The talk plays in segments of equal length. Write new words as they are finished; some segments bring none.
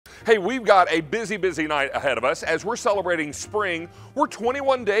Hey, we've got a busy, busy night ahead of us as we're celebrating spring. We're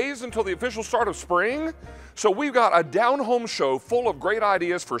 21 days until the official start of spring. So we've got a down-home show full of great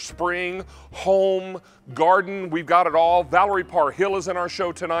ideas for spring, home, garden. We've got it all. Valerie Parr Hill is in our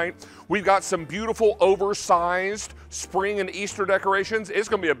show tonight. We've got some beautiful oversized spring and Easter decorations. It's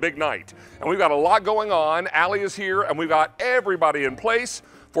going to be a big night. And we've got a lot going on. Allie is here, and we've got everybody in place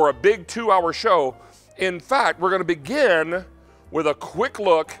for a big 2-hour show. In fact, we're going to begin with a quick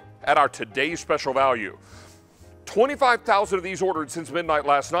look at our today's special value. 25,000 of these ordered since midnight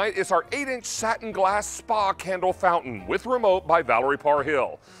last night. It's our 8-inch satin glass spa candle fountain with remote by Valerie Parr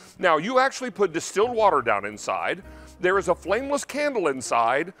Hill. Now, you actually put distilled water down inside. There is a flameless candle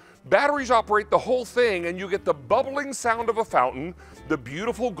inside. Batteries operate the whole thing, and you get the bubbling sound of a fountain, the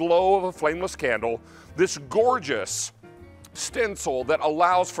beautiful glow of a flameless candle, this gorgeous stencil that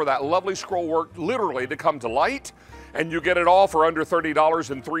allows for that lovely scroll work literally to come to light, and you get it all for under $30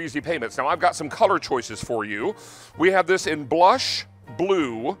 in 3 easy payments. Now, I've got some color choices for you. We have this in blush,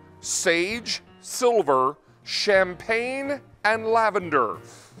 blue, sage, silver, champagne, and lavender.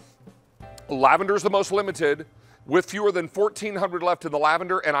 Lavender is the most limited, with fewer than 1,400 left in the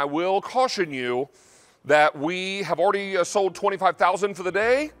lavender, and I will caution you that we have already sold 25,000 for the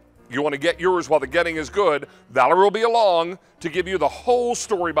day. You want to get yours while the getting is good. Valerie will be along to give you the whole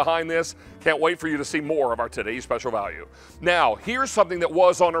story behind this. Can't wait for you to see more of our today's special value. Now, here's something that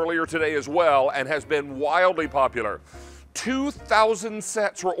was on earlier today as well and has been wildly popular. 2,000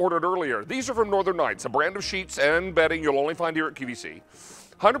 sets were ordered earlier. These are from Northern Nights, a brand of sheets and bedding you'll only find here at QVC.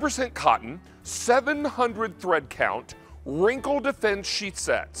 100% cotton, 700 thread count, wrinkle defense sheet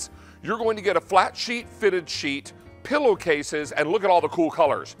sets. You're going to get a flat sheet, fitted sheet, pillowcases, and look at all the cool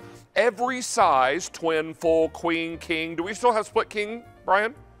colors. Every size, twin, full, queen, king. Do we still have split king,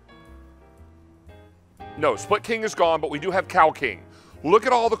 Brian? No, split king is gone, but we do have cow king. Look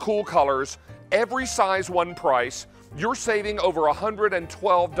at all the cool colors. Every size, one price. You're saving over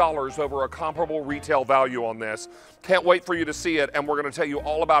 $112 over a comparable retail value on this. Can't wait for you to see it, and we're going to tell you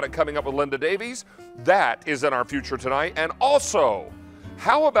all about it coming up with Linda Davies. That is in our future tonight. And also,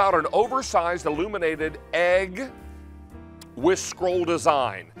 how about an oversized illuminated egg with scroll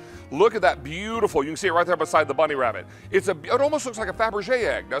design? Look at that beautiful, you can see it right there beside the bunny rabbit. It almost looks like a Fabergé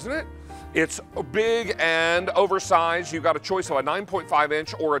egg, doesn't it? It's big and oversized. You've got a choice of a 9.5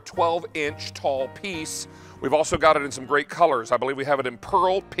 inch or a 12-inch tall piece. We've also got it in some great colors. I believe we have it in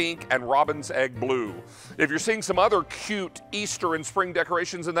pearl, pink, and robin's egg blue. If you're seeing some other cute Easter and spring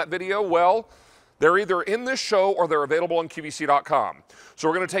decorations in that video, well, they're either in this show or they're available on QVC.com. So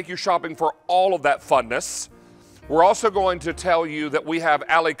we're going to take you shopping for all of that funness. We're also going to tell you that we have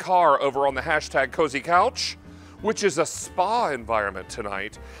Allie Carr over on the hashtag Cozy Couch, which is a spa environment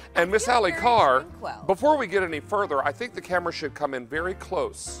tonight. And Miss Allie Carr, before we get any further, I think the camera should come in very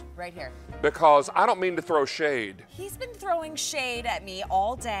close. Right here. Because I don't mean to throw shade. He's been throwing shade at me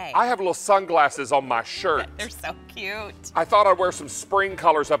all day. I have little sunglasses on my shirt. They're so cute. I thought I'd wear some spring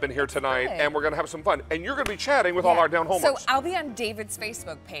colors up in here tonight, and we're going to have some fun. And you're going to be chatting with all our down-homers. So I'll be on David's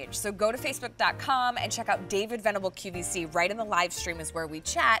Facebook page. So go to facebook.com and check out David Venable QVC. Right in the live stream is where we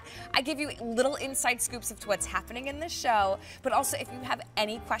chat. I give you little inside scoops of what's happening in the show, but also if you have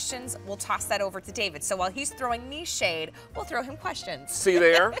any questions, we'll toss that over to David. So while he's throwing me shade, we'll throw him questions. See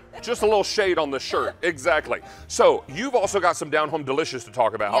there? Just a little shade on the shirt. Exactly. So you've also got some down-home delicious to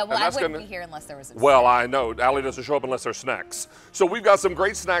talk about. Yeah, well, I wouldn't be here unless there was a snack. Well, I know. Allie doesn't show up unless there's snacks. So we've got some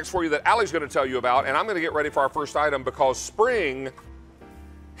great snacks for you that Allie's going to tell you about, and I'm going to get ready for our first item because spring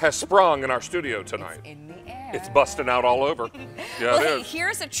has sprung in our studio tonight. It's in the air. It's busting out all over. Yeah, well, it hey, is.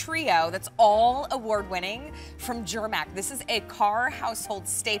 Here's a trio that's all award-winning from Germac. This is a car household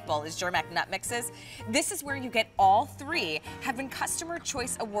staple, is Germac nut mixes. This is where you get all 3 have been Customer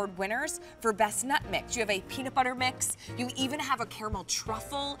Choice Award winners for Best Nut Mix. You have a peanut butter mix, you even have a caramel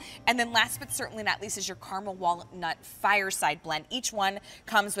truffle, and then last but certainly not least is your caramel walnut fireside blend. Each one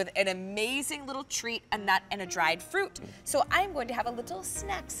comes with an amazing little treat, a nut, and a dried fruit. So I'm going to have a little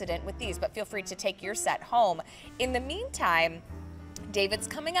snacksident with these, but feel free to take your set home. In the meantime, David's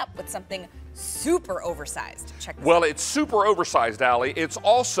coming up with something super oversized. Check this out. Well, it's super oversized, Allie. It's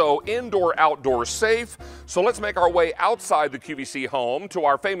also indoor-outdoor safe. So let's make our way outside the QVC home to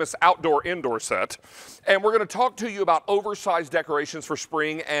our famous outdoor-indoor set. And we're going to talk to you about oversized decorations for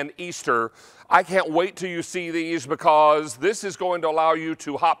spring and Easter. I can't wait till you see these because this is going to allow you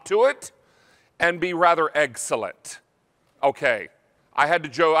to hop to it and be rather excellent. Okay. I had to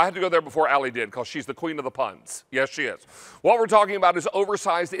go there before Allie did because she's the queen of the puns. Yes, she is. What we're talking about is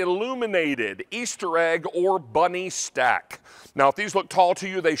oversized illuminated Easter egg or bunny stack. Now, if these look tall to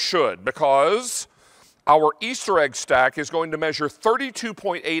you, they should because Our Easter egg stack is going to measure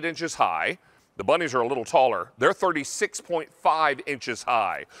 32.8 inches high. The bunnies are a little taller. They're 36.5 inches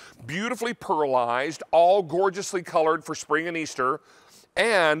high. Beautifully pearlized, all gorgeously colored for spring and Easter,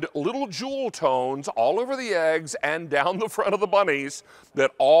 and little jewel tones all over the eggs and down the front of the bunnies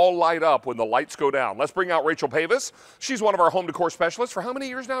that all light up when the lights go down. Let's bring out Rachel Pavis. She's one of our home decor specialists for how many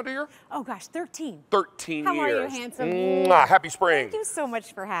years now, dear? Oh gosh, 13. 13 How years. are you, handsome? Mwah, happy spring. Thank you so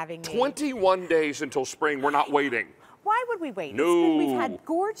much for having me. 21 days until spring. We're not waiting. Why would we wait? No. We've had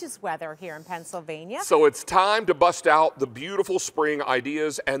gorgeous weather here in Pennsylvania. So it's time to bust out the beautiful spring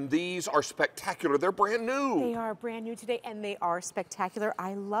ideas, and these are spectacular. They're brand new. They are brand new today, and they are spectacular.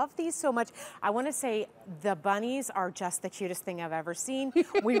 I love these so much. I want to say the bunnies are just the cutest thing I've ever seen.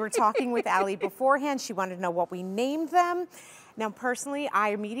 We were talking with Allie beforehand. She wanted to know what we named them. Now, personally,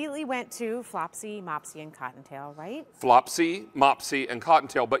 I immediately went to Flopsy, Mopsy, and Cottontail, right? Flopsy, Mopsy, and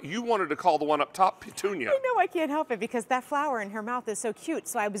Cottontail, but you wanted to call the one up top Petunia. I know, I can't help it because that flower in her mouth is so cute.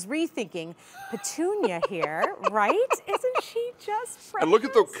 So I was rethinking Petunia here, right? Isn't she just precious? And look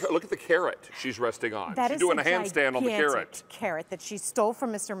at the carrot she's resting on. That she's is doing a a handstand on the gigantic carrot. Carrot that she stole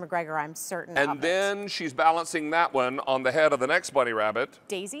from Mr. McGregor, I'm certain And of it. then she's balancing that one on the head of the next bunny rabbit,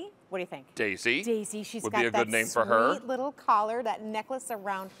 Daisy, what do you think? Daisy. Daisy, she's would got be a that good name for her. sweet little collar, that necklace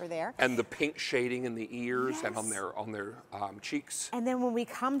around her there. And the pink shading in the ears and on Yes. their cheeks. And then when we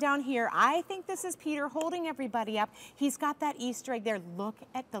come down here, I think this is Peter holding everybody up. He's got that Easter egg there. Look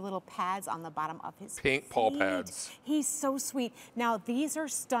at the little pads on the bottom of his Pink paw feet. pads. He's so sweet. Now, these are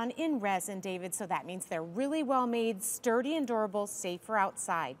done in resin, David, so that means they're really well made, sturdy and durable, safe for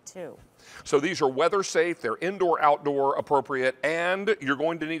outside, too. So these are weather safe, they're indoor, outdoor appropriate, and you're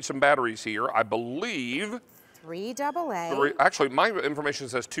going to need some batteries here. I believe, 3 AA. actually my information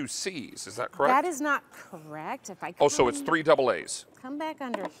says 2 C's, is that correct? That is not correct. If I Oh, so it's 3 AA's. come back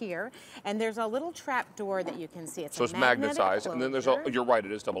under here, and there's a little trap door that you can see. It's So a it's magnetic magnetized, and then there's closure. you're right,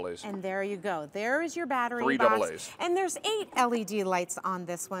 it is AA's. And there you go. There is your battery 3 box. AA's. And there's 8 LED lights on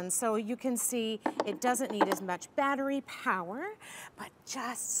this one, so you can see it doesn't need as much battery power, but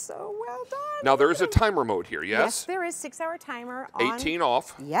just so well done. Now there is a timer mode here, Yes, yes? there is 6-hour timer on. 18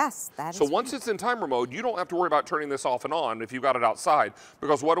 off. Yes, that is. So once it's in timer mode, you don't have to worry about turning this off and on if you've got it outside,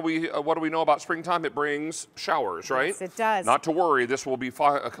 because what do we know about springtime? It brings showers, right? Yes, it does. Not to worry, this will be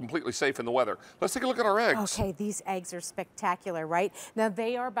completely safe in the weather. Let's take a look at our eggs. Okay, these eggs are spectacular, right? Now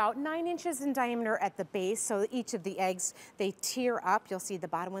they are about 9 inches in diameter at the base, so each of the eggs, they tier up. You'll see the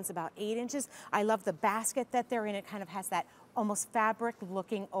bottom one's about 8 inches. I love the basket that they're in. It kind of has that almost fabric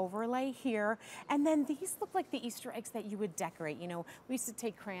looking overlay here. And then these look like the Easter eggs that you would decorate. You know, we used to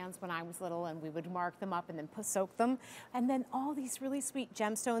take crayons when I was little and we would mark them up and then soak them. And then all these really sweet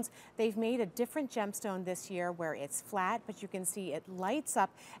gemstones. They've made a different gemstone this year where it's flat, but you can see it lights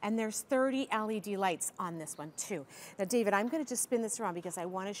up, and there's 30 LED lights on this one too. Now, David, I'm gonna just spin this around because I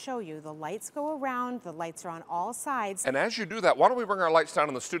wanna show you. The lights go around, the lights are on all sides. And as you do that, why don't we bring our lights down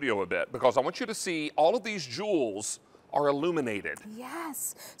in the studio a bit? Because I want you to see all of these jewels are illuminated.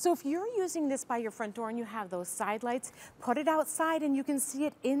 Yes. So if you're using this by your front door and you have those side lights, put it outside and you can see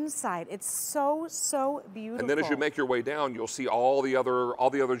it inside. It's so, so beautiful. And then as you make your way down, you'll see all the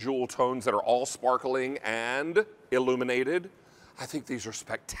other jewel tones that are all sparkling and illuminated. I think these are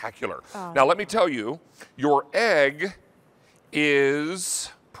spectacular. Oh. Now let me tell you, your egg is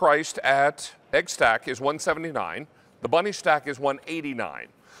priced at, egg stack is $179. The bunny stack is $189.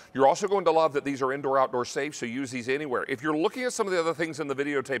 You're also going to love that these are indoor outdoor safe, so use these anywhere. If you're looking at some of the other things in the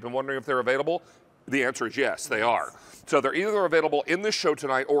videotape and wondering if they're available, the answer is yes, they are. So they're either available in this show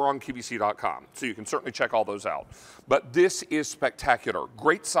tonight or on QVC.com. So you can certainly check all those out. But this is spectacular.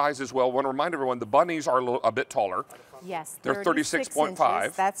 Great size as well. I want to remind everyone the bunnies are a bit taller. Yes, They're 36 36.5.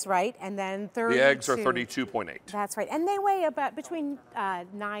 inches, that's right, and then 32. The eggs are 32.8. That's right, and they weigh about between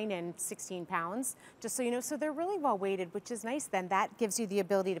 9 and 16 pounds, just so you know. So they're really well weighted, which is nice. Then that gives you the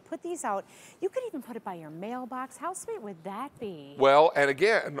ability to put these out. You could even put it by your mailbox. How sweet would that be? Well, and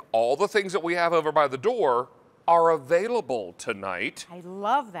again, all the things that we have over by the door are available tonight. I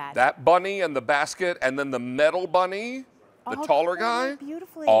love that. That bunny and the basket, and then the metal bunny, the All taller together guy,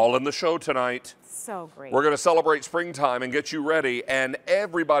 beautifully. all in the show tonight. So great. We're going to celebrate springtime and get you ready, and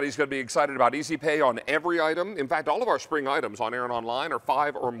everybody's going to be excited about Easy Pay on every item. In fact, all of our spring items on air and online are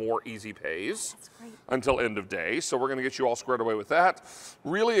 5 or more Easy Pays. That's great. Until end of day, so we're going to get you all squared away with that.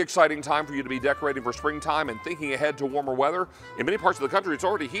 Really exciting time for you to be decorating for springtime and thinking ahead to warmer weather. In many parts of the country, it's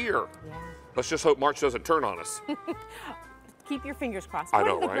already here. Yeah. Let's just hope March doesn't turn on us. Keep your fingers crossed. I What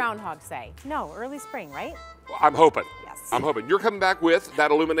know, did the right? groundhog say? No, early spring, right? I'm hoping. Yeah. yes. I'm hoping. You're coming back with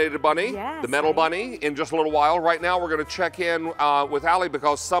that illuminated bunny, Yes, the metal bunny, in just a little while. Right now, we're going to check in with Allie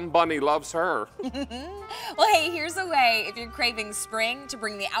because some bunny loves her. Well, hey, here's a way if you're craving spring to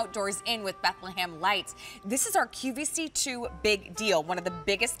bring the outdoors in with Bethlehem lights. This is our QVC2 big deal. One of the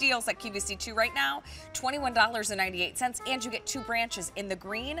biggest deals at QVC2 right now, $21.98, and you get 2 branches in the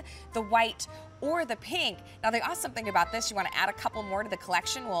green, the white, or the pink. Now, the awesome thing about this, you want to add a couple more to the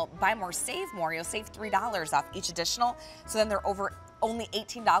collection, well, buy more, save more. You'll save $3 off each additional, so then they're over only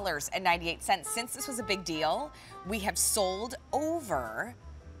 $18.98. Since this was a big deal, we have sold over,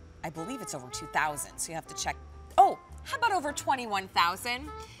 I believe it's over 2,000, so you have to check. Oh, how about over 21,000?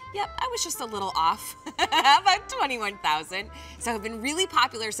 Yep, I was just a little off. About 21,000. So have been really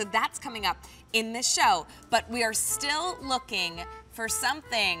popular, so that's coming up in this show. But we are still looking for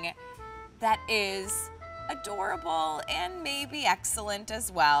something that is adorable and maybe excellent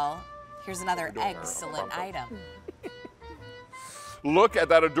as well. Here's another excellent item. Look at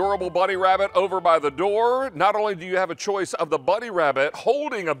that adorable bunny rabbit over by the door. Not only do you have a choice of the bunny rabbit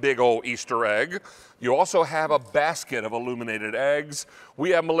holding a big old Easter egg, you also have a basket of illuminated eggs. We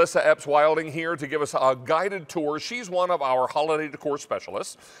have Melissa Epps Wilding here to give us a guided tour. She's one of our holiday decor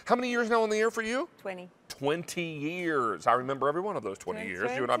specialists. How many years now in the air for you? 20. 20 years. I remember every one of those 20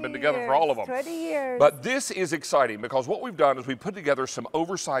 years. You and I have been 20 together for all of them. 20 years. But this is exciting because what we've done is we put together some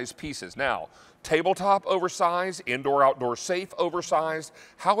oversized pieces. Now, tabletop oversized, indoor, outdoor safe oversized,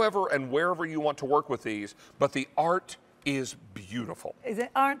 however and wherever you want to work with these, but the art is beautiful.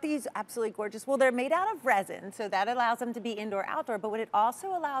 Aren't these absolutely gorgeous? Well, they're made out of resin, so that allows them to be indoor, outdoor, but what it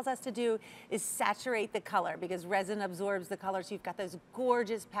also allows us to do is saturate the color because resin absorbs the color, so you've got those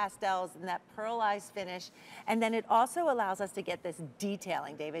gorgeous pastels and that pearlized finish, and then it also allows us to get this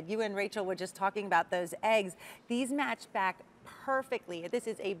detailing, David. You and Rachel were just talking about those eggs. These match back perfectly. This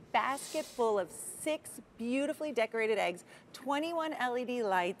is a basket full of 6 beautifully decorated eggs, 21 LED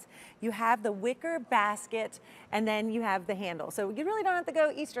lights. You have the wicker basket, and then you have the handle. So you really don't have to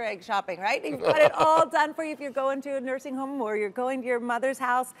go Easter egg shopping, right? You've got it all done for you. If you're going to a nursing home or you're going to your mother's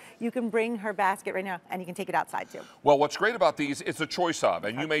house, you can bring her basket right now, and you can take it outside too. Well, what's great about these, it's a choice of,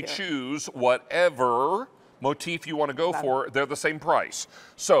 and you may choose whatever motif you want to go for. They're the same price.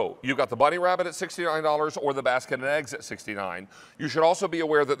 So you've got the bunny rabbit at $69 or the basket and eggs at $69. You should also be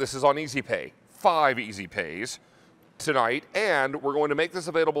aware that this is on Easy Pay. 5 Easy Pays tonight, and we're going to make this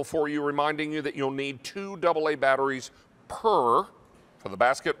available for you, reminding you that you'll need 2 AA batteries per for the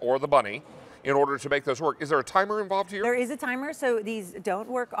basket or the bunny in order to make those work. Is there a timer involved here? There is a timer, so these don't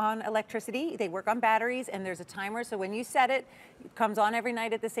work on electricity. They work on batteries, and there's a timer, so when you set it, it comes on every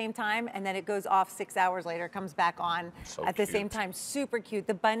night at the same time, and then it goes off 6 hours later, comes back on at the same time. Super cute.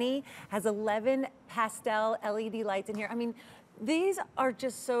 The bunny has 11 pastel LED lights in here. I mean, these are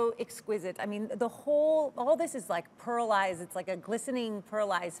just so exquisite. I mean, all this is like pearlized. It's like a glistening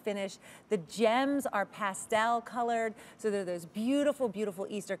pearlized finish. The gems are pastel colored, so they're those beautiful, beautiful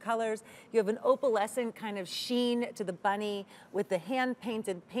Easter colors. You have an opalescent kind of sheen to the bunny with the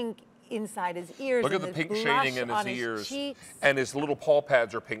hand-painted pink inside his ears. Look at the pink shading in his ears. And his little paw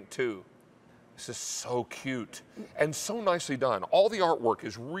pads are pink too. This is so cute and so nicely done. All the artwork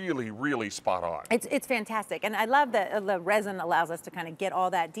is really, really spot on. It's fantastic. And I love that the resin allows us to kind of get all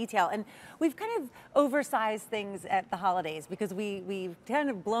that detail. And we've kind of oversized things at the holidays because we've kind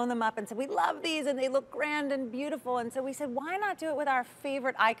of blown them up and said, we love these and they look grand and beautiful. And so we said, why not do it with our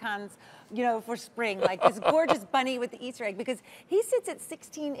favorite icons, you know, for spring, like this gorgeous bunny with the Easter egg, because he sits at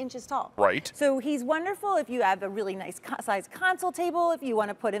 16 inches tall. Right. So he's wonderful if you have a really nice size console table, if you want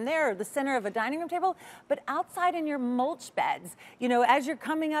to put him there, or the center of a dining room table, but outside in your mulch beds, you know, as you're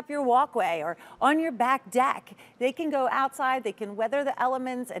coming up your walkway or on your back deck, they can go outside, they can weather the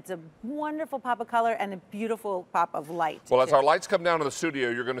elements. It's a wonderful pop of color and a beautiful pop of light. Well, as our lights come down to the studio,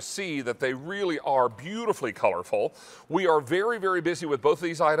 you're going to see that they really are beautifully colorful. We are very, very busy with both of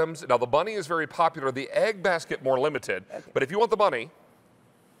these items. Now, the bunny is very popular, the egg basket more limited, but if you want the bunny,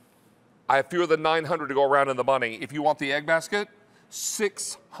 I have fewer than 900 to go around in the bunny. If you want the egg basket,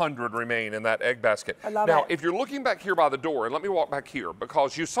 600 remain in that egg basket. I love now, it. if you're looking back here by the door, and let me walk back here,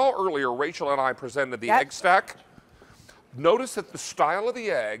 because you saw earlier Rachel and I presented the egg stack. Notice that the style of the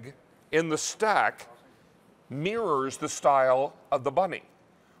egg in the stack mirrors the style of the bunny.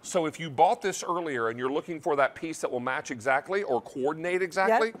 So if you bought this earlier and you're looking for that piece that will match exactly or coordinate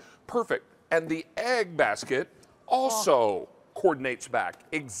exactly, perfect. And the egg basket also coordinates back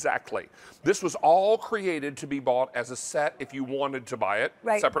exactly. This was all created to be bought as a set if you wanted to buy it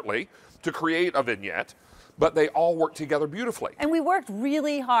separately to create a vignette. but they all work together beautifully. And we worked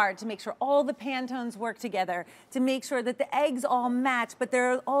really hard to make sure all the Pantones work together, to make sure that the eggs all match, but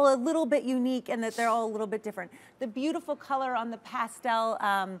they're all a little bit unique and that they're all a little bit different. The beautiful color on the pastel,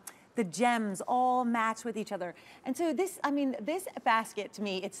 the gems all match with each other. And so this, I mean, this basket to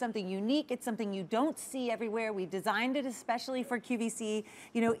me, it's something unique. It's something you don't see everywhere. We designed it especially for QVC.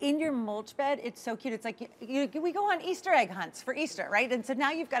 You know, in your mulch bed, it's so cute. It's like, we go on Easter egg hunts for Easter, right? And so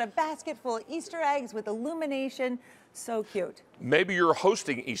now you've got a basket full of Easter eggs with illumination. So cute. Maybe you're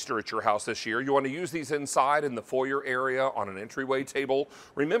hosting Easter at your house this year. You want to use these inside in the foyer area on an entryway table.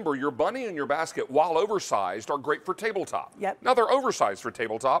 Remember, your bunny and your basket, while oversized, are great for tabletop. Yep. Now, they're oversized for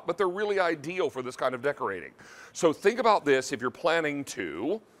tabletop, but they're really ideal for this kind of decorating. So think about this if you're planning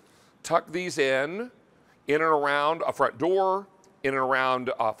to tuck these in and around a front door, in and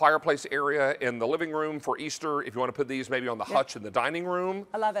around a fireplace area in the living room for Easter. If you want to put these maybe on the hutch in the dining room.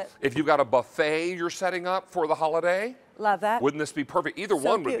 I love it. If you've got a buffet you're setting up for the holiday. Love that. Wouldn't this be perfect? Either So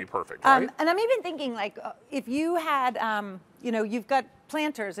one would cute. be perfect, right? And I'm even thinking, like, if you had, you know, you've got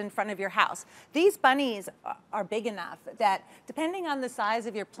planters in front of your house. These bunnies are big enough that depending on the size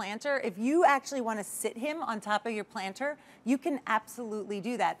of your planter, if you actually want to sit him on top of your planter, you can absolutely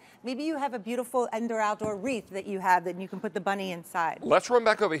do that. Maybe you have a beautiful indoor-outdoor wreath that you have that you can put the bunny inside. Let's run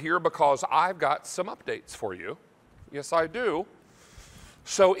back over here because I've got some updates for you. Yes, I do.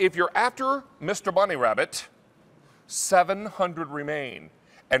 So if you're after Mr. Bunny Rabbit, 700 remain.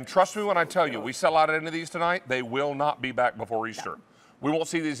 And trust me when I tell you, we sell out any of these tonight, they will not be back before Easter. We won't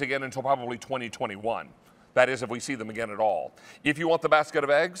see these again until probably 2021. That is, if we see them again at all. If you want the basket of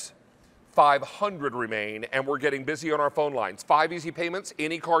eggs, 500 remain, and we're getting busy on our phone lines. 5 easy payments,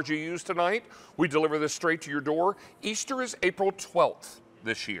 any card you use tonight, we deliver this straight to your door. Easter is April 12th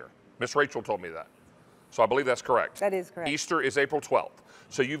this year. Miss Rachel told me that. So I believe that's correct. That is correct. Easter is April 12th.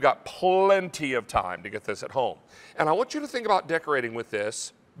 So you've got plenty of time to get this at home. And I want you to think about decorating with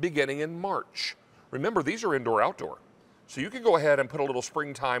this beginning in March. Remember, these are indoor-outdoor. So you can go ahead and put a little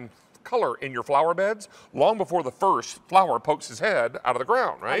springtime color in your flower beds long before the first flower pokes his head out of the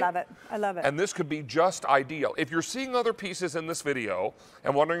ground, right? I love it. I love it. And this could be just ideal. If you're seeing other pieces in this video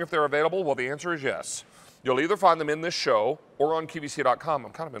and wondering if they're available, well, the answer is yes. You'll either find them in this show or on QVC.com.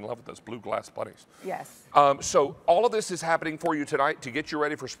 I'm kind of in love with those blue glass bunnies. Yes. So all of this is happening for you tonight to get you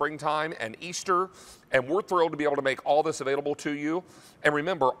ready for springtime and Easter. And we're thrilled to be able to make all this available to you. And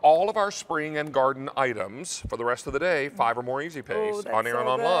remember, all of our spring and garden items for the rest of the day, 5 or more easy pays on air and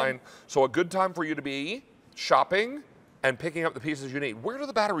online. So a good time for you to be shopping and picking up the pieces you need. Where do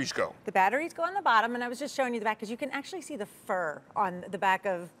the batteries go? The batteries go on the bottom, and I was just showing you the back because you can actually see the fur on the back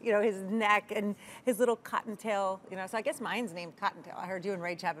of, you know, his neck and his little cottontail. You know, so I guess mine's named Cottontail. I heard you and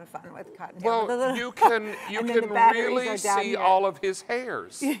Rach having fun with Cottontail. Well, you can really see all of his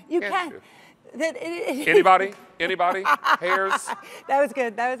hairs. You can. Anybody? Anybody? Hairs? That was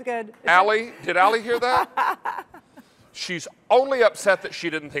good. That was good. Allie, did Allie hear that? She's only upset that she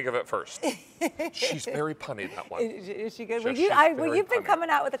didn't think of it first. She's very punny, that one. Is she good? She's Well, you've been punny. coming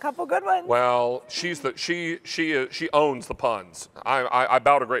out with a couple good ones. Well, she owns the puns. I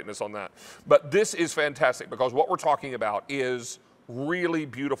bow to greatness on that. But this is fantastic because what we're talking about is really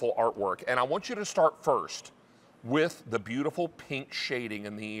beautiful artwork. And I want you to start first with the beautiful pink shading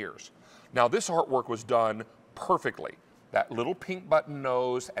in the ears. Now, this artwork was done perfectly. That little pink button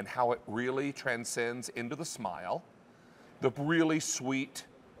nose and how it really transcends into the smile. The really sweet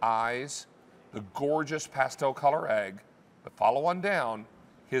eyes, the gorgeous pastel color egg, but follow on down,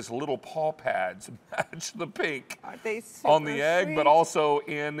 his little paw pads match the pink Aren't they on the super egg, sweet? but also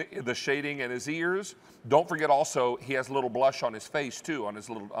in the shading in his ears. Don't forget also, he has a little blush on his face too, on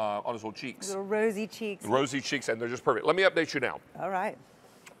his little cheeks. Little rosy cheeks. Rosy cheeks, and they're just perfect. Let me update you now. All right.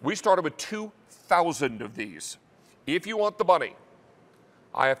 We started with 2,000 of these. If you want the bunny,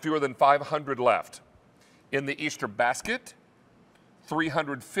 I have fewer than 500 left. In the Easter basket,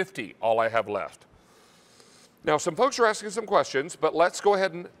 350, all I have left. Now, some folks are asking some questions, but let's go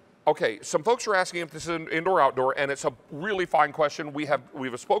ahead and, okay, some folks are asking if this is indoor-outdoor, and it's a really fine question.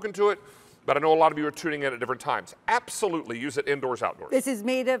 We've spoken to it, but I know a lot of you are tuning in at different times. Absolutely, use it indoors, outdoors. This is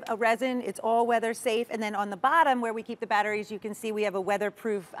made of a resin. It's all weather safe. And then on the bottom where we keep the batteries, you can see we have a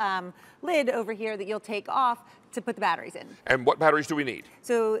weatherproof lid over here that you'll take off to put the batteries in. And what batteries do we need?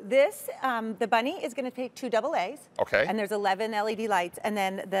 So this, the bunny is going to take 2 AA's. Okay. And there's 11 LED lights. And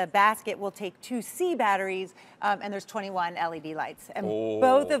then the basket will take 2 C batteries, and there's 21 LED lights. And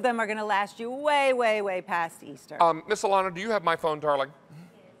both of them are going to last you way, way, way past Easter. Miss Alana, do you have my phone, darling?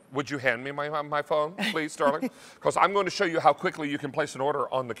 Would you hand me my phone, please, darling? Because I'm going to show you how quickly you can place an order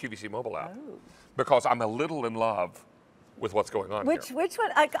on the QVC mobile app. Because I'm a little in love with what's going on Which here. one?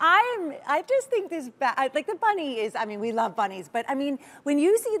 Like I just think this like the bunny is. I mean, we love bunnies, but I mean, when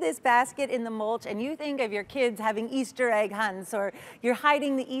you see this basket in the mulch and you think of your kids having Easter egg hunts or you're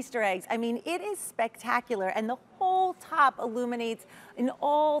hiding the Easter eggs, I mean, it is spectacular, and the whole top illuminates in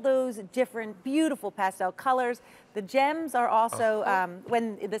all those different beautiful pastel colors. The gems are also,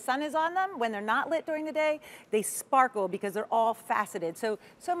 when the sun is on them, when they're not lit during the day, they sparkle because they're all faceted. So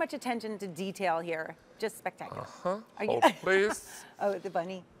much attention to detail here. Just spectacular. Hold, please. Oh, the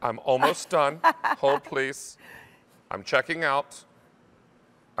bunny. I'm almost done. Hold, please. I'm checking out.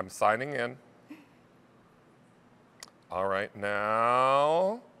 I'm signing in. All right,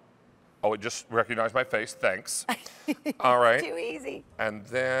 now. Oh, it just recognized my face. Thanks. All right. Too easy. And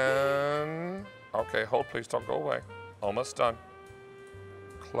then, okay, hold, please, don't go away. Almost done.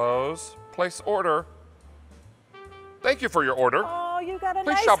 Close, place order. Thank you for your order. Oh, you got a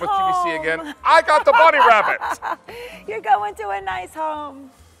Please nice shop with home. QVC again. I got the bunny rabbit. You're going to a nice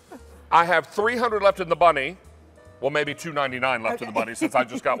home. I have 300 left in the bunny. Well, maybe 299 left in the bunny since I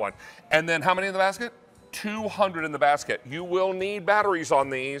just got one. And then how many in the basket? 200 in the basket. You will need batteries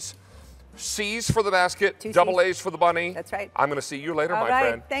on these. C's for the basket, double A's for the bunny. That's right. I'm going to see you later, All my right.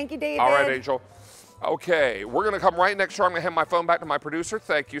 friend. Thank you, David. All right, Angel. Okay, we're going to come right next door. I'm going to hand my phone back to my producer.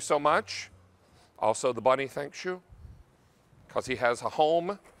 Thank you so much. Also, the bunny thanks you because he has a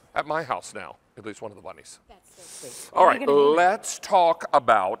home at my house now, at least one of the bunnies. That's so sweet. All right, let's talk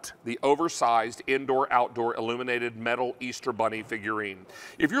about the oversized indoor-outdoor illuminated metal Easter bunny figurine.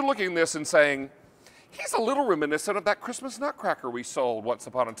 If you're looking at this and saying, he's a little reminiscent of that Christmas nutcracker we sold once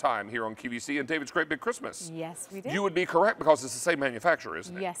upon a time here on QVC and David's Great Big Christmas. Yes, we did. You would be correct because it's the same manufacturer,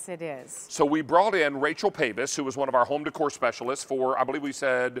 isn't it? Yes, it is. So we brought in Rachel Pavis, who was one of our home decor specialists for, I believe we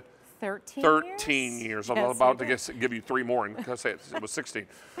said, 13 years. I'm Yes, about we to give you 3 more and say it was 16.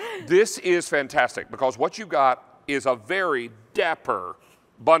 This is fantastic because what you got is a very dapper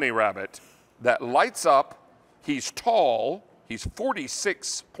bunny rabbit that lights up. He's tall. He's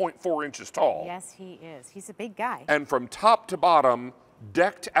 46.4 inches tall. Yes, he is. He's a big guy. And from top to bottom,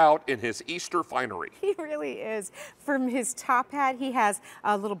 decked out in his Easter finery. He really is. From his top hat, he has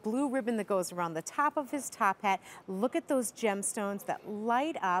a little blue ribbon that goes around the top of his top hat. Look at those gemstones that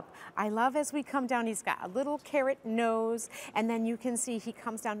light up. I love as we come down, he's got a little carrot nose, and then you can see he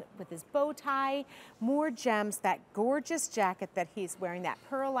comes down with his bow tie, more gems, that gorgeous jacket that he's wearing, that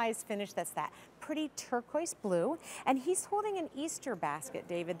pearlized finish, that's that pretty turquoise blue. And he's holding an Easter basket,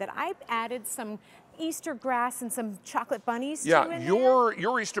 David, that I've added some Easter grass and some chocolate bunnies to in there.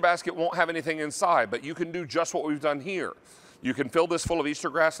 Your Easter basket won't have anything inside, but you can do just what we've done here. You can fill this full of Easter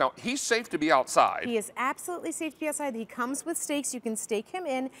grass. Now, he's safe to be outside. He is absolutely safe to be outside. He comes with stakes. You can stake him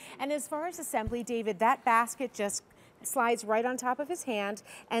in. And as far as assembly, David, that basket just slides right on top of his hand,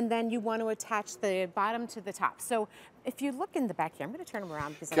 and then you want to attach the bottom to the top. So if you look in the back here, I'm going to turn him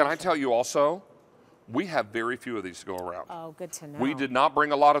around. Can I tell you also, we have very few of these to go around. Oh, good to know. We did not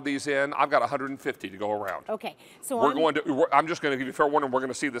bring a lot of these in. I've got 150 to go around. Okay, so I'm just going to give you fair warning. We're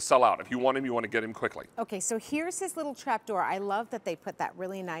going to see this sell out. If you want him, you want to get him quickly. Okay, so here's his little trap door. I love that they put that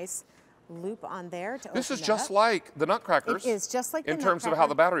really nice loop on there to This open is it just up. like the Nutcrackers. It is just like the in terms of how Nutcracker.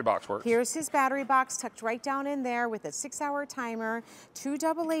 the battery box works. Here's his battery box tucked right down in there with a 6-hour timer, 2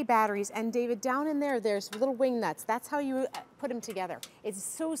 AA batteries, and David, down in there, there's little wing nuts. That's how you put them together. It's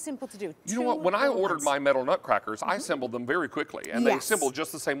so simple to do. You know what? When I ordered my metal Nutcrackers, I assembled them very quickly, and they Yes. assemble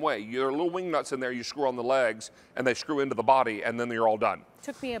just the same way. There are little wing nuts in there. You screw on the legs, and they screw into the body, and then you're all done.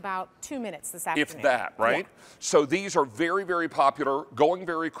 Took me about 2 minutes this afternoon. If that, right? Yeah. So these are very, very popular, going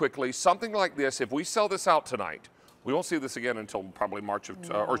very quickly. Something like this, if we sell this out tonight, we won't see this again until probably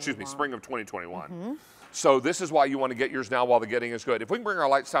spring of 2021. So this is why you want to get yours now while the getting is good. If we can bring our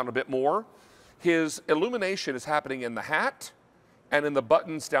lights down a bit more, his illumination is happening in the hat and in the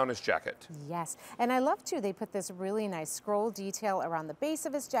buttons down his jacket. Yes, and I love too, they put this really nice scroll detail around the base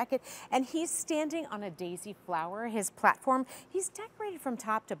of his jacket, and he's standing on a daisy flower, his platform. He's decorated from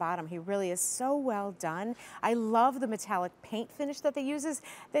top to bottom. He really is so well done. I love the metallic paint finish that they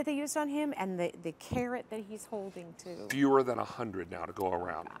used on him, and the carrot that he's holding too. Fewer than 100 now to go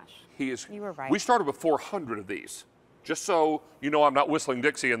around. Gosh, you were right. We started with 400 of these. Just so you know I'm not whistling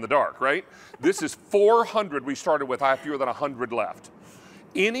Dixie in the dark, right? This is 400 we started with. I have fewer than 100 left.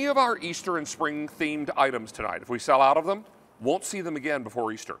 Any of our Easter and spring themed items tonight, if we sell out of them, won't see them again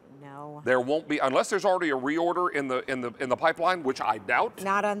before Easter. No. There won't be, unless there's already a reorder in the pipeline, which I doubt.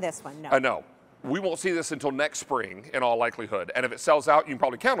 Not on this one, no. No. We won't see this until next spring in all likelihood. And if it sells out, you can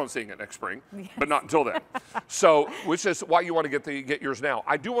probably count on seeing it next spring, but not until then. So, which is why you want to get yours now.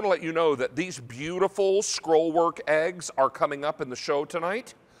 I do want to let you know that these beautiful scroll work eggs are coming up in the show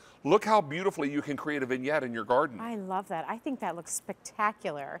tonight. Look how beautifully you can create a vignette in your garden. I love that. I think that looks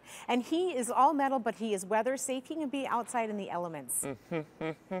spectacular. And he is all metal, but he is weather safe. He can be outside in the elements.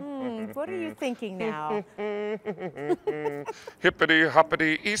 What are you thinking now? Hippity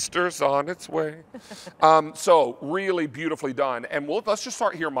hoppity, Easter's on its way. So really beautifully done. And let's just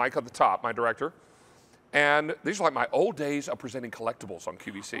start here, Mike, at the top, my director. And these are like my old days of presenting collectibles on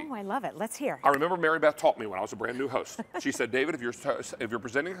QVC. Oh, I love it. Let's hear. I remember Mary Beth taught me when I was a brand new host. She said, David, if you're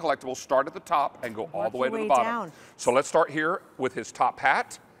presenting a collectible, start at the top and go all the way to the bottom. Down. So let's start here with his top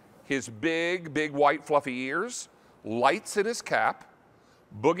hat, his big, big white fluffy ears, lights in his cap,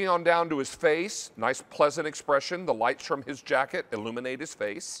 boogie on down to his face, nice pleasant expression. The lights from his jacket illuminate his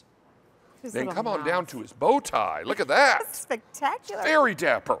face. Then come on down to his bow tie. Look at that. That's spectacular. Very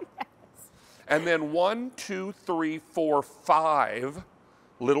dapper. And then 1, 2, 3, 4, 5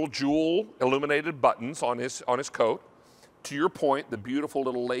 little jewel illuminated buttons on his coat. To your point, the beautiful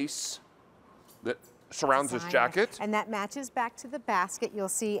little lace that surrounds his jacket. And that matches back to the basket, you'll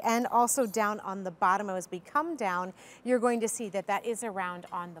see. And also down on the bottom, as we come down, you're going to see that that is around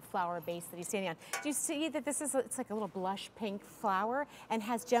on the flower base that he's standing on. Do you see that this is, it's like a little blush pink flower and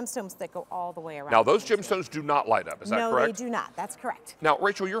has gemstones that go all the way around? Now those gemstones do not light up, is that correct? No, they do not. That's correct. Now,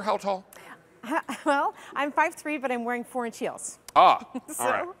 Rachel, you're how tall? Well, I'm 5'3", but I'm wearing 4-inch heels. Ah, So- all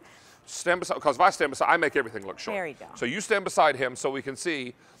right. Stand beside, because if I stand beside, I make everything look short. There you go. So you stand beside him so we can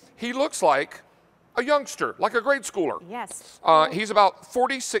see. He looks like a youngster, like a grade schooler. Yes. He's about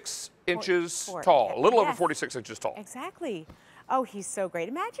 46 inches tall, a little over Yes. 46 inches tall. Exactly. Oh, he's so great.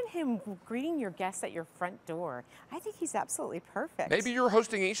 Imagine him greeting your guests at your front door. I think he's absolutely perfect. Maybe you're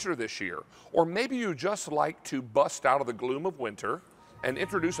hosting Easter this year, or maybe you just like to bust out of the gloom of winter and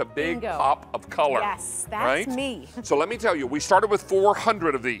introduce a big Bingo. pop of color. Yes, that's right? me. So let me tell you, we started with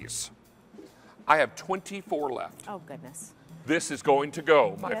 400 of these. I have 24 left. Oh, goodness. This is going to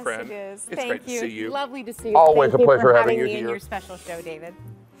go, my Yes, friend. it is. It's Thank great you. to see you. Lovely to see you. Always Thank a pleasure you for having you me in here. your special show, David.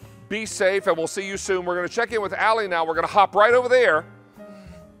 Be safe, and we'll see you soon. We're going to check in with Allie now. We're going to hop right over there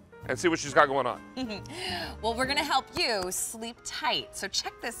and see what she's got going on. Well, we're gonna help you sleep tight. So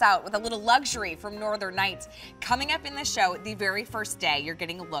check this out with a little luxury from Northern Nights. Coming up in the show, the very first day, you're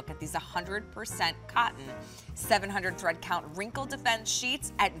getting a look at these 100% cotton, 700 thread count wrinkle defense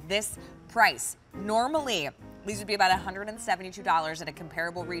sheets at this price. Normally, these would be about $172 at a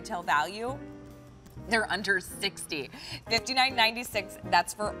comparable retail value. They're under $60. $59.96,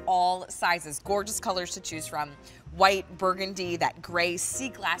 that's for all sizes. Gorgeous colors to choose from. White, burgundy, that gray, sea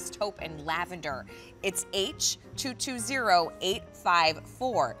glass taupe, and lavender. It's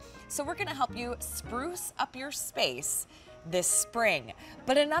H220854. So we're gonna help you spruce up your space this spring.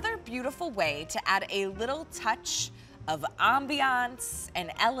 But another beautiful way to add a little touch of ambiance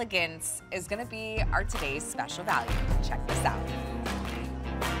and elegance is gonna be our today's special value. Check this out.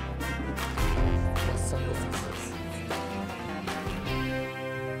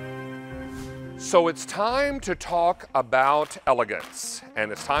 So it's time to talk about elegance, and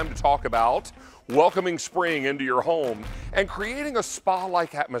it's time to talk about welcoming spring into your home and creating a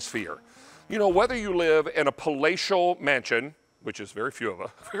spa-like atmosphere. You know, whether you live in a palatial mansion, which is very few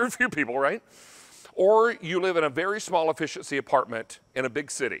people, right? Or you live in a very small efficiency apartment in a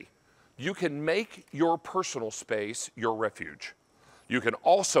big city, you can make your personal space your refuge. You can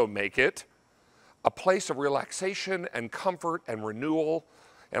also make it a place of relaxation and comfort and renewal.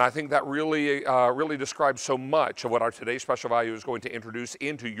 And I think that really, really describes so much of what our today's special value is going to introduce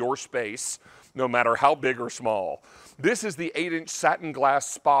into your space, no matter how big or small. This is the 8-inch satin glass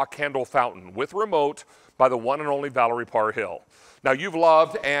spa candle fountain with remote by the one and only Valerie Parr Hill. Now, you've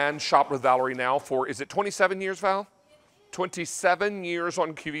loved and shopped with Valerie now for, is it 27 years, Val? 27 years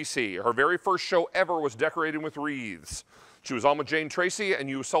on QVC. Her very first show ever was Decorating with Wreaths. She was on with Jane Tracy, and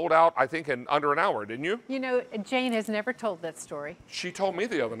you sold out, I think, in under an hour, didn't you? You know, Jane has never told that story. She told me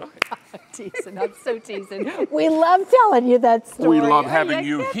the other night. Teasing, I'm so teasing. We love telling you that story. We love Oh, having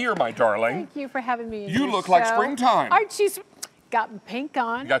you yeah. here, my darling. Thank you for having me. In You your look like show. springtime. Aren't you? Got pink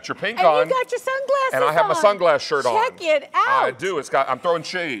on. You got your pink and on. you got your sunglasses And I have my on. sunglass shirt on. Check it out. I do. I'm throwing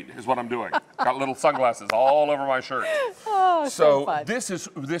shade is what I'm doing. Got little sunglasses all over my shirt. Oh, so fun.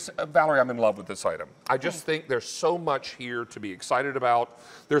 Valerie, I'm in love with this item. I just think there's so much here to be excited about.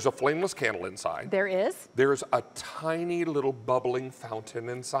 There's a flameless candle inside. There is. There's a tiny little bubbling fountain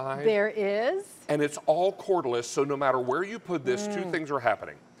inside. There is. And it's all cordless, so no matter where you put this, two things are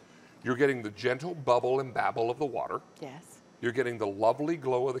happening. You're getting the gentle bubble and babble of the water. Yes. You're getting the lovely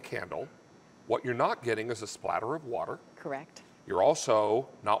glow of the candle. What you're not getting is a splatter of water. Correct. You're also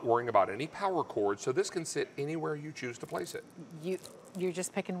not worrying about any power cords, so this can sit anywhere you choose to place it. You're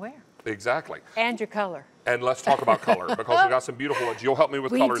just picking where. Exactly. And your color. And let's talk about color because we got some beautiful ones. You'll help me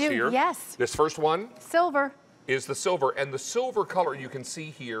with We colors do, here. yes. This first one Silver. is the silver, and the silver color you can see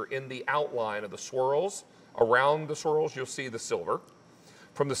here in the outline of the swirls. Around the swirls, you'll see the silver.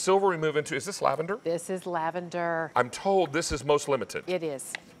 From the silver, we move into, is this lavender? This is lavender. I'm told this is most limited. It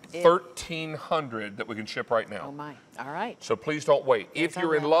is. 1,300 that we can ship right now. Oh my, all right. So please don't wait. If It's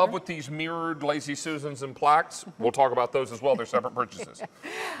you're in on love lavender. with these mirrored Lazy Susans and plaques, we'll talk about those as well. They're separate purchases.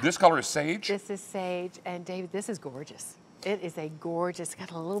 This color is sage. This is sage, and David, this is gorgeous. It is a gorgeous,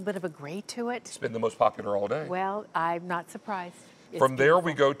 got a little bit of a gray to it. It's been the most popular all day. Well, I'm not surprised. It's From there,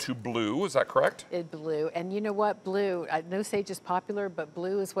 we beautiful. go to blue. Is that correct? Blue, and you know what, blue, I know sage is popular, but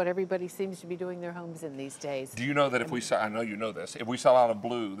blue is what everybody seems to be doing their homes in these days. Do you know that if we sell, I know you know this, if we sell out of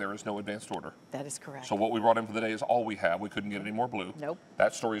blue, there is no advanced order. That is correct. So what we brought in for the day is all we have. We couldn't get any more blue. Nope.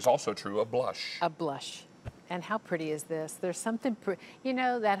 That story is also true of blush. A blush. And how pretty is this? There's something, you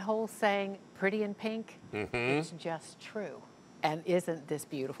know, that whole saying, pretty in pink? It's just true. And isn't this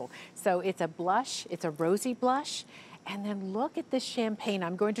beautiful? So it's a blush, it's a rosy blush. And then look at this champagne.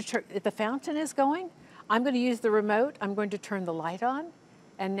 I'm going to turn, if the fountain is going, I'm going to use the remote. I'm going to turn the light on.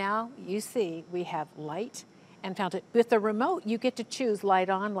 And now you see we have light and fountain. With the remote, you get to choose light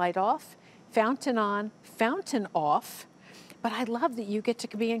on, light off, fountain on, fountain off. But I love that you get to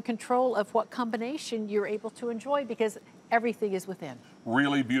be in control of what combination you're able to enjoy because everything is within.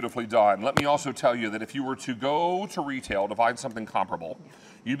 Really beautifully done. Let me also tell you that if you were to go to retail to find something comparable,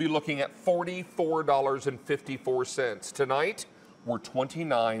 you'd be looking at $44.54. Tonight, we're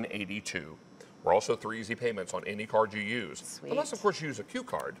 $29.82. We're also 3 easy payments on any card you use. Sweet. Unless, of course, you use a Q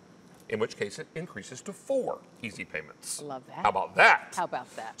card, in which case it increases to 4 easy payments. Love that. How about that? How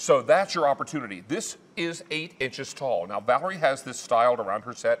about that? So that's your opportunity. This is 8 inches tall. Now, Valerie has this styled around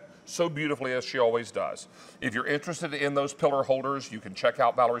her set so beautifully as she always does. If you're interested in those pillar holders, you can check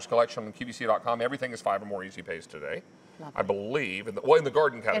out Valerie's collection on QVC.com. Everything is 5 or more easy pays today. Lovely. I believe, in the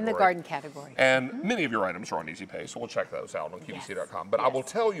garden category. In the garden category. And many of your items are on Easy Pay, so we'll check those out on QVC.com. But I will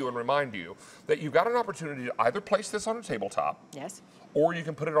tell you and remind you that you've got an opportunity to either place this on a tabletop, Yes. or you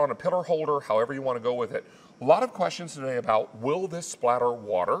can put it on a pillar holder, however you want to go with it. A lot of questions today about, will this splatter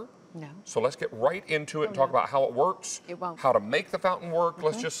water? No. So let's get right into it and talk about how it works, It won't. how to make the fountain work.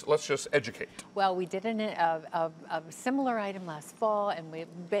 Let's just educate. Well, we did a similar item last fall, and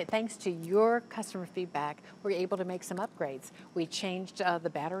but thanks to your customer feedback, we're able to make some upgrades. We changed the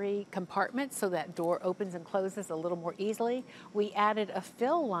battery compartment so that door opens and closes a little more easily. We added a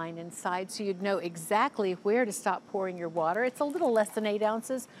fill line inside so you'd know exactly where to stop pouring your water. It's a little less than 8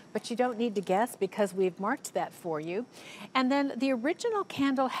 ounces, but you don't need to guess because we've marked that for you. And then the original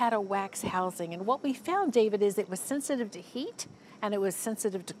candle had a wax housing, and what we found, David, is it was sensitive to heat and it was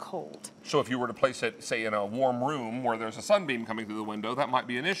sensitive to cold. So if you were to place it, say, in a warm room where there's a sunbeam coming through the window, that might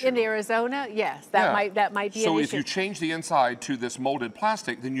be an issue. In Arizona, yes, that might be so an if issue. you change the inside to this molded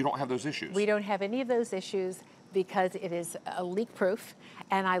plastic, then you don't have those issues. We don't have any of those issues because it is leak proof.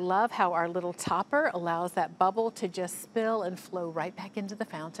 And I love how our little topper allows that bubble to just spill and flow right back into the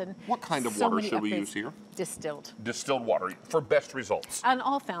fountain. What kind of So water many should we upgrades. use here? Distilled. Distilled water for best results. On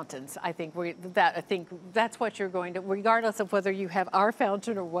all fountains, I think that's what you're going to, regardless of whether you have our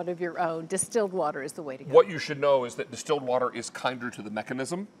fountain or one of your own, distilled water is the way to go. What you should know is that distilled water is kinder to the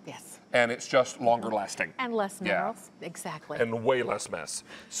mechanism. Yes. And it's just longer lasting. And less Yeah. minerals. Exactly. And way less mess.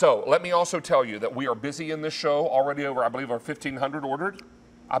 So let me also tell you that we are busy in this show. Already over, I believe, our 1,500 ordered.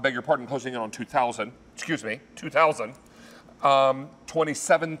 I beg your pardon, closing in on 2,000. Excuse me, 2,000.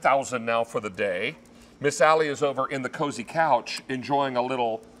 27,000 now for the day. Miss Allie is over in the cozy couch enjoying a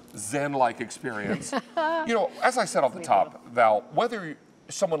little Zen-like experience. You know, as I said off the top, Val, whether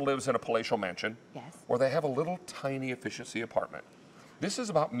someone lives in a palatial mansion Yes. or they have a little tiny efficiency apartment, this is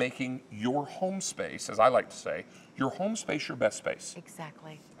about making your home space, as I like to say, your home space your best space.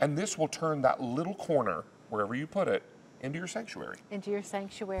 Exactly. And this will turn that little corner, wherever you put it, into your sanctuary. Into your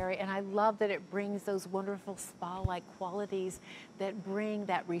sanctuary. And I love that it brings those wonderful spa-like qualities that bring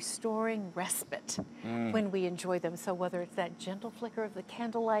that restoring respite when we enjoy them. So whether it's that gentle flicker of the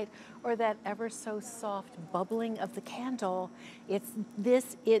candlelight or that ever so soft bubbling of the candle,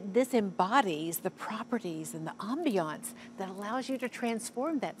 this embodies the properties and the ambiance that allows you to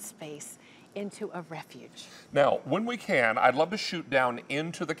transform that space into a refuge. Now, when we can, I'd love to shoot down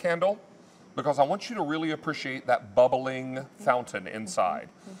into the candle because I want you to really appreciate that bubbling fountain inside.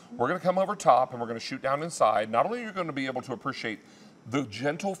 We're going to come over top and we're going to shoot down inside. Not only are you going to be able to appreciate the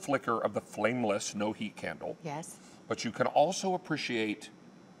gentle flicker of the flameless no heat candle, Yes. but you can also appreciate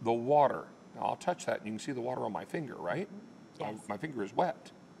the water. Now I'll touch that and you can see the water on my finger, right? Yes. My finger is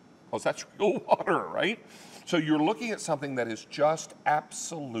wet. Well, that's real water, right? So you're looking at something that is just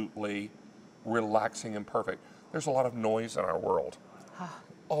absolutely relaxing and perfect. There's a lot of noise in our world.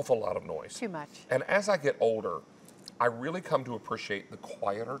 Awful lot of noise. Too much. And as I get older, I really come to appreciate the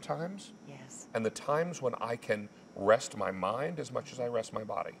quieter times. Yes. And the times when I can rest my mind as much as I rest my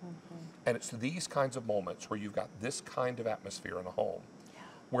body. And it's these kinds of moments where you've got this kind of atmosphere in a home,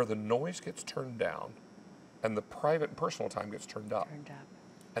 where the noise gets turned down and the private and personal time gets turned up.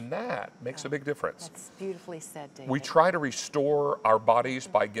 And that makes a big difference. That's beautifully said, David. We try to restore our bodies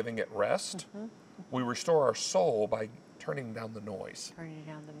by giving it rest. We restore our soul by turning down the noise. Turning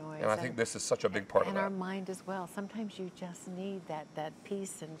down the noise. And I think this is such a big part of and that. our mind as well. Sometimes you just need that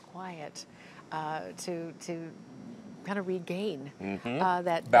peace and quiet to kind of regain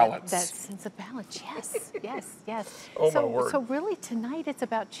that balance. That sense of balance. Yes, yes, yes. Oh, my word. So really tonight it's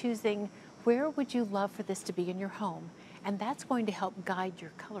about choosing where would you love for this to be in your home, and that's going to help guide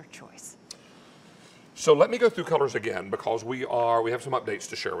your color choice. So let me go through colors again, because we have some updates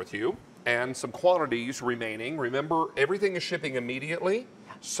to share with you and some quantities remaining. Remember, everything is shipping immediately.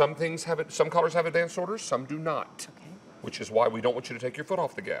 Some colors have advanced orders, some do not. Which is why we don't want you to take your foot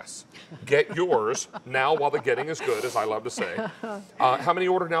off the gas. Get yours now while the getting is good, as I love to say. How many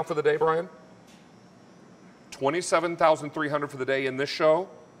ordered now for the day, Brian? 27,300 for the day in this show.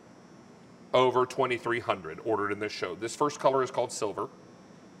 Over 2,300 ordered in this show. This first color is called silver.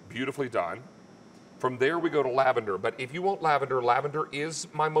 Beautifully done. From there we go to lavender. But if you want lavender, lavender is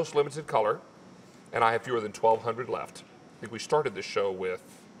my most limited color. And I have fewer than 1,200 left. I think we started this show with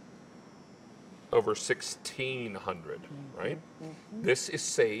over 1,600, right? This is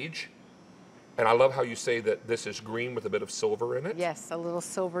sage. And I love how you say that this is green with a bit of silver in it. Yes, a little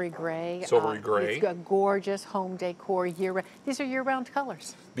silvery gray. Silvery gray. It's got gorgeous home decor year-round. These are year-round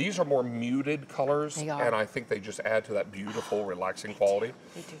colors. These are more muted colors. They are. And I think they just add to that beautiful, relaxing quality.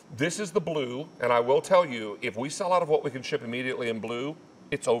 They do. This is the blue. And I will tell you, if we sell out of what we can ship immediately in blue,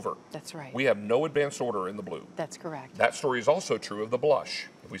 it's over. That's right. We have no advanced order in the blue. That's correct. That story is also true of the blush.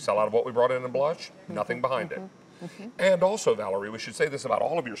 If we sell out of what we brought in blush, nothing behind it. And also, Valerie, we should say this about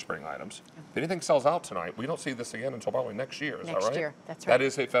all of your spring items. If anything sells out tonight, we don't see this again until probably next year. Is that right? Next year, that's right. That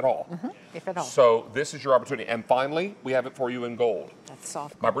is if at all. If at all. So this is your opportunity. And finally, we have it for you in gold. That's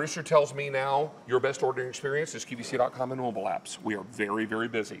soft. My producer tells me now your best ordering experience is QVC.com and mobile apps. We are very, very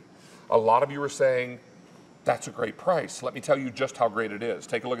busy. A lot of you are saying, that's a great price. Let me tell you just how great it is.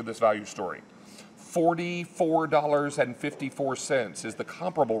 Take a look at this value story. $44.54 is the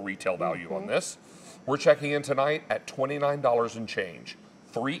comparable retail value on this. We're checking in tonight at $29 and change.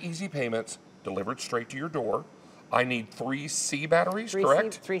 3 easy payments delivered straight to your door. I need 3 C batteries,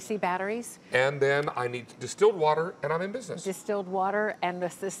 correct? 3 C batteries. And then I need distilled water, and I'm in business. Distilled water, and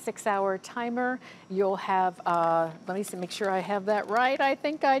this 6-hour timer. You'll have, let me see, make sure I have that right. I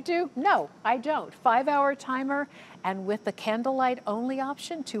think I do. No, I don't. 5-hour timer, and with the candlelight only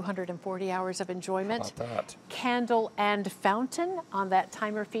option, 240 hours of enjoyment. How about that? Candle and fountain on that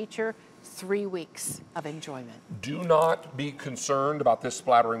timer feature. 3 weeks of enjoyment. Do not be concerned about this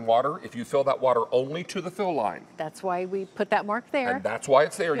splattering water if you fill that water only to the fill line. That's why we put that mark there. And that's why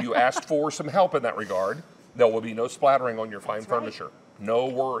it's there. You asked for some help in that regard. There will be no splattering on your fine furniture. No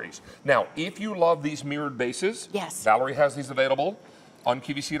worries. Now, if you love these mirrored bases, yes, Valerie has these available on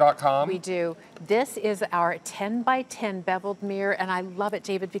QVC.com. We do. This is our 10 by 10 beveled mirror, and I love it,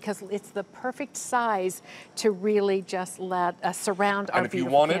 David, because it's the perfect size to really just let surround our beautiful candle. And if you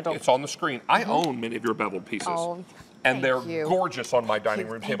want it, it's on the screen. I own many of your beveled pieces. Oh, and they're gorgeous on my dining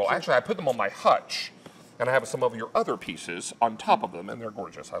room table. Actually, I put them on my hutch, and I have some of your other pieces on top of them, and they're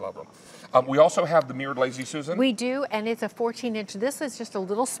gorgeous. I love them. We also have the mirrored Lazy Susan. We do, and it's a 14-inch. This is just a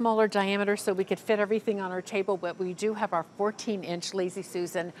little smaller diameter, so we could fit everything on our table, but we do have our 14-inch Lazy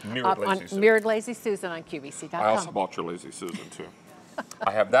Susan. Mirrored Lazy Susan on QVC.com. I also bought your Lazy Susan, too.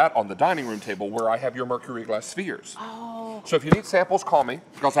 I have that on the dining room table where I have your mercury glass spheres. Oh. So if you need samples, call me,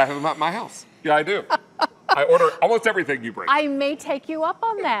 because I have them at my house. Yeah, I do. I order almost everything you bring. I may take you up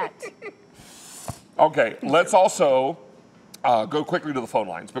on that. Okay, let's also go quickly to the phone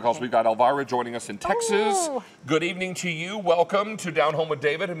lines, because we've got Elvira joining us in Texas. Oh. Good evening to you. Welcome to Down Home with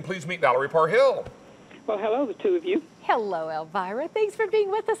David, and please meet Valerie Parr-Hill. Well, hello, the two of you. Hello, Elvira. Thanks for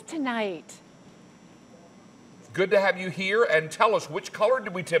being with us tonight. Good to have you here, and tell us, which color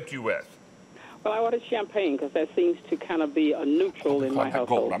did we tempt you with? Well, I ordered champagne because that seems to kind of be a neutral in my household.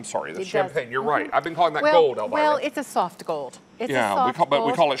 Gold. I'm sorry, that's champagne. You're right. I've been calling that gold, Elvira. Well, it's a soft gold. It's Yeah, a soft but we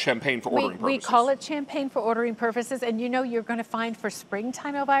gold. call it champagne for ordering purposes. We call it champagne for ordering purposes, and you know you're going to find for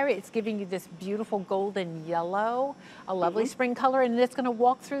springtime, Elvira, it's giving you this beautiful golden yellow, a lovely spring color, and it's going to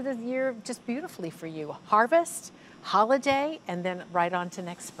walk through the year just beautifully for you. Harvest, holiday, and then right on to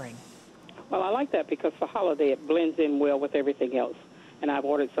next spring. Well, I like that because for holiday it blends in well with everything else. And I've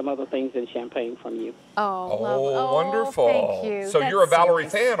ordered some other things in champagne from you. Oh, wonderful. Thank you. So That's you're a Valerie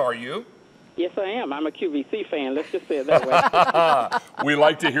nice. fan, are you? Yes, I am. I'm a QVC fan. Let's just say it that way. We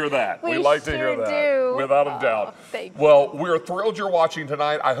like to hear that. We like to hear sure that. do. Without a doubt. Thank Well, we're thrilled you're watching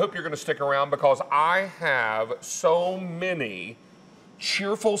tonight. I hope you're going to stick around because I have so many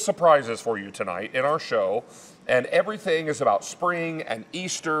cheerful surprises for you tonight in our show. And everything is about spring and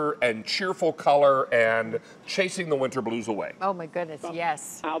Easter and cheerful color and chasing the winter blues away. Oh my goodness,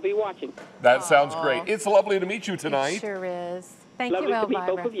 yes. I'll be watching. That sounds great. It's lovely to meet you tonight. It sure is. Thank Lovely you, to meet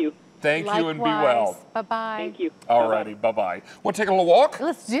Elvira. both of you. Thank you and be well. Bye-bye. Thank you. All righty, bye-bye. Want to take a little walk?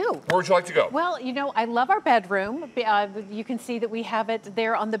 Let's do. Where would you like to go? Well, you know, I love our bedroom. You can see that we have it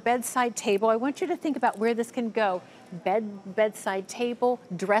there on the bedside table. I want you to think about where this can go. Bedside table,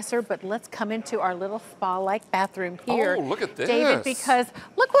 dresser, but let's come into our little spa-like bathroom here. Oh, look at this. David, because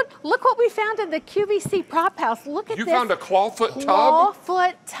look what we found in the QVC prop house. Look at You this. found a clawfoot tub?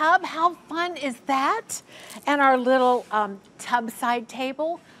 Clawfoot tub. How fun is that? And our little tub side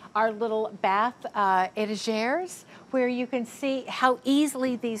table, our little bath etagères, where you can see how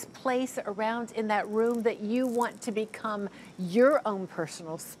easily these place around in that room that you want to become your own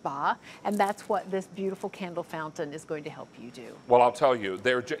personal spa. And that's what this beautiful candle fountain is going to help you do. Well, I'll tell you,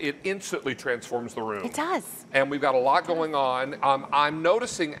 it instantly transforms the room. It does. And we've got a lot going on. I'm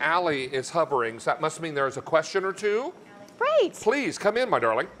noticing Allie is hovering, so that must mean there's a question or two. Great. Please, come in, my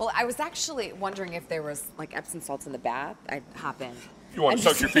darling. Well, I was actually wondering if there was like Epsom salts in the bath. I'd hop in. You want to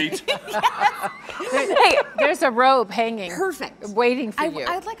soak your feet? Hey, there's a robe hanging. Perfect. Waiting for you.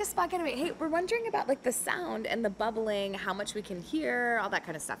 I'd like a spa getaway. Hey, we're wondering about like the sound and the bubbling, how much we can hear, all that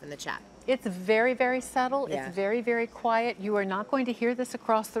kind of stuff in the chat. It's very, very subtle. Yeah. It's very, very quiet. You are not going to hear this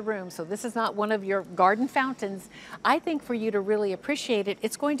across the room. So this is not one of your garden fountains. I think for you to really appreciate it,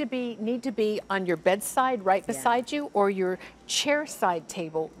 it's going to need to be on your bedside right beside you or your chair side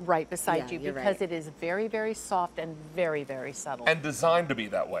table right beside you you're because right. it is very, very soft and very, very subtle. And designed to be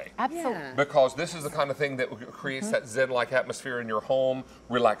that way. Absolutely. Yeah. Because this is the kind of thing that creates that zen-like atmosphere in your home,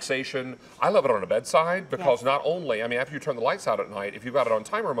 relaxation. I love it on a bedside because not only, I mean, after you turn the lights out at night, if you've got it on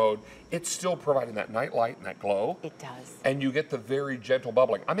timer mode, it's still providing that night light and that glow. It does. And you get the very gentle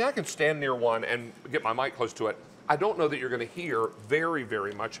bubbling. I mean, I can stand near one and get my mic close to it. I don't know that you're going to hear very,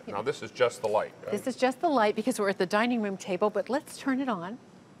 very much. Now, this is just the light. Right? This is just the light because we're at the dining room table, but let's turn it on.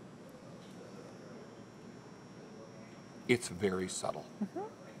 It's very subtle.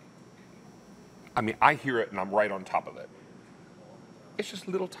 I mean, I hear it and I'm right on top of it. It's just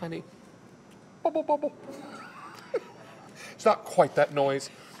little tiny bubble, bubble. It's not quite that noise,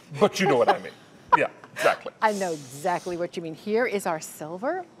 but you know what I mean. Yeah, exactly. I know exactly what you mean. Here is our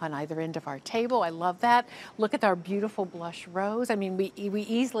silver on either end of our table. I love that. Look at our beautiful blush rose. I mean, we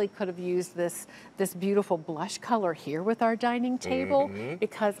easily could have used this beautiful blush color here with our dining table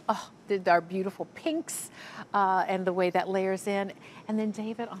because our beautiful pinks and the way that layers in. And then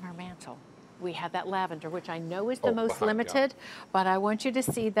David, on our mantle, we have that lavender, which I know is the most behind, limited, but I want you to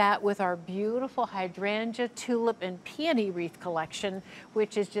see that with our beautiful hydrangea, tulip, and peony wreath collection,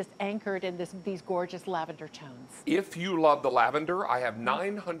 which is just anchored in these gorgeous lavender tones. If you love the lavender, I have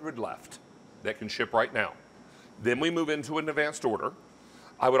 900 left that can ship right now. Then we move into an advanced order.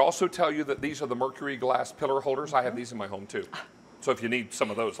 I would also tell you that these are the mercury glass pillar holders. I have these in my home too. So if you need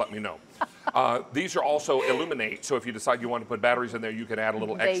some of those, let me know. These are also illuminate, so if you decide you want to put batteries in there, you can add a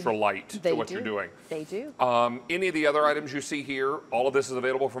little extra light to what you're doing. They do. Any of the other items you see here, all of this is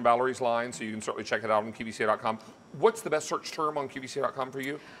available from Valerie's line, so you can certainly check it out on QVC.com. What's the best search term on QVC.com for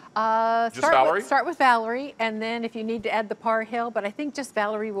you? Just Valerie? Start with Valerie, and then if you need to add the Par Hill, but I think just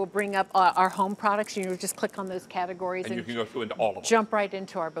Valerie will bring up our home products. You just click on those categories And you can go through into all of them. jump right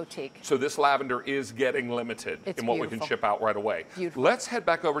into our boutique. So this lavender is getting limited It's in what we beautiful. can ship out right away. Beautiful. Let's head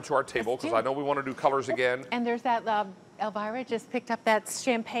back over to our table because do. I know we want to do colors again. And there's that, Elvira just picked up that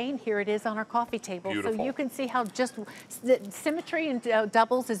champagne. Here it is on our coffee table. Beautiful. So you can see how just the symmetry and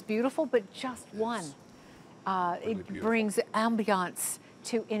doubles is beautiful, but just one. It beautiful. brings ambiance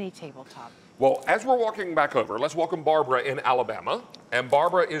to any tabletop. Well, as we're walking back over, let's welcome Barbara in Alabama. And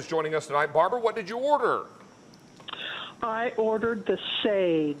Barbara is joining us tonight. Barbara, what did you order? I ordered the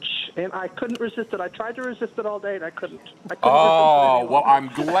sage, and I couldn't resist it. I tried to resist it all day, and I couldn't. Oh, well, I'm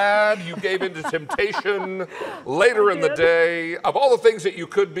glad you gave in to temptation later in the day. Of all the things that you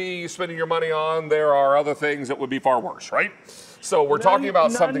could be spending your money on, there are other things that would be far worse, right? So we're talking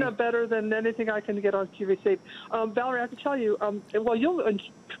about something. None better than anything I can get on QVC. Valerie, I have to tell you, well, you'll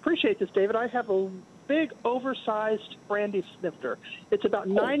appreciate this, David. I have a big, oversized brandy snifter. It's about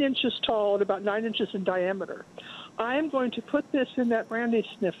 9 inches tall and about 9 inches in diameter. I am going to put this in that brandy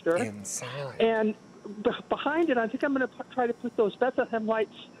snifter. Inside. And behind it, I think I'm going to try to put those Bethlehem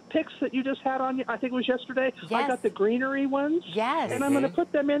Lights picks that you just had on you. I think it was yesterday. Yes. I got the greenery ones. Yes. And I'm going to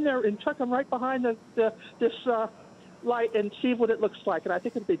put them in there and tuck them right behind this light and see what it looks like. And I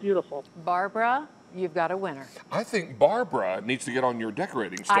think it'll be beautiful. Barbara, you've got a winner. I think Barbara needs to get on your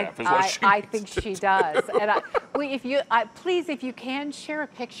decorating staff. I think she does. And please, if you can, share a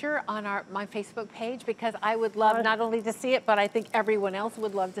picture on my Facebook page, because I would love not only to see it, but I think everyone else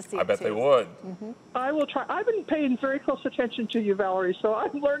would love to see it I bet too. they would. I will try. I've been paying very close attention to you, Valerie, so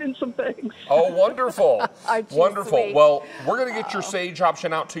I'm learning some things. Oh, wonderful. Aren't you Wonderful. sweet? Well, we're going to get your Sage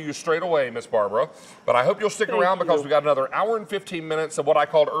option out to you straight away, Miss Barbara. But I hope you'll stick around because we got another hour and 15 minutes of what I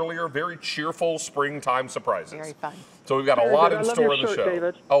called earlier very cheerful springtime surprises. Very fun. So we've got a Very lot good. in I love store your in the shirt, show.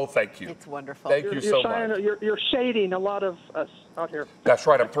 David. Oh, thank you. It's wonderful. Thank you so much. You're shading a lot of us out here. That's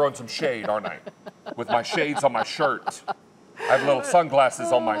right. I'm throwing some shade, aren't I? With my shades on my shirt. I have little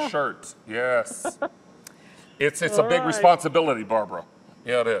sunglasses on my shirt. Yes. It's a big responsibility, Barbara.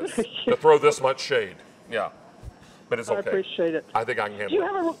 Yeah, it is. To throw this much shade. Yeah. But it's okay. I appreciate it. I think I can Do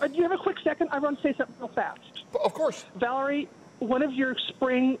handle it. you have a quick second? I want to say something real fast. Of course. Valerie, one of your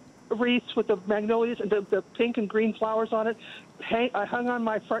spring wreaths with the magnolias and the pink and green flowers on it, I hung on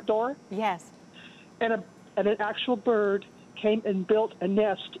my front door, Yes. and an actual bird came and built a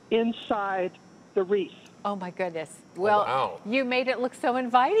nest inside the wreath. Oh my goodness. Well, wow. you made it look so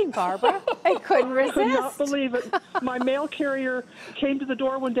inviting, Barbara. I couldn't resist. Could not believe it. My mail carrier came to the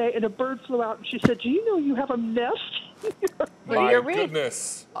door one day and a bird flew out and she said, "Do you know you have a nest?" My your wreath.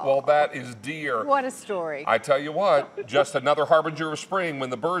 goodness. Well, that is dear. What a story. I tell you what, just another harbinger of spring when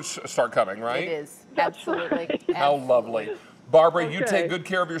the birds start coming, right? It is. That's Absolutely. right. How lovely. Barbara, you Okay. take good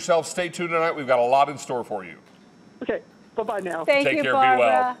care of yourself. Stay tuned tonight. We've got a lot in store for you. Okay, bye-bye now. Thank Take you, care. Barbara. Be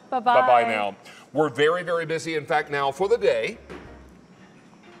well. Bye-bye. Bye-bye now. We're very, very busy. In fact, now for the day,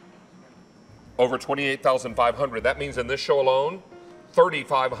 over 28,500. That means in this show alone,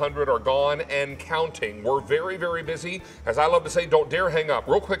 3,500 are gone and counting. We're very, very busy. As I love to say, don't dare hang up.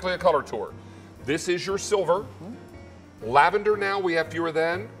 Real quickly, a color tour. This is your silver. Lavender now, we have fewer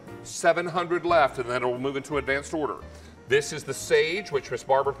than 700 left, and then it will move into advanced order. This is the sage, which Miss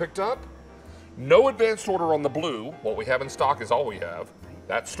Barbara picked up. No advanced order on the blue. What we have in stock is all we have.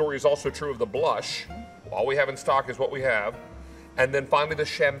 That story is also true of the blush. All we have in stock is what we have. And then finally the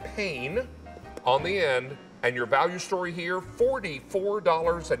champagne on the end. And your value story here,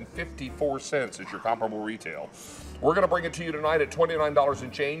 $44.54 is your comparable retail. We're going to bring it to you tonight at $29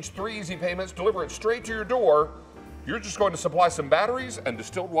 and change. 3 easy payments, deliver it straight to your door. You're just going to supply some batteries and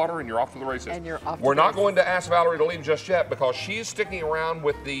distilled water and you're off to the races. And you're off to We're the not races. going to ask Valerie to leave just yet because she's sticking around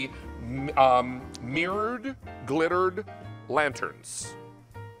with the mirrored, glittered lanterns.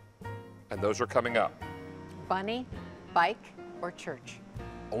 And those are coming up. Bunny, bike, or church?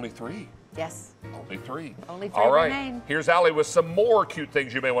 Only 3. Yes. Only 3. Only 3 All right. remain. Here's Allie with some more cute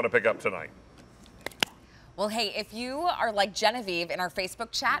things you may want to pick up tonight. Well, hey, if you are like Genevieve in our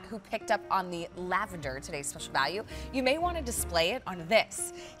Facebook chat who picked up on the lavender, today's special value, you may want to display it on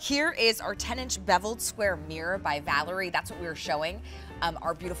this. Here is our 10-inch beveled square mirror by Valerie. That's what we were showing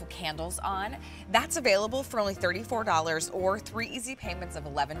our beautiful candles on. That's available for only $34 or 3 easy payments of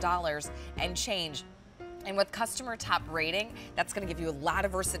 $11 and change. And with customer top rating, that's going to give you a lot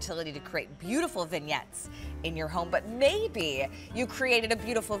of versatility to create beautiful vignettes in your home. But maybe you created a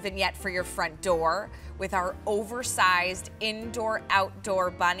beautiful vignette for your front door with our oversized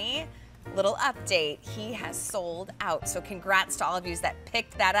indoor-outdoor bunny. Little update, he has sold out. So congrats to all of you that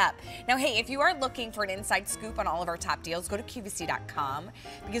picked that up. Now, hey, if you are looking for an inside scoop on all of our top deals, go to QVC.com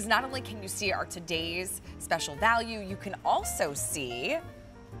because not only can you see our today's special value, you can also see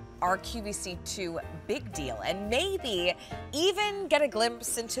our QVC2 big deal and maybe even get a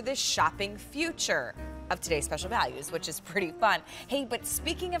glimpse into the shopping future of today's special values, which is pretty fun. Hey, but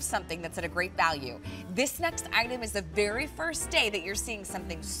speaking of something that's at a great value, this next item is the very first day that you're seeing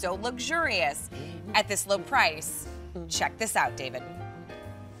something so luxurious at this low price. Check this out, David.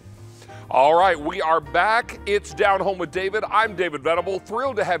 All right, we are back. It's Down Home with David. I'm David Venable.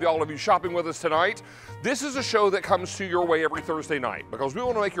 Thrilled to have all of you shopping with us tonight. This is a show that comes to your way every Thursday night because we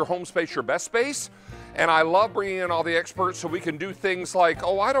want to make your home space your best space. And I love bringing in all the experts so we can do things like,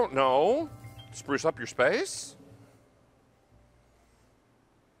 oh, I don't know, spruce up your space.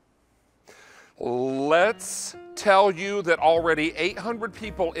 Let's tell you that already 800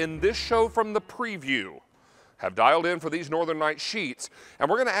 people in this show from the preview have dialed in for these Northern Nights sheets, and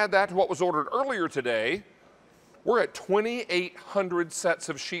we're going to add that to what was ordered earlier today. We're at 2,800 sets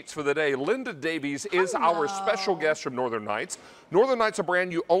of sheets for the day. Linda Davies is our special guest from Northern Nights. Northern Nights, a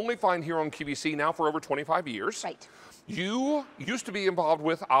brand you only find here on QVC now for over 25 years. Right. You used to be involved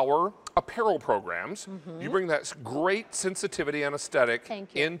with our apparel programs. You bring that great sensitivity and aesthetic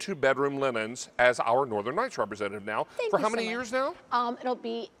into bedroom linens as our Northern Nights representative now. For how many years now? It'll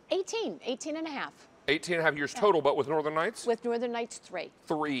be 18 and a half. 18 and a half years total, but with Northern Nights? With Northern Nights, 3.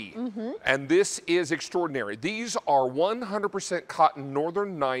 3. And this is extraordinary. These are 100% cotton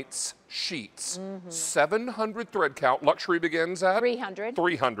Northern Nights sheets. 700 thread count. Luxury begins at? 300.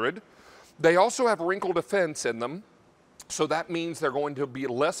 300. They also have wrinkle defense in them. So that means they're going to be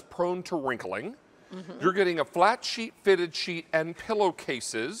less prone to wrinkling. You're getting a flat sheet, fitted sheet, and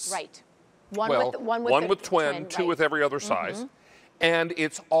pillowcases. Right. One with twin, 2 with every other size. And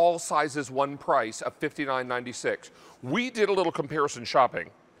it's all sizes, one price of $59.96. We did a little comparison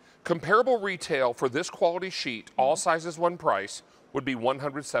shopping. Comparable retail for this quality sheet, all sizes, one price, would be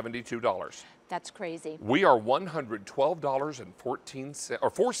 $172. That's crazy. We are $112.14 or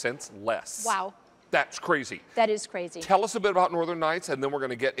 4 cents less. Wow. That's crazy. That is crazy. Tell us a bit about Northern Nights, and then we're going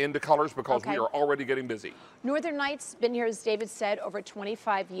to get into colors because we are already getting busy. Northern Nights been here, as David said, over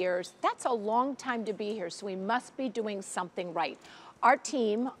 25 years. That's a long time to be here, so we must be doing something right. Our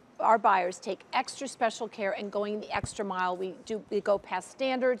team, our buyers, take extra special care and going the extra mile. We go past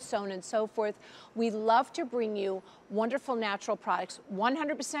standards, so on and so forth. We love to bring you wonderful natural products,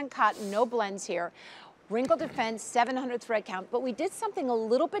 100% cotton, no blends here. Wrinkle defense, 700 thread count, but we did something a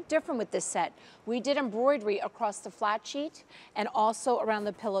little bit different with this set. We did embroidery across the flat sheet and also around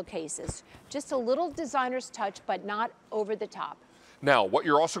the pillowcases. Just a little designer's touch, but not over the top. Now, what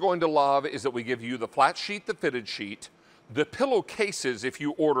you're also going to love is that we give you the flat sheet, the fitted sheet, the pillowcases if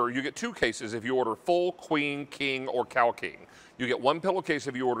you order, you get 2 cases if you order full, queen, king, or cow king. You get 1 pillowcase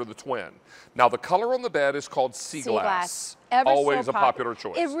if you order the twin. Now, the color on the bed is called sea glass. Always a popular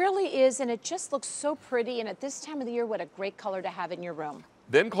choice. It really is, and it just looks so pretty, and at this time of the year, what a great color to have in your room.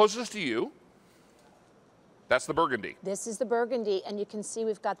 Then closest to you, that's the burgundy. This is the burgundy, and you can see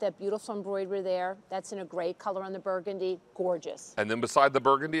we've got that beautiful embroidery there. That's in a gray color on the burgundy. Gorgeous. And then beside the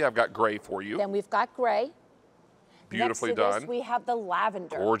burgundy, I've got gray for you. Then we've got gray. Beautifully Next to done. this, we have the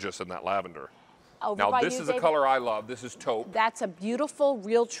lavender. Gorgeous in that lavender. Over now, by this you, is a David. color I love. This is taupe. That's a beautiful,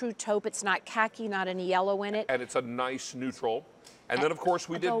 real true taupe. It's not khaki, not any yellow in it. And it's a nice neutral. And then, of course,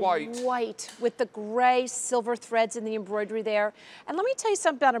 we did the white. White with the gray silver threads in the embroidery there. And let me tell you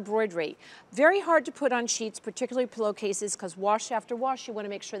something about embroidery. Very hard to put on sheets, particularly pillowcases, because wash after wash, you want to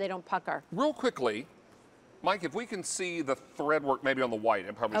make sure they don't pucker. Real quickly, Mike, if we can see the thread work maybe on the white,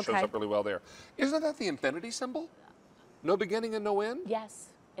 it probably shows up really well there. Isn't that the infinity symbol? No beginning and no end? Yes,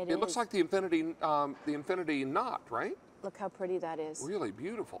 it is. It looks like the infinity knot, right? Look how pretty that is. Really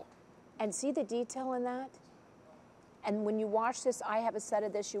beautiful. And see the detail in that? And when you wash this, I have a set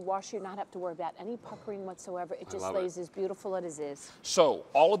of this, you wash, you not have to worry about any puckering whatsoever. It just lays as beautiful as it is. So,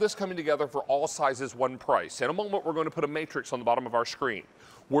 all of this coming together for all sizes, one price. In a moment, we're going to put a matrix on the bottom of our screen.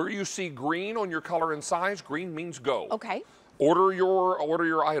 Where you see green on your color and size, green means go. Okay. Order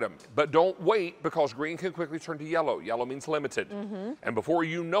your item, but don't wait because green can quickly turn to yellow. Yellow means limited. And before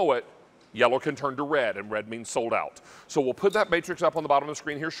you know it, yellow can turn to red, and red means sold out. So we'll put that matrix up on the bottom of the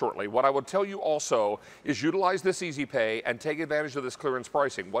screen here shortly. What I would tell you also is utilize this Easy Pay and take advantage of this clearance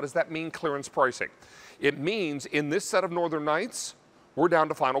pricing. What does that mean, clearance pricing? It means in this set of Northern Nights, we're down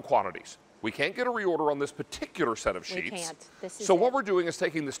to final quantities. We can't get a reorder on this particular set of sheets. We can't. This is so what we're doing is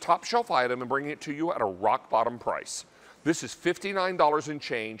taking this top shelf item and bringing it to you at a rock bottom price. This is $59 and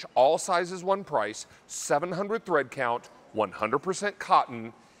change, all sizes, one price, 700 thread count, 100%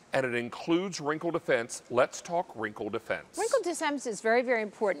 cotton, and it includes wrinkle defense. Let's talk wrinkle defense. Wrinkle defense is very, very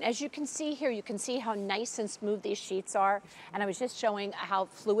important. As you can see here, you can see how nice and smooth these sheets are. And I was just showing how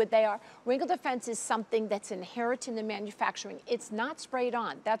fluid they are. Wrinkle defense is something that's inherent in the manufacturing. It's not sprayed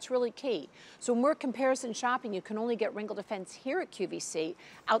on. That's really key. So when we're comparison shopping, you can only get wrinkle defense here at QVC.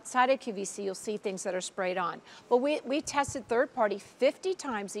 Outside of QVC, you'll see things that are sprayed on. But we tested third party 50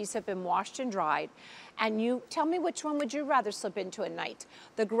 times. These have been washed and dried. And you tell me, which one would you rather slip into at night?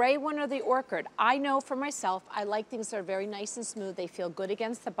 The gray one or the orchid? I know for myself, I like things that are very nice and smooth. They feel good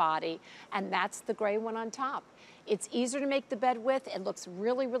against the body, and that's the gray one on top. It's easier to make the bed with. It looks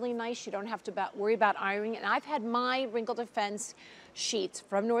really, really nice. You don't have to worry about ironing. And I've had my wrinkle defense sheets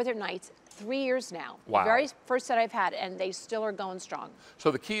from Northern Nights 3 years now. Wow. The very first set I've had, and they still are going strong.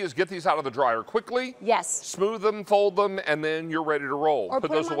 So the key is get these out of the dryer quickly. Yes. Smooth them, fold them, and then you're ready to roll. Or put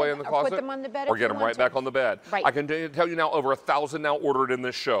put those them on away the- in the or closet. put them on the bed Or if get you them want right to. back on the bed. Right. I can tell you now, over 1,000 now ordered in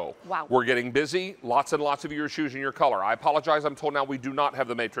this show. Wow. We're getting busy. Lots and lots of you are choosing your color. I apologize. I'm told now we do not have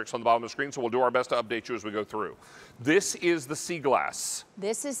the matrix on the bottom of the screen, so we'll do our best to update you as we go through. This is the sea glass.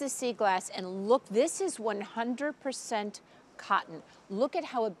 This is the sea glass, and look, this is 100% cotton. Look at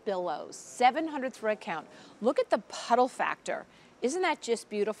how it billows, 700 thread count. Look at the puddle factor. Isn't that just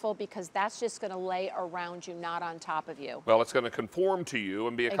beautiful? Because that's just gonna lay around you, not on top of you. Well, it's going to conform to you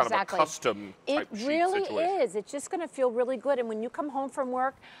and be a kind of a custom type It sheet really situation. is. It's just going to feel really good. And when you come home from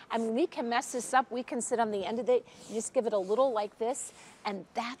work, I mean, we can mess this up. We can sit on the end of it. You just give it a little like this, and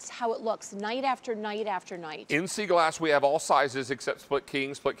that's how it looks night after night after night. In sea glass, we have all sizes except split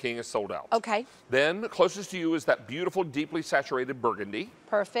king. Split king is sold out. Okay. Then closest to you is that beautiful, deeply saturated burgundy.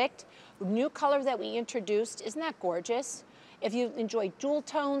 Perfect. New color that we introduced. Isn't that gorgeous? If you enjoy dual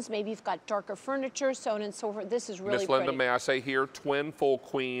tones, maybe you've got darker furniture, so on and so forth. This is really Miss Linda, pretty. may I say here, twin full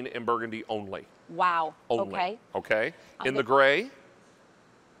queen in burgundy only. Wow. Only. Okay. Okay. In the gray,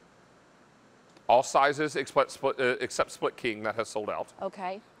 all sizes except split king, that has sold out.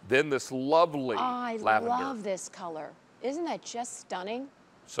 Okay. Then this lovely Oh, I lavender. love this color. Isn't that just stunning?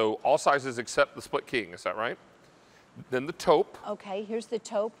 So all sizes except the split king, is that right? Then the taupe, Okay, here's the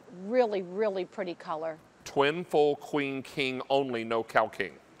taupe. Really, really pretty color. twin full queen king only, no cow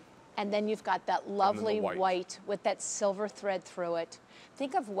king. And then you've got that lovely white. white with that silver thread through it.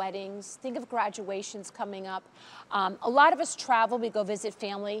 Think of weddings, think of graduations coming up. A lot of us travel, we go visit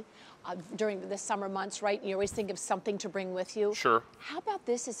family during the summer months, right? You always think of something to bring with you. Sure. How about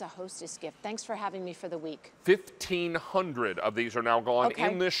this as a hostess gift? Thanks for having me for the week. 1,500 of these are now gone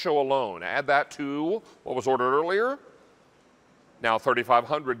Okay. in this show alone. Add that to what was ordered earlier. Now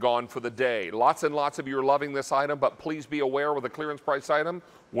 3,500 gone for the day. Lots and lots of you are loving this item, but please be aware with a clearance price item,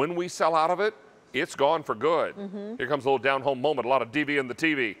 when we sell out of it, it's gone for good. Here comes a little down-home moment, a lot of DV in the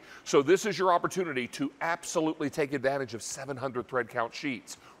TV. So this is your opportunity to absolutely take advantage of 700 thread count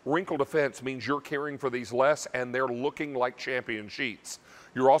sheets. Wrinkle defense means you're caring for these less and they're looking like champion sheets.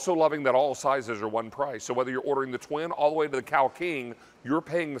 You're also loving that all sizes are one price. So whether you're ordering the twin all the way to the cow king, you're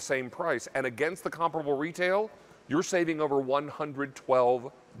paying the same price. And against the comparable retail, you're saving over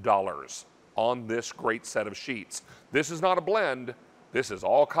 $112 on this great set of sheets. This is not a blend. This is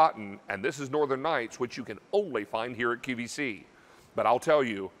all cotton, and this is Northern Nights, which you can only find here at QVC. But I'll tell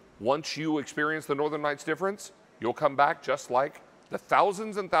you, once you experience the Northern Nights difference, you'll come back just like the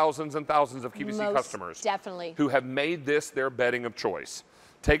thousands and thousands and thousands of QVC Most customers definitely. who have made this their bedding of choice.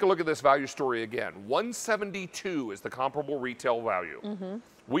 Take a look at this value story again. $172 is the comparable retail value.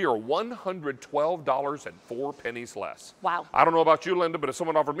 We are $112.04 less. Wow. I don't know about you, Linda, but if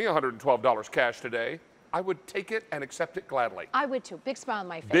someone offered me $112 cash today, I would take it and accept it gladly. I would too. Big smile on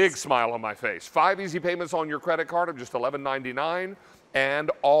my face. Big smile on my face. 5 easy payments on your credit card of just $11.99,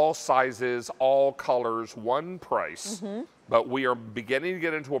 and all sizes, all colors, one price. But we are beginning to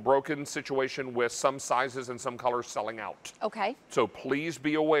get into a broken situation with some sizes and some colors selling out. Okay. So please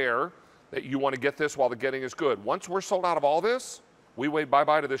be aware that you want to get this while the getting is good. Once we're sold out of all this, we wave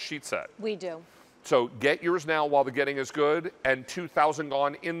bye-bye to this sheet set. We do. So get yours now while the getting is good, and 2,000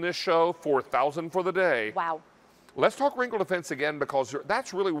 gone in this show, 4,000 for the day. Wow. Let's talk wrinkle defense again, because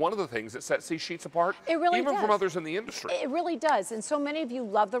that's really one of the things that sets these sheets apart, It really even from does. others in the industry. It really does. And so many of you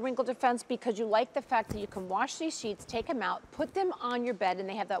love the wrinkle defense because you like the fact that you can wash these sheets, take them out, put them on your bed, and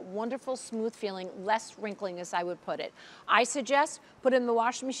they have that wonderful smooth feeling, less wrinkling as I would put it. I suggest put in the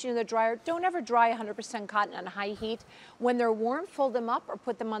washing machine or the dryer. Don't ever dry 100% cotton on high heat. When they're warm, fold them up or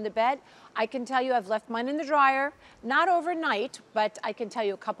put them on the bed. I can tell you I've left mine in the dryer, not overnight, but I can tell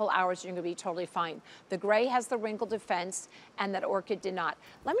you a couple hours you're gonna be totally fine. The gray has the wrinkle defense and that orchid did not.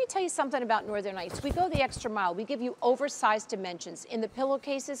 Let me tell you something about Northern Nights. We go the extra mile. We give you oversized dimensions in the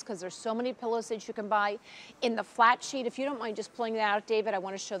pillowcases because there's so many pillows that you can buy. In the flat sheet, if you don't mind just pulling that out, David, I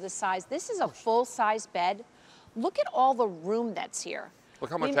wanna show the size. This is a full-size bed. Look at all the room that's here. Look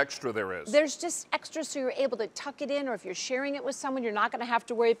how much extra there is. There's just extra so you're able to tuck it in, or if you're sharing it with someone, you're not gonna have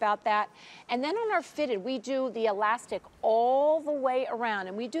to worry about that. And then on our fitted, we do the elastic all the way around.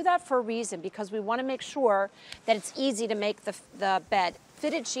 And we do that for a reason, because we wanna make sure that it's easy to make the bed.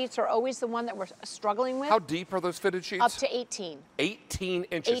 Fitted sheets are always the one that we're struggling with. How deep are those fitted sheets? Up to 18. 18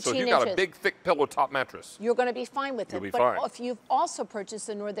 inches. So if 18 you've got a inches. big, thick pillow top mattress. You're going to be fine with it. You'll be but fine. if you've also purchased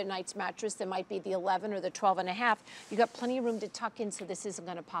the Northern Nights mattress, that might be the 11 or the 12 and a half, you've got plenty of room to tuck in, so this isn't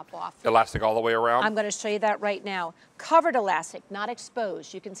going to pop off. Elastic all the way around. I'm going to show you that right now. Covered elastic, not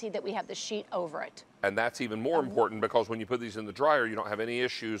exposed. You can see that we have the sheet over it. And that's even more important because when you put these in the dryer, you don't have any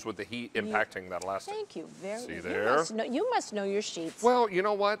issues with the heat impacting that elastic. Thank you very much. See there? You must know your sheets. Well, you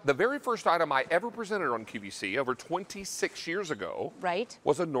know what? The very first item I ever presented on QVC over 26 years ago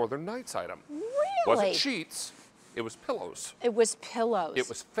was a Northern Nights item. Really? Wasn't sheets, it was pillows. It was pillows. It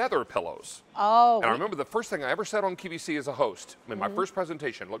was feather pillows. Oh. And I remember the first thing I ever said on QVC as a host, in my first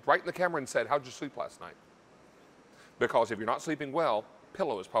presentation, looked right in the camera and said, how'd you sleep last night? Because if you're not sleeping well,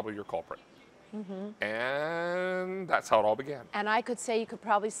 pillow is probably your culprit. And that's how it all began. And I could say, you could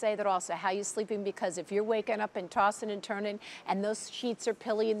probably say that also, how you sleeping, because if you're waking up and tossing and turning and those sheets are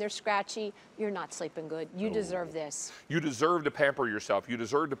pilly and they're scratchy, you're not sleeping good. You deserve this. You deserve to pamper yourself. You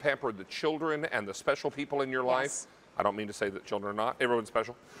deserve to pamper the children and the special people in your life. I don't mean to say that children are not. Everyone's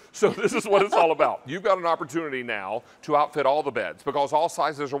special. So this is what it's all about. You've got an opportunity now to outfit all the beds because all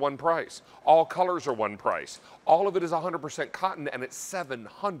sizes are one price. All colors are one price. All of it is 100% cotton and it's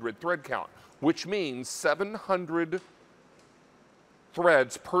 700 thread count, which means 700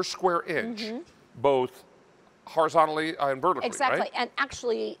 threads per square inch, both horizontally and vertically, Exactly. right? And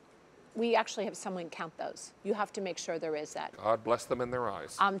actually, we actually have someone count those. You have to make sure there is that. God bless them in their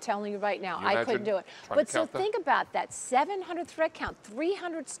eyes. I'm telling you right now, Can you I imagine couldn't do it. trying But to so count that? think about that, 700 thread count,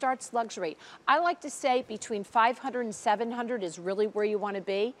 300 starts luxury. I like to say between 500 and 700 is really where you want to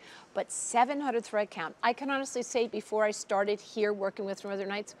be, but 700 thread count. I can honestly say before I started here working with Northern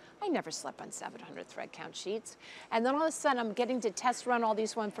Nights, I never slept on 700 thread count sheets. And then all of a sudden I'm getting to test run all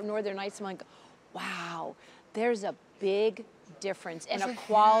these ones from Northern Nights. I'm like, wow, there's a big difference and a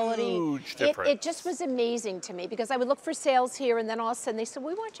quality. Huge difference. It just was amazing to me because I would look for sales here and then all of a sudden they said,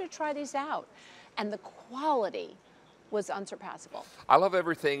 we want you to try these out. And the quality was unsurpassable. I love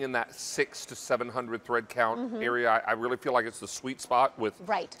everything in that 600 to 700 thread count area. I really feel like it's the sweet spot with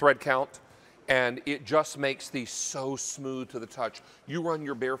thread count. And it just makes these so smooth to the touch. You run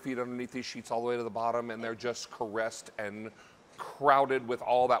your bare feet underneath these sheets all the way to the bottom and they're just caressed and crowded with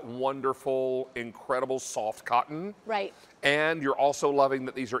all that wonderful, incredible soft cotton. Right. And you're also loving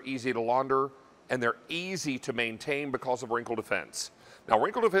that these are easy to launder and they're easy to maintain because of wrinkle defense. Now,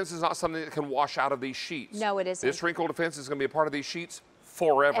 wrinkle defense is not something that can wash out of these sheets. No, it isn't. This wrinkle defense is going to be a part of these sheets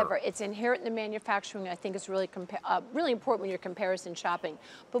forever. It's inherent in the manufacturing. I think it's really really important when you're comparison shopping.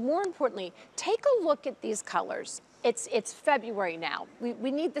 But more importantly, take a look at these colors. It's February now.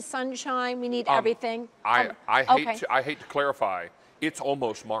 We need the sunshine. We need everything. I hate to clarify. It's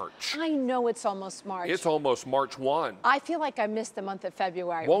almost March. I know it's almost March. It's almost March 1. I feel like I missed the month of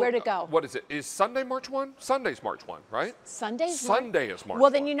February. Well, Where'd it go? What is it? Is Sunday March 1? Sunday's March 1, right? Sunday is March Well,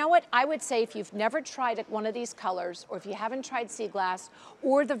 then 1. you know what? I would say if you've never tried one of these colors, or if you haven't tried sea glass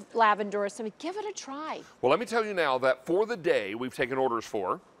or the lavender or something, give it a try. Well, let me tell you now that for the day we've taken orders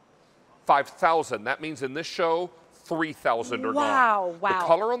for 5,000. That means in this show, 3,000 are gone. Wow. The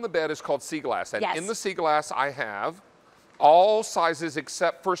color on the bed is called sea glass. And Yes. in the sea glass, I have all sizes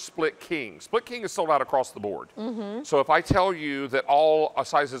except for Split King. Split King is sold out across the board. So if I tell you that all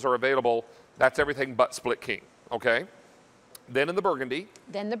sizes are available, that's everything but Split King, okay? Then in the burgundy.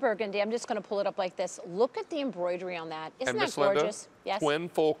 Then the burgundy. I'm just going to pull it up like this. Look at the embroidery on that. Isn't And that Miss Linda, gorgeous? Yes. twin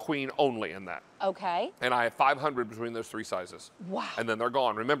full queen only in that. Okay. And I have 500 between those three sizes. Wow. And then they're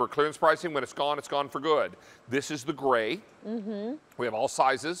gone. Remember, clearance pricing, when it's gone for good. This is the gray. We have all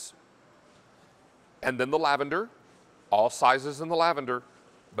sizes. And then the lavender. All sizes in the lavender,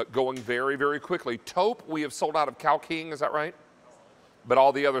 but going very, very quickly. Taupe, we have sold out of Cow King, is that right? But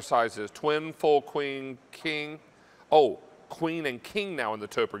all the other sizes, twin, full, queen, king. Oh, queen and king now in the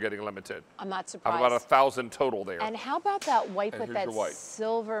taupe are getting limited. I'm not I surprised. have about 1,000 total there. And how about that white And with here's that your white.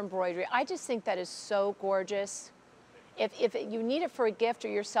 silver embroidery? I just think that is so gorgeous. If you need it for a gift or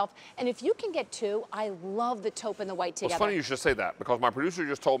yourself, and if you can get two, I love the taupe and the white Well, together. it's funny you should say that because my producer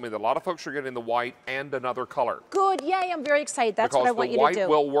just told me that a lot of folks are getting the white and another color. Good, yay, I'm very excited. That's what I want you to do. Because the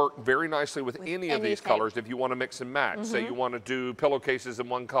white will work very nicely with any of these anything. colors if you want to mix and match. Say you want to do pillowcases in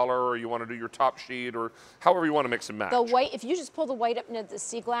one color or you want to do your top sheet or however you want to mix and match. The white, if you just pull the white up into the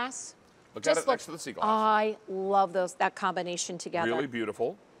sea glass, Look just at it next to the sea glass. I love that combination together. Really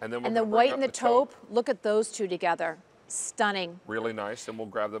beautiful. And then we're And the gonna bring white up and the taupe, look at those two together. Stunning. Really nice. And we'll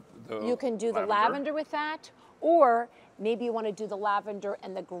grab the You can do the lavender with that, or maybe you want to do the lavender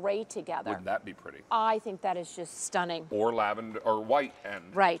and the gray together. Wouldn't that be pretty? I think that is just stunning. Or lavender, or white and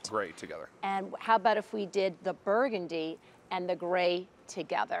gray together. And how about if we did the burgundy and the gray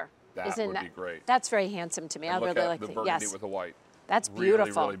together? That would be great. That's very handsome to me. And I look really at like the that. burgundy Yes. with the white. That's beautiful.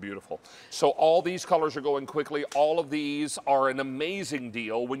 Really, really beautiful. So all these colors are going quickly. All of these are an amazing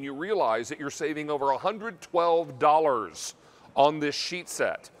deal when you realize that you're saving over $112 on this sheet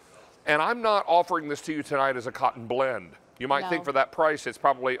set. And I'm not offering this to you tonight as a cotton blend. You might think No. for that price, it's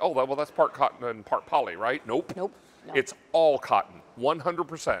probably, oh, well, that's part cotton and part poly, right? Nope. Nope. No. It's all cotton,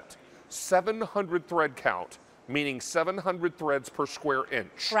 100%. 700 thread count, meaning 700 threads per square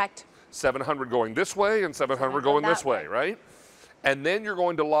inch. Correct. 700 going this way and 700 going this way, right? And then you're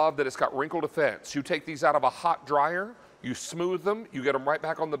going to love that it's got wrinkle defense. You take these out of a hot dryer, you smooth them, you get them right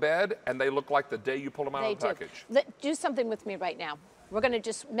back on the bed, and they look like the day you pull them out of the package. Do something with me right now. We're going to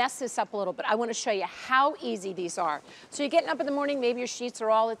just mess this up a little bit. I want to show you how easy these are. So you're getting up in the morning, maybe your sheets are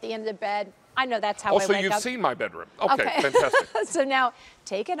all at the end of the bed. I know that's how I wake Also, up. you've seen my bedroom. Okay, fantastic. So now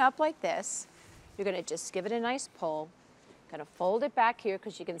take it up like this. You're going to just give it a nice pull. Going to fold it back here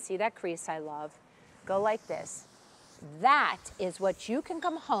because you can see that crease I love. Go like this. That is what you can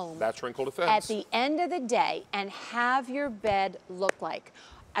come home That's wrinkle defense. at the end of the day and have your bed look like.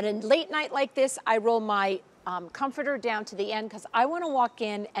 At a late night like this, I roll my comforter down to the end because I want to walk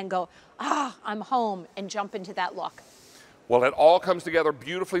in and go, I'm home, and jump into that look. Well, it all comes together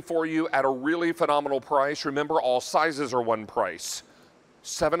beautifully for you at a really phenomenal price. Remember, all sizes are one price.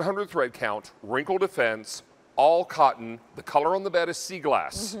 700 thread count, wrinkle defense, all cotton. The color on the bed is sea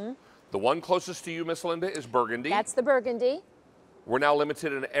glass. The one closest to you, Miss Linda, is burgundy. That's the burgundy. We're now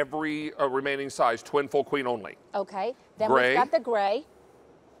limited in every remaining size, twin, full, queen only. Okay. Then Gray. we've got the gray.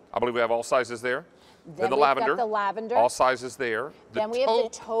 I believe we have all sizes there. Then the we've lavender. got the lavender. All sizes there. Then we have the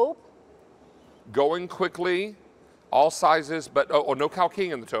taupe. Going quickly, all sizes, but no cow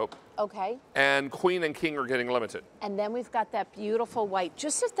king in the taupe. Okay. And queen and king are getting limited. And then we've got that beautiful white.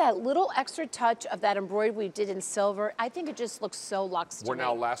 Just as that little extra touch of that embroidery we did in silver, I think it just looks so luxe to We're me.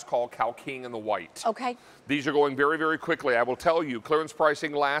 now last call cow king in the white. Okay. These are going very, very quickly. I will tell you, clearance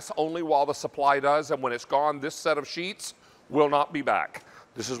pricing lasts only while the supply does, and when it's gone, this set of sheets will not be back.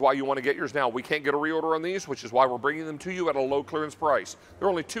 This is why you want to get yours now. We can't get a reorder on these, which is why we're bringing them to you at a low clearance price. There are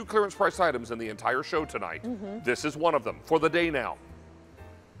only 2 clearance price items in the entire show tonight. This is one of them for the day now.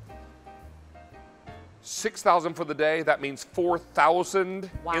 $6,000 for the day. That means $4,000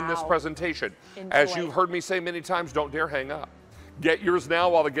 in this Wow. presentation. As Enjoy. you've heard me say many times, don't dare hang up. Get yours now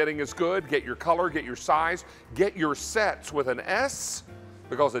while the getting is good. Get your color, get your size, get your sets with an S,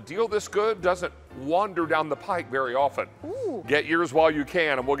 because a deal this good doesn't wander down the pike very often. Ooh. Get yours while you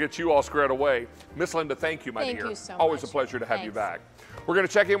can, and we'll get you all squared away. Miss Linda, thank you, my Thank dear. you so Always much. a pleasure to have you Thanks. back. We're going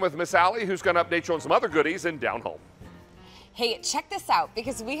to check in with Miss Allie, who's going to update you on some other goodies in Down Home. Hey, check this out,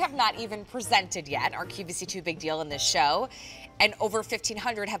 because we have not even presented yet our QVC2 Big Deal in this show, and over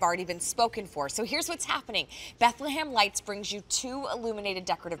 1,500 have already been spoken for. So here's what's happening. Bethlehem Lights brings you 2 illuminated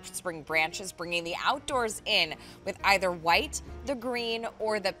decorative spring branches, bringing the outdoors in with either white, the green,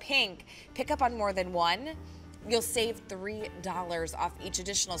 or the pink. Pick up on more than one. You'll save $3 off each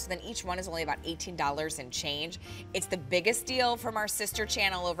additional, so then each one is only about $18 and change. It's the biggest deal from our sister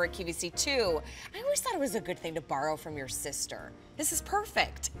channel over at QVC2. I always thought it was a good thing to borrow from your sister. This is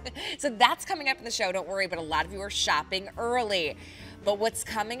perfect. So that's coming up in the show, don't worry, but a lot of you are shopping early. But what's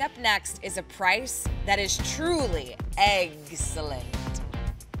coming up next is a price that is truly excellent.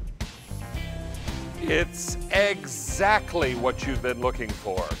 It's exactly what you've been looking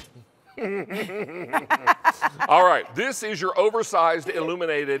for. All right, this is your oversized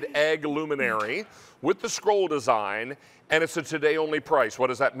illuminated egg luminary with the scroll design, and it's a today only price. What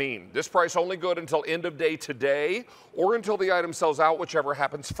does that mean? This price only good until end of day today or until the item sells out, whichever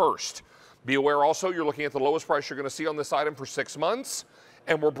happens first. Be aware also you're looking at the lowest price you're going to see on this item for 6 months,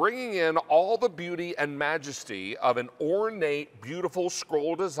 and we're bringing in all the beauty and majesty of an ornate, beautiful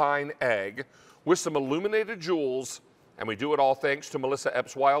scroll design egg with some illuminated jewels. And we do it all thanks to Melissa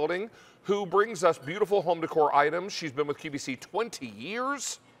Epps Wilding, who brings us beautiful home decor items. She's been with QVC 20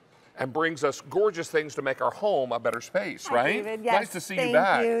 years and brings us gorgeous things to make our home a better space, Hi, right? David. Yes, Nice to see you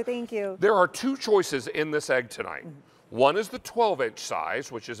back. Thank you. There are 2 choices in this egg tonight. One is the 12-inch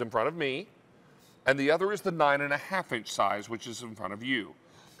size, which is in front of me, and the other is the 9.5-inch size, which is in front of you.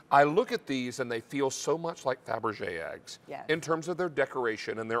 I look at these and they feel so much like Fabergé eggs Yes. in terms of their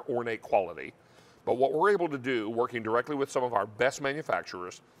decoration and their ornate quality. But what we're able to do, working directly with some of our best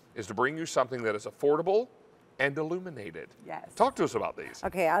manufacturers, is to bring you something that is affordable and illuminated. Yes. Talk to us about these.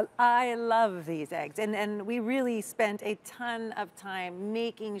 Okay, I love these eggs, and we really spent a ton of time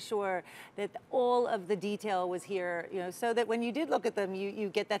making sure that all of the detail was here, you know, so that when you did look at them, you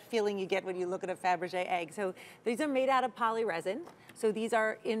get that feeling you get when you look at a Fabergé egg. So these are made out of poly resin, so these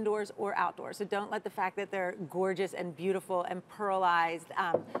are indoors or outdoors. So don't let the fact that they're gorgeous and beautiful and pearlized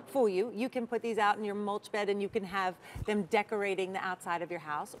fool you. You can put these out in your mulch bed and you can have them decorating the outside of your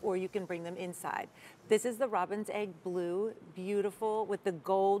house, or you can bring them inside. This is the Robin's Egg Blue, beautiful with the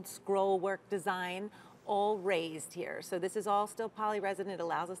gold scroll work design all raised here. So this is all still polyresin. It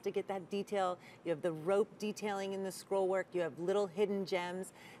allows us to get that detail. You have the rope detailing in the scroll work. You have little hidden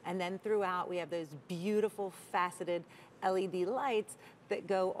gems. And then throughout, we have those beautiful faceted LED lights that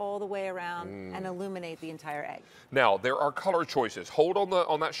go all the way around and illuminate the entire egg. Now, there are color choices. Hold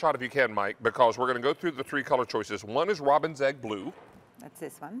on that shot if you can, Mike, because we're going to go through the 3 color choices. One is Robin's Egg Blue. That's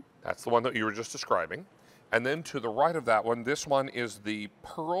this one. That's the one that you were just describing. And then to the right of that one, this one is the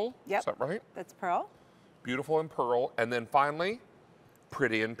Pearl. Yep. Is that right? That's pearl. Beautiful in pearl. And then finally,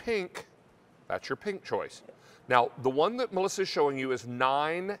 Pretty in Pink. That's your pink choice. Now, the one that Melissa's showing you is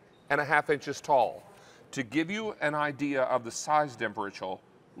 9.5 inches tall. To give you an idea of the size differential,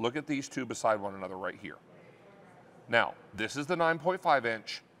 look at these two beside one another right here. Now, this is the 9.5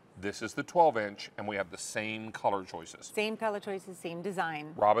 inch, this is the 12 inch, and we have the same color choices. Same color choices, same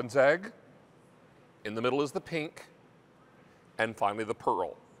design. Robin's Egg, in the middle is the pink, and finally the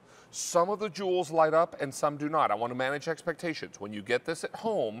pearl. Some of the jewels light up and some do not. I want to manage expectations. When you get this at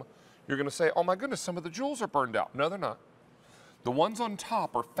home, you're going to say, oh my goodness, some of the jewels are burned out. No, they're not. The ones on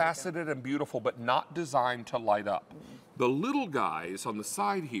top are faceted and beautiful, but not designed to light up. The little guys on the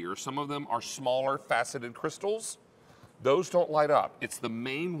side here, some of them are smaller faceted crystals. Those don't light up. It's the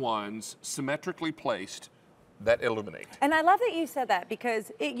main ones symmetrically placed that illuminate. And I love that you said that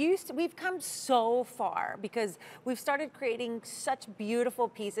because we've come so far because we've started creating such beautiful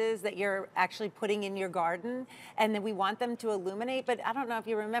pieces that you're actually putting in your garden and then we want them to illuminate. But I don't know if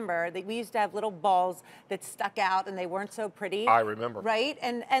you remember that we used to have little balls that stuck out and they weren't so pretty. I remember. Right?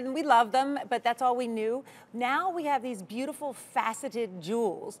 And we love them, but that's all we knew. Now we have these beautiful faceted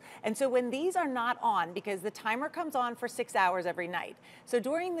jewels. And so when these are not on, because the timer comes on for 6 hours every night. So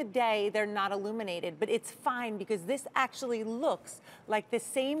during the day, they're not illuminated, but it's fine because this actually looks like the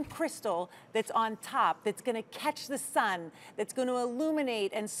same crystal that's on top, that's going to catch the sun, that's going to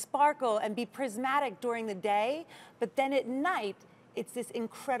illuminate and sparkle and be prismatic during the day, but then at night, it's this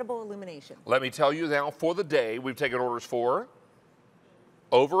incredible illumination. Let me tell you now, for the day, we've taken orders for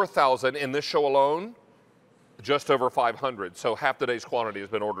over 1,000. In this show alone, just over 500, so half the day's quantity has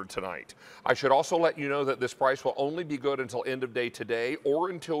been ordered tonight. I should also let you know that this price will only be good until end of day today or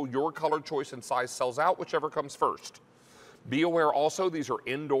until your color choice and size sells out, whichever comes first. Be aware also these are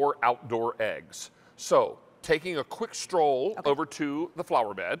indoor-outdoor eggs. So taking a quick stroll over to the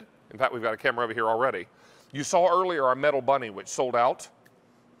flower bed, in fact we've got a camera over here already. You saw earlier our metal bunny which sold out,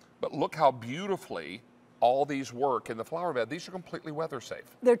 but look how beautifully all these work in the flower bed. These are completely weather safe.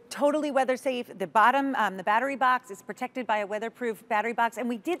 They're totally weather safe. The bottom, the battery box is protected by a weatherproof battery box. And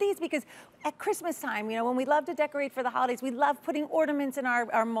we did these because at Christmas time, you know, when we love to decorate for the holidays, we love putting ornaments in our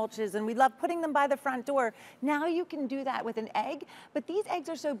mulches and we love putting them by the front door. Now you can do that with an egg, but these eggs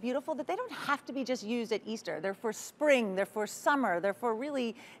are so beautiful that they don't have to be just used at Easter. They're for spring, they're for summer, they're for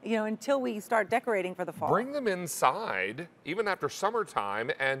really, you know, until we start decorating for the fall. Bring them inside, even after summertime,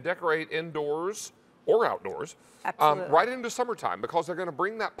 and decorate indoors or outdoors, right into summertime, because they're going to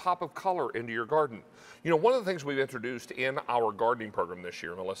bring that pop of color into your garden. You know, one of the things we've introduced in our gardening program this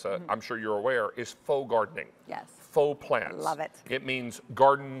year, Melissa, I'm sure you're aware, is faux gardening. Yes. Faux plants. Love it. It means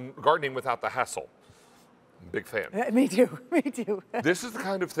gardening without the hassle. Big fan. Me too, me too. This is the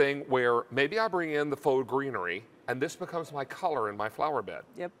kind of thing where maybe I bring in the faux greenery, and this becomes my color in my flower bed.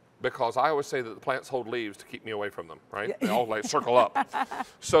 Yep. Because I always say that the plants hold leaves to keep me away from them, right? Yeah. They all like circle up.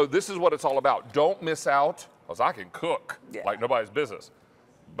 So this is what it's all about. Don't miss out, because I can cook like nobody's business,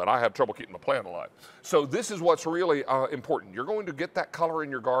 but I have trouble keeping the plant alive. So this is what's really important. You're going to get that color in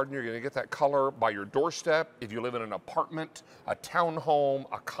your garden. You're going to get that color by your doorstep. If you live in an apartment, a townhome,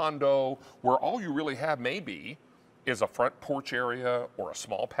 a condo, where all you really have maybe is a front porch area or a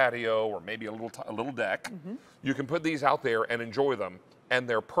small patio or maybe a little deck, you can put these out there and enjoy them. And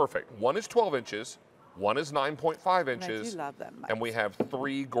they're perfect. One is 12 inches, one is 9.5 inches. I do love them. And we have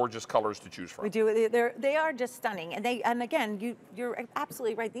 3 gorgeous colors to choose from. We do. They are just stunning. And again, you're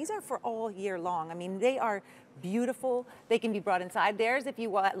absolutely right. These are for all year long. I mean, they are beautiful. They can be brought inside. There's if you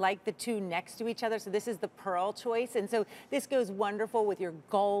like the two next to each other. So this is the pearl choice. And so this goes wonderful with your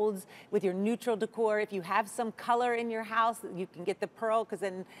golds, with your neutral decor. If you have some color in your house, you can get the pearl because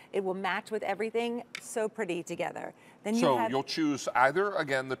then it will match with everything. So pretty together. Then you'll choose either,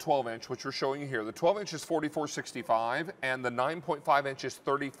 again, the 12 inch, which we're showing you here. The 12 inch is $44.65 and the 9.5 inch is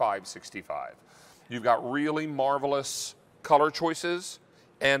 $35.65. You've got really marvelous color choices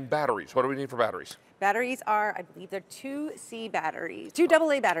and batteries. What do we need for batteries? Batteries are, I believe they're 2C batteries, 2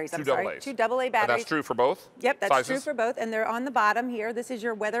 AA batteries, I'm sorry. 2 AA batteries. And that's true for both? Yep, that's sizes? true for both. And they're on the bottom here. This is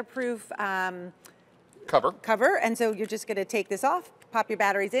your weatherproof cover. And so you're just gonna take this off, pop your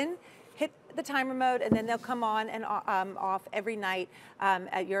batteries in, hit the timer mode, and then they'll come on and off every night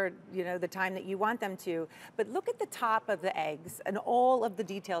at your, the time that you want them to. But look at the top of the eggs and all of the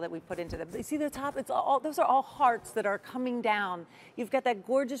detail that we put into them. You see the top? Those are all hearts that are coming down. You've got that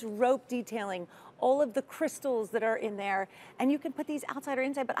gorgeous rope detailing, all of the crystals that are in there, and you can put these outside or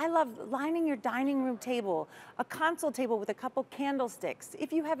inside. But I love lining your dining room table, a console table with a couple candlesticks.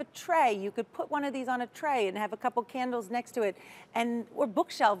 If you have a tray, you could put one of these on a tray and have a couple candles next to it, or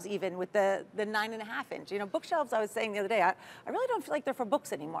bookshelves even with the 9.5 inch. Bookshelves, I was saying the other day, I really don't feel like they're for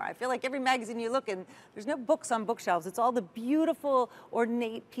books anymore. I feel like every magazine you look in, there's no books on bookshelves. It's all the beautiful,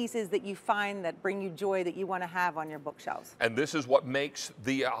 ornate pieces that you find that bring you joy that you want to have on your bookshelves. And this is what makes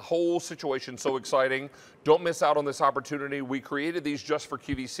the whole situation so exciting. Don't miss out on this opportunity. We created these just for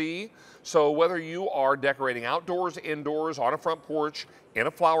QVC. So whether you are decorating outdoors, indoors, on a front porch, in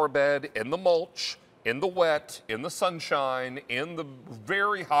a flower bed, in the mulch, in the wet, in the sunshine, in the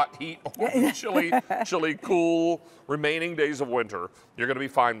very hot heat, or chilly, cool remaining days of winter, you're going to be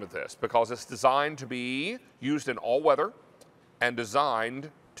fine with this because it's designed to be used in all weather and designed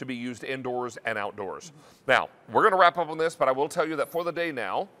to be used indoors and outdoors. Now, we're going to wrap up on this, but I will tell you that for the day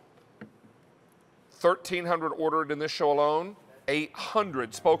now, 1,300 ordered in this show alone,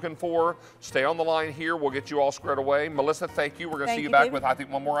 800 spoken for. Stay on the line here. We'll get you all squared away. Melissa, thank you. We're going to see you back with, I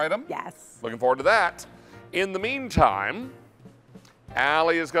think, one more item. Yes. Looking forward to that. In the meantime,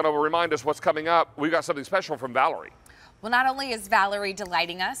 Allie is going to remind us what's coming up. We've got something special from Valerie. Well, not only is Valerie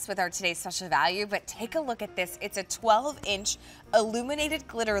delighting us with our today's special value, but take a look at this. It's a 12-inch illuminated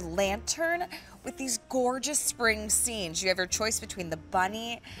glitter lantern with these gorgeous spring scenes. You have your choice between the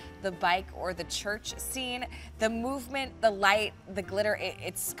bunny, the bike, or the church scene. The movement, the light, the glitter,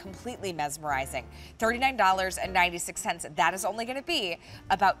 it's completely mesmerizing. $39.96. That is only going to be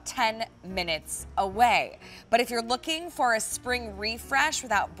about 10 minutes away. But if you're looking for a spring refresh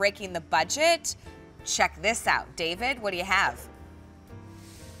without breaking the budget, check this out. David, what do you have?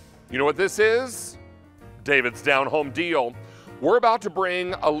 You know what this is? David's Down Home Deal. We're about to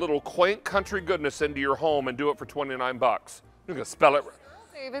bring a little quaint country goodness into your home and do it for 29 bucks. You're going to spell it.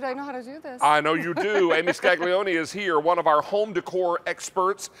 David, I know how to do this. I know you do. Amy Scaglione is here, one of our home decor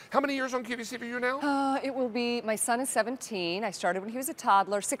experts. How many years on QVC for you now? It will be, my son is 17. I started when he was a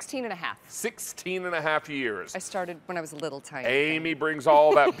toddler, 16 and a half. 16 and a half years. I started when I was a little tiny. Amy brings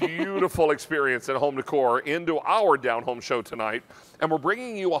all that beautiful experience in home decor into our Down Home show tonight. And we're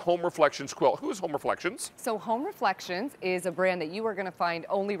bringing you a Home Reflections quilt. Who is Home Reflections? So Home Reflections is a brand that you are going to find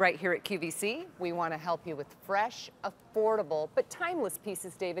only right here at QVC. We want to help you with fresh, affordable, but timeless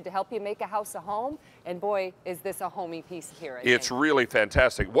pieces, David, to help you make a house a home. And boy, is this a homey piece here. It's really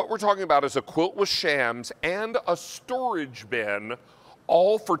fantastic. What we're talking about is a quilt with shams and a storage bin,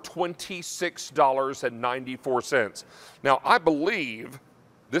 all for $26.94. Now, I believe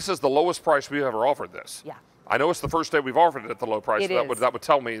this is the lowest price we've ever offered this. Yeah. I know it's the first day we've offered it at the low price. It So is. that would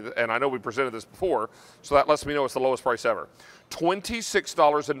tell me, and I know we presented this before, so that lets me know it's the lowest price ever.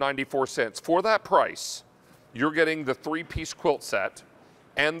 $26.94. For that price, you're getting the 3-piece quilt set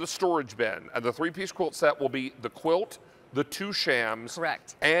and the storage bin. And the 3-piece quilt set will be the quilt, the 2 shams.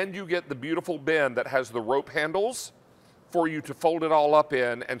 Correct. And you get the beautiful bin that has the rope handles for you to fold it all up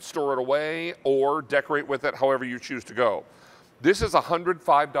in and store it away or decorate with it however you choose to go. This is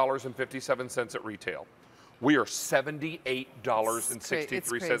 $105.57 at retail. We are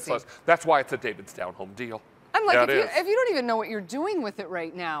 $78.63 less. That's why it's a David's Down Home Deal. I'm like, Yeah, if you don't even know what you're doing with it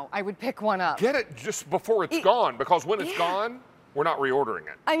right now, I would pick one up. Get it just before it's gone, because when it's gone, we're not reordering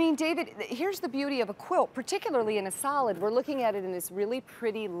it. I mean, David, here's the beauty of a quilt, particularly in a solid. We're looking at it in this really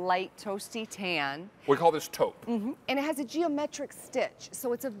pretty, light, toasty tan. We call this taupe. And it has a geometric stitch.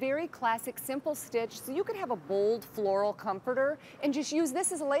 So it's a very classic, simple stitch. So you could have a bold floral comforter and just use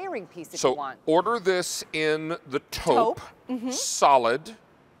this as a layering piece if you want. So order this in the taupe, solid.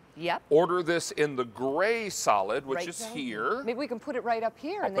 Yep. Order this in the gray solid, which is here. Maybe we can put it right up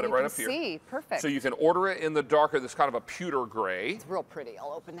here and put then it you right can up here. see. Perfect. So you can order it in the darker, this kind of a pewter gray. It's real pretty.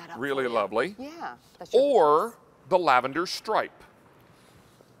 I'll open that up. Really for you. lovely. Yeah. That's your Or the lavender stripe.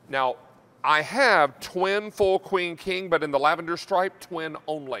 Now, I have twin full queen king, but in the lavender stripe, twin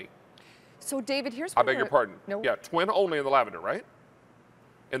only. So David, here's I what beg your pardon. No. Yeah, twin only in the lavender, right?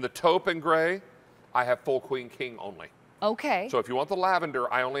 In the taupe and gray, I have full queen king only. Okay. So if you want the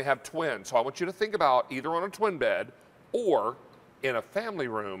lavender, I only have twin. So I want you to think about either on a twin bed or in a family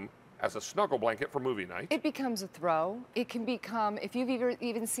room as a snuggle blanket for movie night. It becomes a throw. It can become, if you've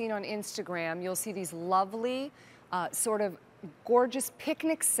even seen on Instagram, you'll see these lovely sort of gorgeous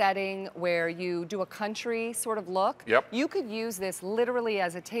picnic setting where you do a country sort of look. Yep. You could use this literally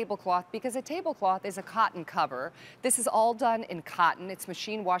as a tablecloth because a tablecloth is a cotton cover. This is all done in cotton. It's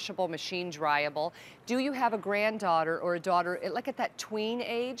machine washable, machine dryable. Do you have a granddaughter or a daughter like at that tween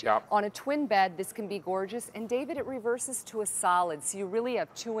age? Yep. On a twin bed, this can be gorgeous. And David, it reverses to a solid, so you really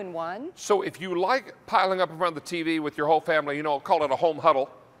have 2-in-1. So if you like piling up in front of the TV with your whole family, you know, call it a home huddle,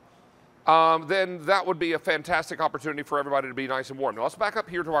 then that would be a fantastic opportunity for everybody to be nice and warm. Now let's back up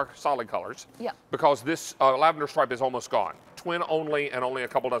here to our solid colors. Yeah. Because this lavender stripe is almost gone. Twin only and only a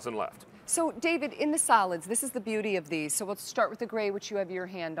couple dozen left. So David, in the solids, this is the beauty of these. So we'll start with the gray, which you have your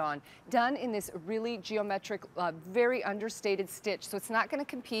hand on. Done in this really geometric, very understated stitch. So it's not going to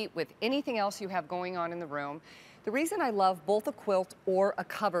compete with anything else you have going on in the room. The reason I love both a quilt or a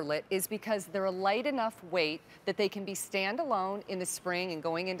coverlet is because they're a light enough weight that they can be standalone in the spring and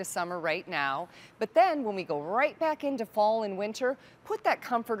going into summer right now. But then when we go right back into fall and winter, put that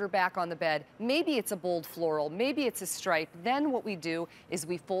comforter back on the bed. Maybe it's a bold floral, maybe it's a stripe. Then what we do is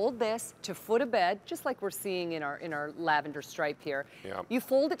we fold this to foot of bed, just like we're seeing in our lavender stripe here. Yeah. You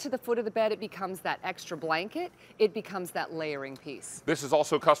fold it to the foot of the bed, it becomes that extra blanket, it becomes that layering piece. This is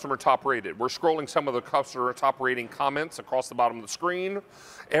also customer top rated. We're scrolling some of the customer top rating comments across the bottom of the screen.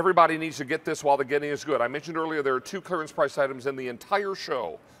 Everybody needs to get this while the getting is good. I mentioned earlier there are 2 clearance price items in the entire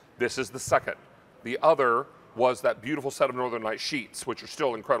show. This is the second. The other was that beautiful set of Northern Light sheets, which are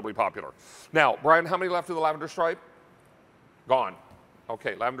still incredibly popular. Now, Brian, how many left of the lavender stripe? Gone.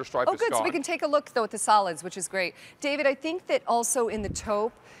 Okay, lavender stripe is good, gone. so we can take a look though at the solids, which is great. David, I think that also in the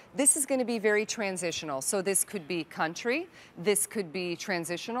taupe, this is going to be very transitional. So this could be country, this could be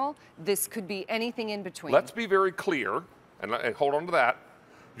transitional, this could be anything in between. Let's be very clear, and hold on to that.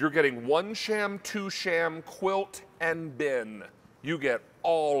 You're getting 1 sham, 2 sham, quilt, and bin. You get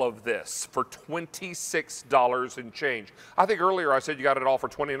all of this for $26 and change. I think earlier I said you got it all for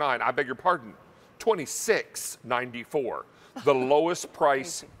 $29. I beg your pardon, $26.94. The lowest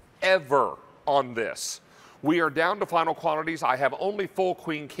price ever on this. We are down to final quantities. I have only full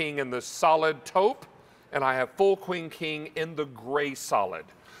queen king in the solid taupe, and I have full queen king in the gray solid.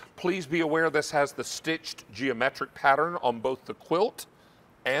 Please be aware this has the stitched geometric pattern on both the quilt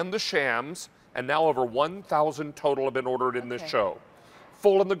and the shams, and now over 1,000 total have been ordered in this show.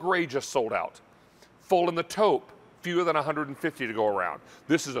 Full in the gray just sold out. Full in the taupe, fewer than 150 to go around.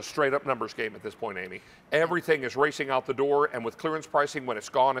 This is a straight up numbers game at this point, Amy. Everything is racing out the door, and with clearance pricing, when it's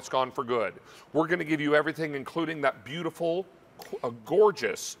gone for good. We're gonna give you everything, including that beautiful,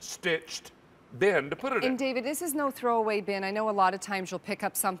 gorgeous stitched bin to put it in. And David, this is no throwaway bin. I know a lot of times you'll pick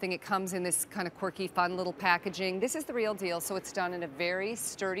up something, it comes in this kind of quirky, fun little packaging. This is the real deal, so it's done in a very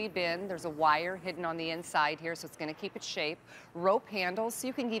sturdy bin. There's a wire hidden on the inside here, so it's gonna keep its shape. Rope handles, so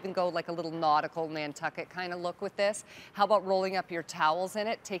you can even go like a little nautical Nantucket kind of look with this. How about rolling up your towels in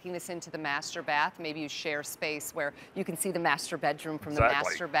it, taking this into the master bath? Maybe you share space where you can see the master bedroom from the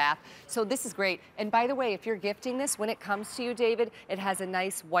master bath. So this is great. And by the way, if you're gifting this, when it comes to you, David, it has a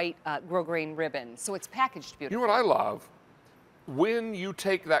nice white grosgrain ribbon, so it's packaged beautifully. You know what I love? When you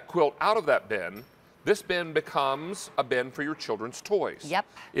take that quilt out of that bin, this bin becomes a bin for your children's toys. Yep.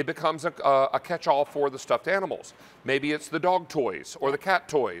 It becomes a catch-all for the stuffed animals. Maybe it's the dog toys or the cat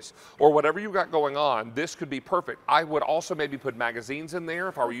toys or whatever you got going on. This could be perfect. I would also maybe put magazines in there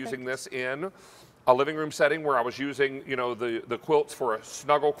if I were using this in a living room setting where I was using, you know, the quilts for a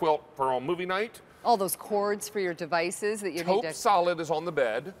snuggle quilt for a movie night. All those cords for your devices that you need to... Taupe solid is on the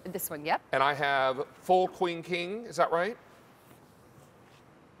bed. This one, yep. And I have full queen king, is that right?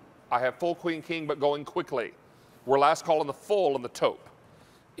 I have full queen king, but going quickly. We're last call in the full in the taupe.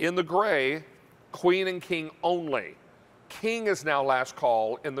 In the gray, queen and king only. King is now last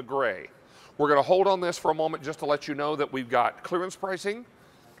call in the gray. We're gonna hold on this for a moment just to let you know that we've got clearance pricing.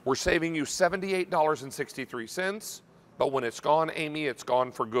 We're saving you $78.63, but when it's gone, Amy, it's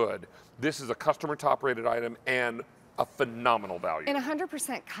gone for good. This is a customer top rated item and a phenomenal value. And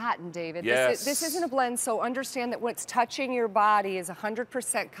 100% cotton, David. Yes. This isn't a blend, so understand that what's touching your body is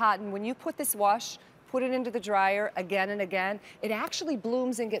 100% cotton. When you put this wash, put it into the dryer again and again, it actually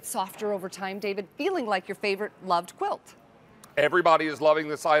blooms and gets softer over time, David, feeling like your favorite loved quilt. Everybody is loving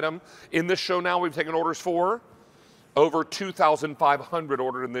this item. In this show now, we've taken orders for over 2,500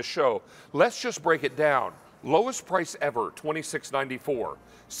 ordered in this show. Let's just break it down. Lowest price ever, $26.94.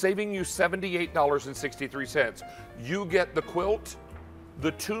 Saving you $78.63. You get the quilt,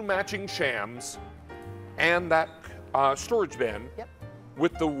 the 2 matching shams, and that storage bin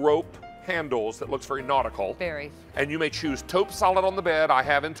with the rope handles that looks very nautical. Very. And you may choose taupe solid on the bed. I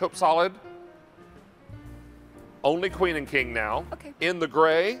have in taupe solid. Only queen and king now. Okay. In the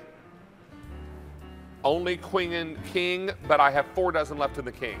gray. Only queen and king, but I have 4 dozen left in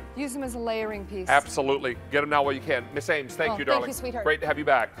the king. Use them as a layering piece. Absolutely. Get them now while you can. Miss Ames, thank you, darling. Thank you, sweetheart. Great to have you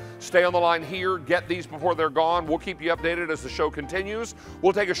back. Stay on the line here. Get these before they're gone. We'll keep you updated as the show continues.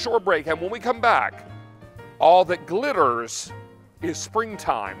 We'll take a short break, and when we come back, all that glitters is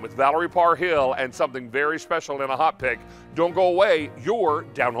springtime with Valerie Parr Hill and something very special in a hot pick. Don't go away. You're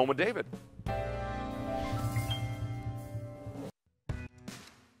Down Home with David.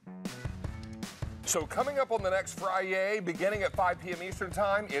 So coming up on the next Friday, beginning at 5 p.m. Eastern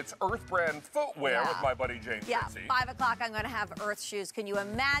Time, it's Earth Brand Footwear with my buddy James Ritchie. 5 o'clock, I'm going to have Earth shoes. Can you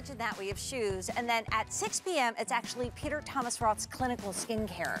imagine that? We have shoes. And then at 6 p.m., it's actually Peter Thomas Roth's Clinical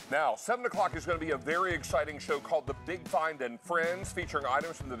Skincare. Now, 7 o'clock is going to be a very exciting show called The Big Find and Friends, featuring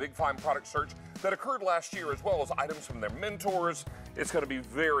items from the Big Find product search that occurred last year, as well as items from their mentors. It's going to be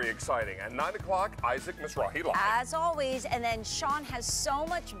very exciting. At 9 o'clock, Isaac Mizrahi live. As always, and then Sean has so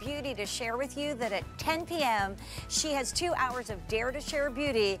much beauty to share with you that at 10 p.m., she has 2 hours of Dare to Share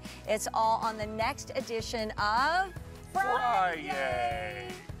Beauty. It's all on the next edition of Friday.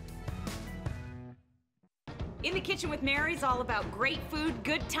 In the Kitchen with Mary's all about great food,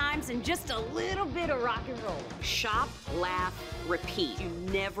 good times, and just a little bit of rock and roll. Shop, laugh, repeat. You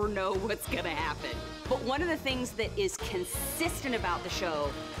never know what's gonna happen. But one of the things that is consistent about the show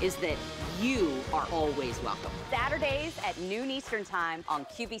is that you are always welcome. Saturdays at noon Eastern Time on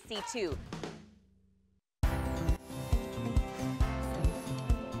QVC2.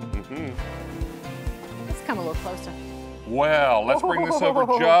 Let's come a little closer. Well, let's bring this over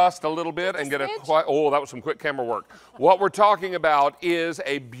just a little bit and get a quiet, oh, that was some quick camera work. What we're talking about is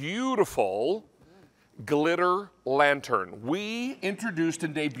a beautiful glitter lantern. We introduced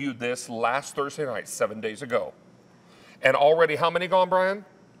and debuted this last Thursday night, 7 days ago. And already, how many gone, Brian?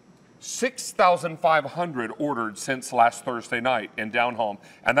 6,500 ordered since last Thursday night in Down Home.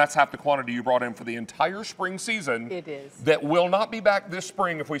 And that's half the quantity you brought in for the entire spring season. It is. That will not be back this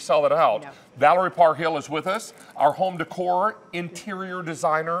spring if we sell it out. No. Valerie Parr Hill is with us, our home decor interior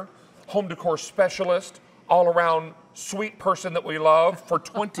designer, home decor specialist, all around sweet person that we love for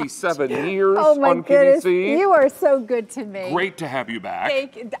 27 years Oh my on goodness, QVC. you are so good to me. Great to have you back.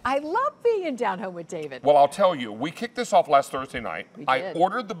 Thank you. I love being in Down Home with David. Well, I'll tell you, we kicked this off last Thursday night. We I did.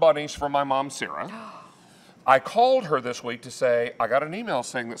 ordered the bunnies for my mom, Sarah. I called her this week to say, I got an email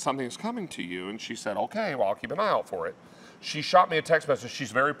saying that something is coming to you. And she said, okay, well, I'll keep an eye out for it. She shot me a text message.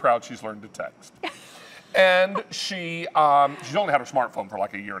 She's very proud she's learned to text. And she's only had her smartphone for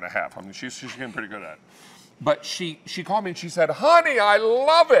like a year and a half. I mean, she's getting pretty good at it. But she called me and she said, honey, I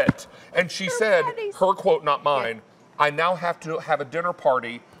love it. And she said, her quote, not mine, I now have to have a dinner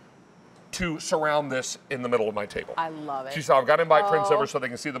party to surround this in the middle of my table. I love it. She said, I've got to invite friends over so they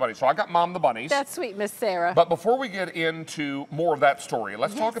can see the bunnies. So I got Mom the bunnies. That's sweet, Miss Sarah. But before we get into more of that story,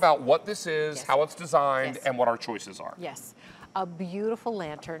 let's talk about what this is, how it's designed, and what our choices are. Yes, a beautiful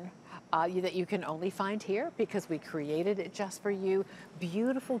lantern that you can only find here because we created it just for you.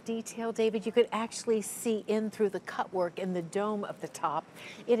 Beautiful detail, David. You could actually see in through the cutwork in the dome of the top.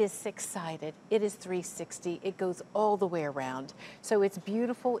 It is 6-sided. It is 360. It goes all the way around. So it's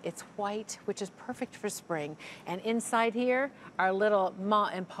beautiful. It's white, which is perfect for spring. And inside here, our little Ma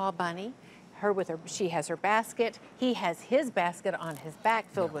and Pa bunny. She has her basket. He has his basket on his back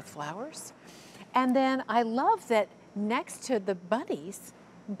filled with flowers. And then I love that next to the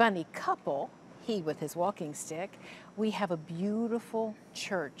bunny couple, he with his walking stick, we have a beautiful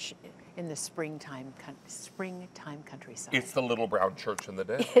church in the springtime countryside. It's the little brown church in the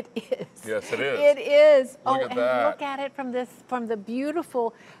day. It is. Yes, it is. It is. Look at that. Look at it from the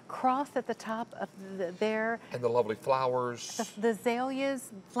beautiful cross at the top of there. And the lovely flowers. The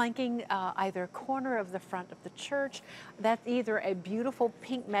azaleas flanking either corner of the front of the church. That's either a beautiful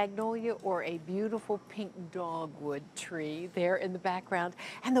pink magnolia or a beautiful pink dogwood tree there in the background.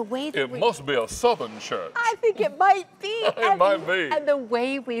 And the way that it must be a southern church. I think it might be. It might be. And the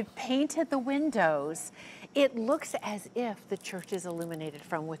way we've painted the windows, it looks as if the church is illuminated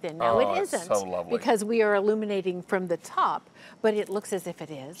from within. Now it isn't, so lovely. because we are illuminating from the top, but it looks as if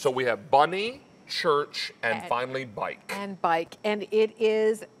it is. So we have bunny, church, and finally bike. And it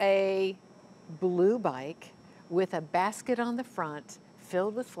is a blue bike with a basket on the front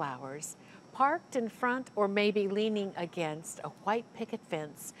filled with flowers, parked in front or maybe leaning against a white picket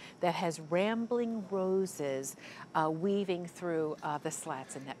fence that has rambling roses weaving through the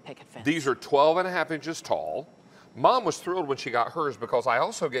slats in that picket fence. These are 12.5 inches tall. Mom was thrilled when she got hers because I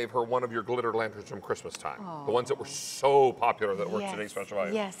also gave her one of your glitter lanterns from Christmas time. Oh. The ones that were so popular that were Yes. today's special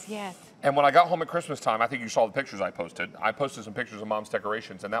value. Yes, yes. And when I got home at Christmas time, I think you saw the pictures I posted. I posted some pictures of Mom's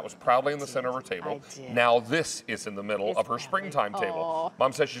decorations, and that was proudly in the center of her table. I did. Now this is in the middle of her springtime table.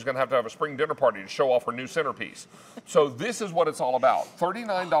 Mom says she's going to have a spring dinner party to show off her new centerpiece. So this is what it's all about.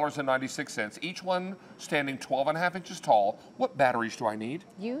 $39.96, each one standing 12.5 inches tall. What batteries do I need?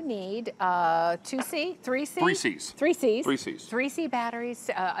 You need 2C, 3C? 3Cs. 3Cs. 3Cs. 3C batteries,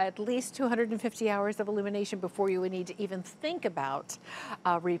 at least 250 hours of illumination before you would need to even think about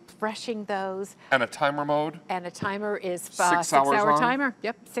refreshing those. And a timer mode? And a timer is 6 hours 6 hour on? timer.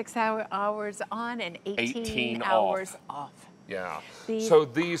 Yep, 6 hours on and 18 hours off. Yeah. These so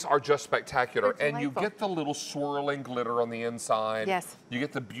these are just spectacular. They're And you delightful. get the little swirling glitter on the inside. Yes. You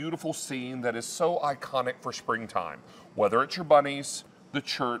get the beautiful scene that is so iconic for springtime. Whether it's your bunnies, the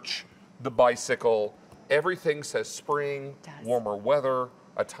church, the bicycle, everything says spring, warmer weather,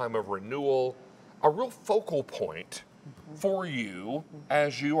 a time of renewal, a real focal point for you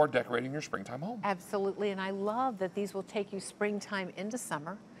as you are decorating your springtime home. Absolutely, and I love that these will take you springtime into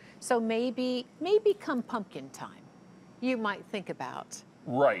summer. So maybe come pumpkin time, you might think about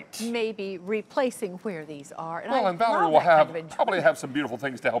Right. maybe replacing where these are. And Well, I and Valerie love will that kind have of enjoyment. probably have some beautiful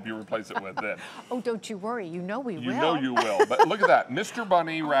things to help you replace it with then. Oh, don't you worry. You know we You will. know you will. But look at that. Mr.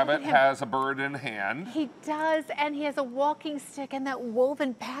 Bunny Rabbit at him. has a bird in hand. He does, and he has a walking stick and that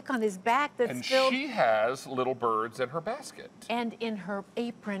woven pack on his back that's And filled. she has little birds in her basket. And in her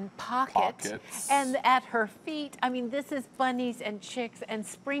apron Pockets. and at her feet. I mean, this is bunnies and chicks and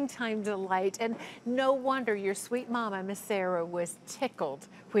springtime delight. And no wonder your sweet mama, Miss Sarah, was tickled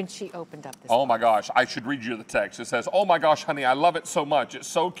when she opened up this. Oh my gosh, I should read you the text. It says, "Oh my gosh, honey, I love it so much. It's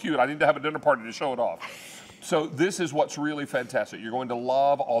so cute. I need to have a dinner party to show it off." So this is what's really fantastic. You're going to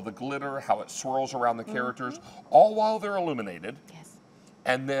love all the glitter, how it swirls around the characters, all while they're illuminated. Yes.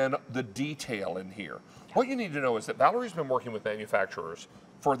 And then the detail in here. What you need to know is that Valerie's been working with manufacturers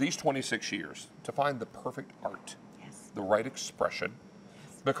for these 26 years to find the perfect art, the right expression,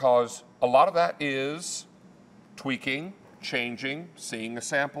 because a lot of that is tweaking, changing, seeing a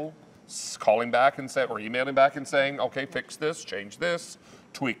sample, calling back and or emailing back and saying, okay, fix this, change this,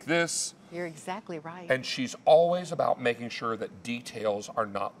 tweak this. You're exactly right. And she's always about making sure that details are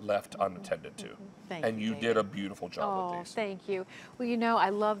not left unattended to. Thank and you David. did a beautiful job with these. Thank you. Well, you know, I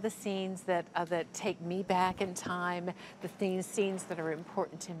love the scenes that take me back in time, the scenes that are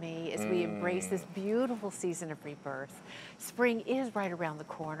important to me as we embrace this beautiful season of rebirth. Spring is right around the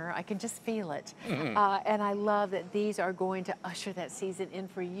corner. I can just feel it. And I love that these are going to usher that season in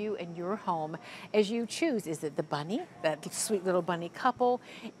for you and your home as you choose. Is it the bunny, that sweet little bunny couple?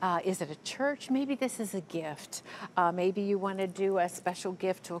 Is it a church? Maybe this is a gift. Maybe you want to do a special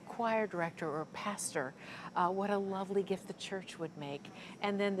gift to a choir director or a pastor. What a lovely gift the church would make.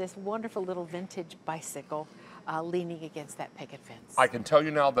 And then this wonderful little vintage bicycle leaning against that picket fence. I can tell you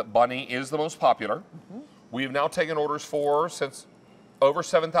now that Bunny is the most popular. We have now taken orders for since over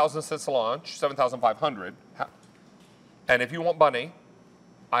 7,000 since launch, 7,500. And if you want Bunny,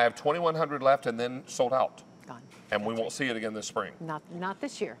 I have 2,100 left and then sold out. Gone. And we won't see it again this spring. Not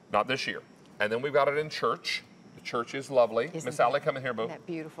this year. Not this year. And then we've got it in church. The church is lovely. Isn't Miss that- Allie, come in here, boo. Isn't that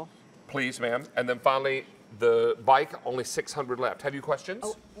beautiful? Please, ma'am. And then finally, the bike, only 600 left. Have you questions?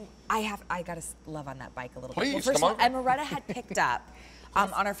 Oh, I gotta love on that bike a little Please, bit. Well, first come of all, on. Amaretta had picked up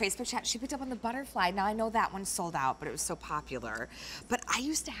on our Facebook chat. She picked up on the butterfly. Now I know that one sold out, but it was so popular. But I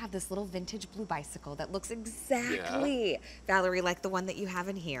used to have this little vintage blue bicycle that looks exactly, Valerie, like the one that you have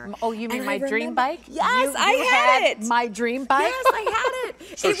in here. Oh, you mean And my I dream remember- bike? Yes, You I had it. My dream bike? Yes, I had it.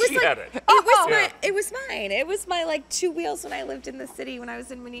 So it was she like, had it. It was mine. It was my like 2 wheels when I lived in the city when I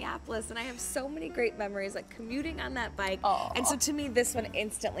was in Minneapolis, and I have so many great memories like commuting on that bike. And so to me, this one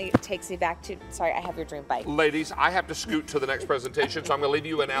instantly takes me back to. Sorry, I have your dream bike. Ladies, I have to scoot to the next presentation, so I'm going to leave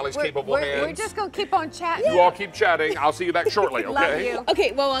you in Allie's capable hands. We're just going to keep on chatting. You all keep chatting. I'll see you back shortly, okay? Love you.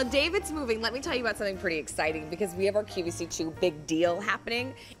 Okay, well, while David's moving, let me tell you about something pretty exciting because we have our QVC2 big deal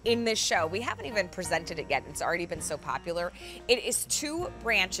happening in this show. We haven't even presented it yet. It's already been so popular. It is 2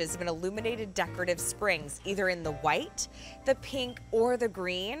 branches of an illuminated decorative springs, either in the white, the pink, or the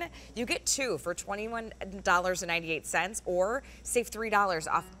green. You get 2 for $21.98 or save $3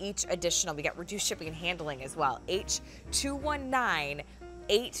 off each additional. We got reduced shipping and handling as well.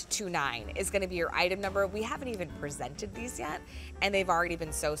 H219829 is going to be your item number. We haven't even presented these yet, and they've already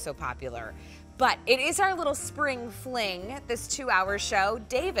been so popular. But it is our little spring fling, this 2-hour show.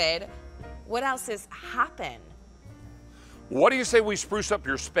 David, what else is hoppin'? What do you say we spruce up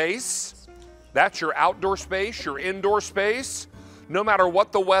your space? That's your outdoor space, your indoor space. No matter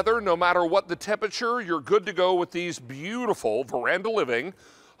what the weather, no matter what the temperature, you're good to go with these beautiful Veranda Living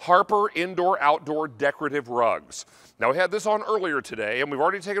Harper indoor-outdoor decorative rugs. Now, we had this on earlier today, and we've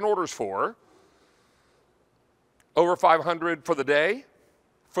already taken orders for over 500 for the day.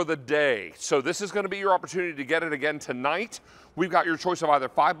 So this is going to be your opportunity to get it again tonight. We've got your choice of either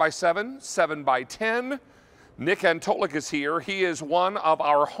 5x7, 7x10. Nick Antolik is here. He is one of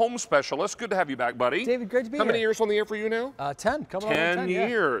our home specialists. Good to have you back, buddy. David, great to be here. How many years on the air for you now? 10. Coming on 10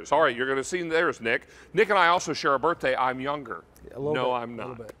 years. Yeah. All right, you're going to see there's Nick. Nick and I also share a birthday. I'm younger. No, I'm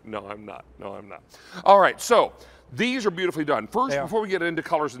not. No, I'm not. No, I'm not. All right, so these are beautifully done. First, before we get into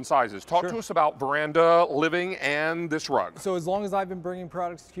colors and sizes, talk to us about Veranda Living and this rug. So as long as I've been bringing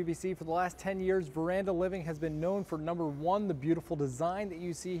products to QVC for the last 10 years, Veranda Living has been known for #1, the beautiful design that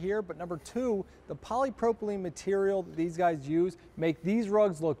you see here, but #2, the polypropylene material that these guys use make these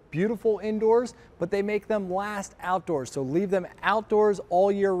rugs look beautiful indoors, but they make them last outdoors. So leave them outdoors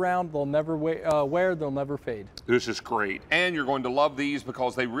all year round. They'll never wear, they'll never fade. This is great. And you're going to love these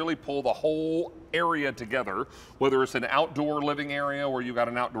because they really pull the whole area together, whether it's an outdoor living area where you've got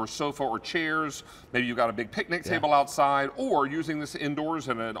an outdoor sofa or chairs, maybe you've got a big picnic table outside, or using this indoors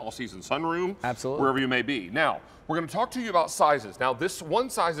in an all-season sunroom, wherever you may be. Now, we're going to talk to you about sizes. Now, this one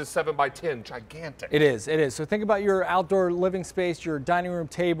size is 7x10, gigantic. It is, it is. So think about your outdoor living space, your dining room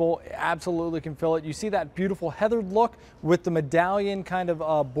table, absolutely can fill it. You see that beautiful heathered look with the medallion kind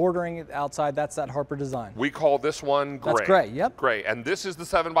of bordering outside. That's that Harper design. We call this one gray. That's gray, yep. Gray, and this is the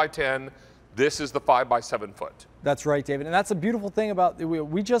 7x10. This is the 5x7 foot. That's right, David. And that's a beautiful thing about,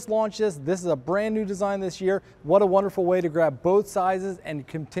 we just launched this. This is a brand new design this year. What a wonderful way to grab both sizes and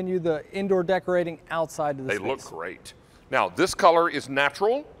continue the indoor decorating outside of the space. They look great. Now, this color is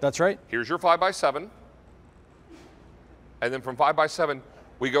natural. That's right. Here's your 5x7. And then from 5x7,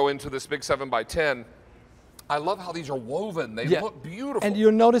 we go into this big 7x10. I love how these are woven. They look beautiful. And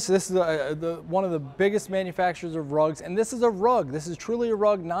you'll notice this is one of the biggest manufacturers of rugs, and this is a rug. This is truly a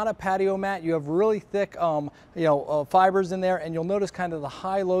rug, not a patio mat. You have really thick, fibers in there, and you'll notice kind of the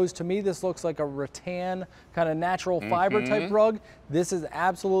high lows. To me, this looks like a rattan kind of natural fiber type rug. This is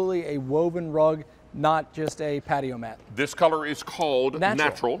absolutely a woven rug, not just a patio mat. This color is called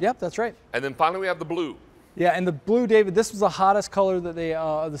natural. Yep, that's right. And then finally, we have the blue. Yeah, and the blue, David, this was the hottest color that they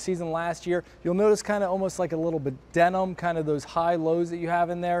of the season last year. You'll notice kind of almost like a little bit denim, kind of those high lows that you have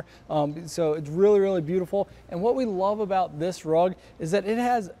in there. So it's really, really beautiful. And what we love about this rug is that it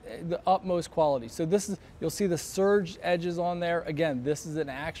has the utmost quality. So this is, you'll see the serged edges on there. Again, this is an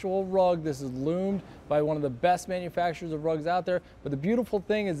actual rug. This is loomed by one of the best manufacturers of rugs out there. But the beautiful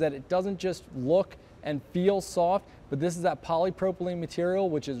thing is that it doesn't just look and feel soft, but this is that polypropylene material,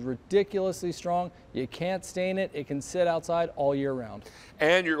 which is ridiculously strong. You can't stain it. It can sit outside all year round.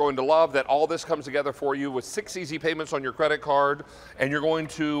 And you're going to love that all this comes together for you with 6 easy payments on your credit card, and you're going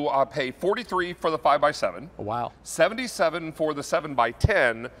to pay $43 for the 5x7. Wow. $77 for the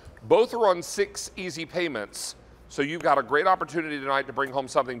 7x10. Both are on 6 easy payments. So you've got a great opportunity tonight to bring home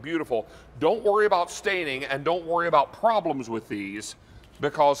something beautiful. Don't worry about staining and don't worry about problems with these,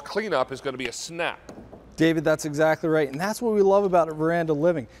 because cleanup is going to be a snap. David, that's exactly right. And that's what we love about Veranda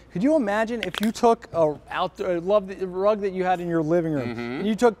Living. Could you imagine if you took a rug that you had in your living room, and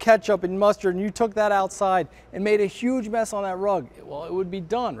you took ketchup and mustard and you took that outside and made a huge mess on that rug? Well, it would be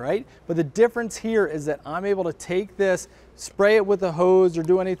done, right? But the difference here is that I'm able to take this, spray it with a hose or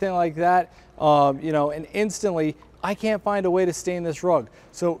do anything like that, and instantly I can't find a way to stain this rug.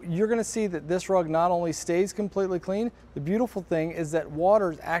 So you're gonna see that this rug not only stays completely clean, the beautiful thing is that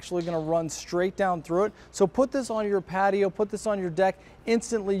water is actually gonna run straight down through it. So put this on your patio, put this on your deck,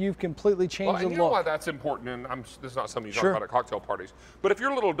 instantly you've completely changed the look. You know why that's important, and this is not something you talk about at cocktail parties, but if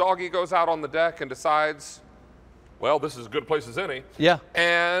your little doggy goes out on the deck and decides, well, this is as good a place as any,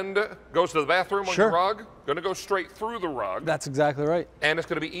 and goes to the bathroom on your rug, gonna go straight through the rug. That's exactly right. And it's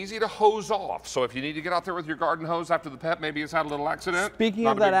gonna be easy to hose off. So if you need to get out there with your garden hose after the pet maybe has had a little accident. Speaking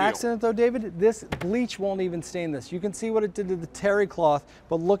of that accident though, David, this bleach won't even stain this. You can see what it did to the terry cloth,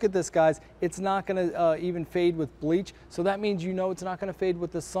 but look at this, guys. It's not gonna even fade with bleach. So that means it's not gonna fade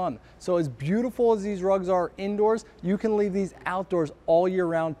with the sun. So as beautiful as these rugs are indoors, you can leave these outdoors all year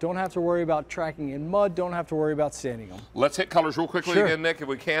round. Don't have to worry about tracking in mud. Don't have to worry about staining them. Let's hit colors real quickly again, Nick, if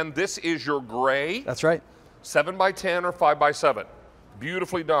we can. This is your gray. That's right. 7x10 or 5x7.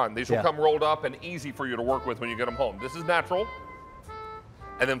 Beautifully done. These will come rolled up and easy for you to work with when you get them home. This is natural.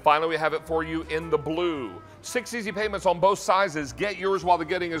 And then finally we have it for you in the blue. 6 easy payments on both sizes. Get yours while the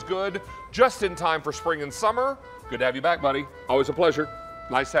getting is good. Just in time for spring and summer. Good to have you back, buddy. Always a pleasure.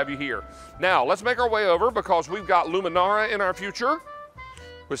 Nice to have you here. Now, let's make our way over because we've got Luminara in our future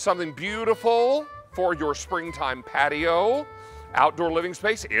with something beautiful for your springtime patio. outdoor living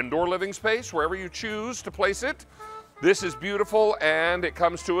space, indoor living space, wherever you choose to place it. This is beautiful, and it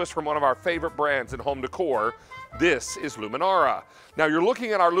comes to us from one of our favorite brands in home decor. This is Luminara. Now you're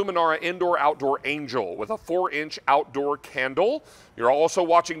looking at our Luminara Indoor-Outdoor Angel with a 4-inch outdoor candle. You're also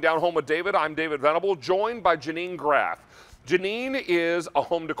watching Down Home with David. I'm David Venable, joined by Janine Graff. Janine is a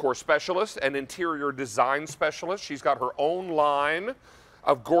home decor specialist and interior design specialist. She's got her own line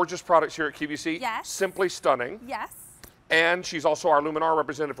of gorgeous products here at QVC. Yes. Simply stunning. Yes. And she's also our Luminara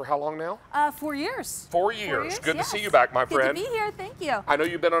representative for how long now? 4 years. 4 years. Good yes. to see you back, my friend. Good to be here. Thank you. I know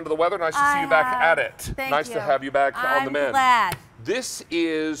you've been under the weather. Nice to see you back at it. Thank nice you. to have you back on the mend. I'm glad. This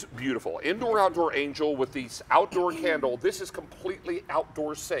is beautiful. Indoor-Outdoor Angel with these outdoor candle. This is completely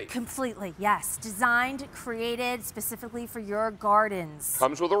outdoor safe. Completely, yes. Designed, created specifically for your gardens.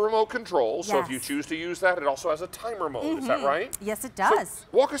 Comes with a remote control, so if you Yes. choose to use that, it also has a timer mode. Is that right? Yes, it does. So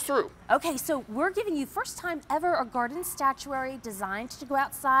walk us through. Okay, so we're giving you first time ever a garden statuary designed to go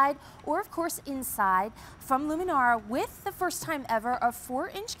outside or of course inside from Luminara with the first time ever a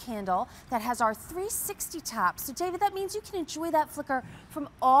 4-inch candle that has our 360 top. So David, that means you can enjoy that flicker from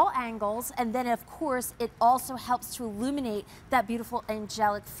all angles, and then of course it also helps to illuminate that beautiful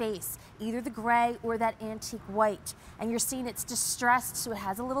angelic face, either the gray or that antique white. And you're seeing it's distressed, so it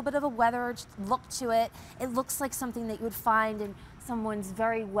has a little bit of a weathered look to it. It looks like something that you would find in someone's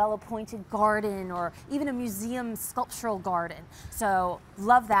very well-appointed garden or even a museum sculptural garden. So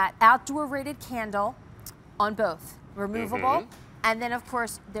love that. Outdoor rated candle on both. Removable. And then of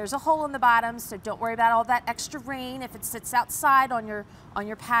course there's a hole in the bottom, so don't worry about all that extra rain if it sits outside on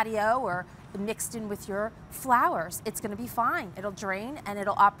your patio or mixed in with your flowers. It's going to be fine. It'll drain and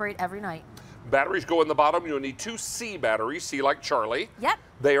it'll operate every night. Batteries go in the bottom. You'll need 2 C batteries, C like Charlie. Yep.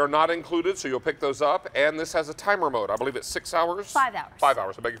 They are not included, so you'll pick those up. And this has a timer mode. I believe it's 6 hours? 5 hours. 5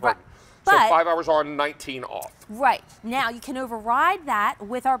 hours, I beg your pardon. But- So 5 hours on, 19 off. Right. Now you can override that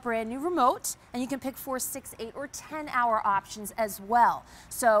with our brand new remote, and you can pick 4, 6, 8, or 10-hour options as well.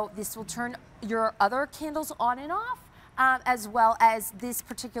 So this will turn your other candles on and off, as well as this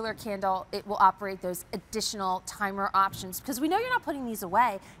particular candle. It will operate those additional timer options, because we know you're not putting these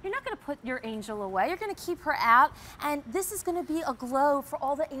away. You're not going to put your angel away. You're going to keep her out, and this is going to be a glow for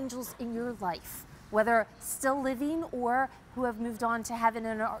all the angels in your life, whether still living or who have moved on to heaven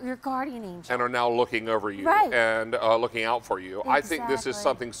and are your guardian angel. And are now looking over you Right. and looking out for you. I think this is Exactly.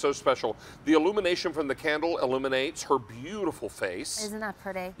 something so special. The illumination from the candle illuminates her beautiful face. Isn't that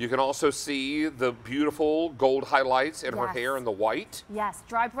pretty? You can also see the beautiful gold highlights in her Yes. hair and the white. Yes,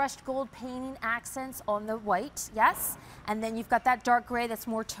 dry brushed gold painting accents on the white, yes. And then you've got that dark gray that's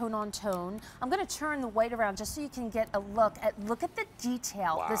more tone on tone. I'm gonna turn the white around just so you can get a look at the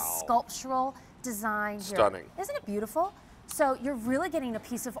detail, the sculptural design here. Stunning. Isn't it beautiful? So you're really getting a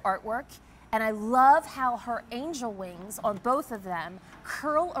piece of artwork, and I love how her angel wings on both of them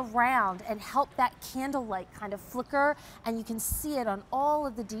curl around and help that candlelight kind of flicker, and you can see it on all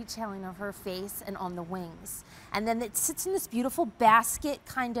of the detailing of her face and on the wings. And then it sits in this beautiful basket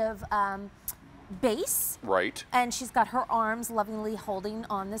kind of base. Right. And she's got her arms lovingly holding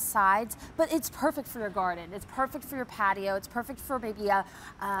on the sides, but it's perfect for your garden. It's perfect for your patio. It's perfect for maybe a,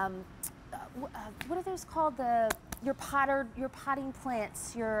 what are those called? Your potting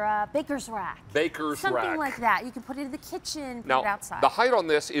plants, your baker's rack. Baker's Something rack. like that. You can put it in the kitchen, put Now, it outside. the height on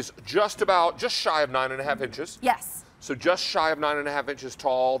this is just shy of 9.5 inches. Yes. So just shy of 9.5 inches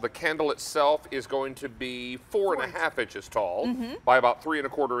tall. The candle itself is going to be 4.5 inches tall by about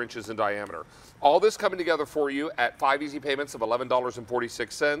 3.25 inches in diameter. All this coming together for you at 5 easy payments of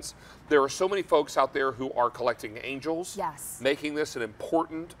 $11.46. There are so many folks out there who are collecting angels. Yes. Making this an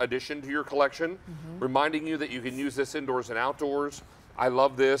important addition to your collection, reminding you that you can use this indoors and outdoors. I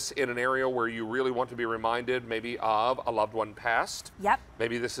love this in an area where you really want to be reminded maybe of a loved one passed. Yep.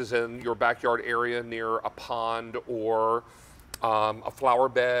 Maybe this is in your backyard area near a pond or a flower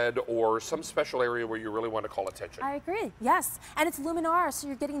bed or some special area where you really want to call attention. I agree, yes. And it's Luminara, so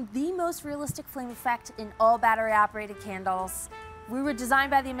you're getting the most realistic flame effect in all battery operated candles. We were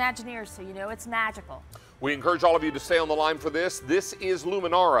designed by the Imagineers, so you know it's magical. We encourage all of you to stay on the line for this. This is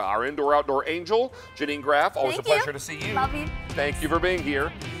Luminara, our indoor-outdoor angel. Janine Graff, always a pleasure to see you. Love you. Thank you for being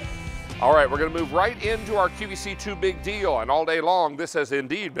here. All right, we're going to move right into our QVC2 Big Deal. And all day long, this has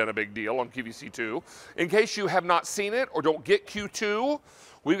indeed been a big deal on QVC2. In case you have not seen it or don't get Q2,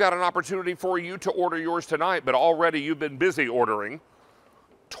 we've got an opportunity for you to order yours tonight, but already you've been busy ordering.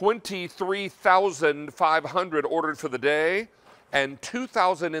 23,500 ordered for the day and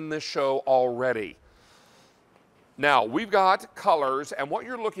 2,000 in this show already. Now, we've got colors, and what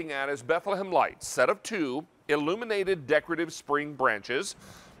you're looking at is Bethlehem Lights, set of 2 illuminated decorative spring branches.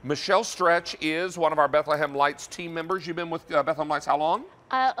 Michelle Stretch is one of our Bethlehem Lights team members. You've been with Bethlehem Lights how long?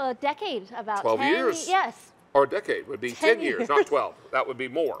 A decade, about 12 10 years. Yes. Or a decade would be 10 years, not 12. That would be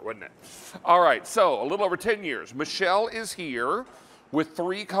more, wouldn't it? All right, so a little over 10 years. Michelle is here with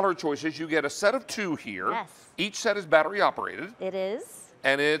 3 color choices. You get a set of 2 here. Yes. Each set is battery operated. It is.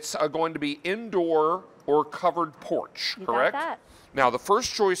 And it's going to be indoor or covered porch, You correct? got that. Now, the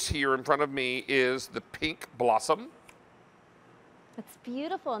first choice here in front of me is the pink blossom. It's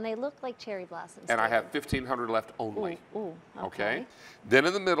beautiful, and they look like cherry blossoms. And I have 1,500 left only. Ooh, Okay. Then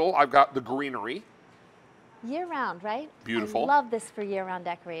in the middle, I've got the greenery. Year round, right? Beautiful. I love this for year round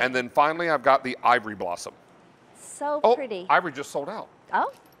decorating. And then finally, I've got the ivory blossom. So pretty. Ivory just sold out.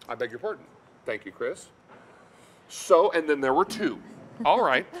 Oh? I beg your pardon. Thank you, Chris. So, and then there were 2. All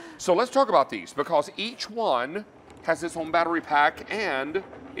right. So let's talk about these because each one has its own battery pack and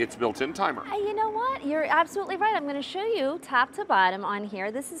its built-in timer. You know what? You're absolutely right. I'm going to show you top to bottom on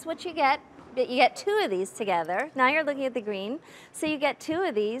here. This is what you get. You get 2 of these together. Now you're looking at the green. So you get 2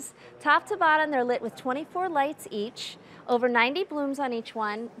 of these. Top to bottom, they're lit with 24 lights each. Over 90 blooms on each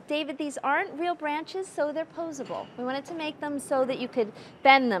one. David, these aren't real branches, so they're posable. We wanted to make them so that you could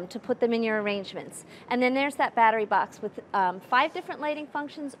bend them to put them in your arrangements. And then there's that battery box with 5 different lighting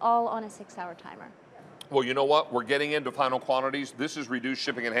functions, all on a 6-hour timer. Well, you know what? We're getting into final quantities. This is reduced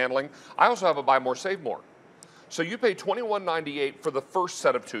shipping and handling. I also have a buy more, save more. So you pay $21.98 for the first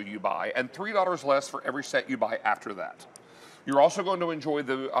set of 2 you buy and $3 less for every set you buy after that. You're also going to enjoy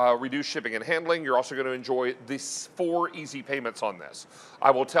the reduced shipping and handling. You're also going to enjoy these 4 easy payments on this. I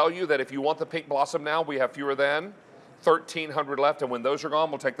will tell you that if you want the pink blossom now, we have fewer than 1,300 left, and when those are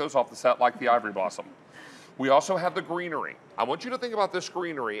gone, we'll take those off the set like the ivory blossom. We also have the greenery. I want you to think about this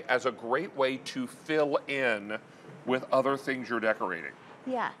greenery as a great way to fill in with other things you're decorating.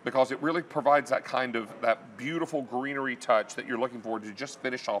 Yeah. Because it really provides that kind of, that beautiful greenery touch that you're looking for to just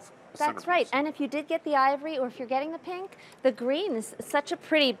finish off the That's right. And if you did get the ivory or if you're getting the pink, the green is such a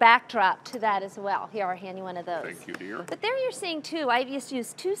pretty backdrop to that as well. Here, I'll hand you one of those. Thank you, dear. But there you're seeing 2. I just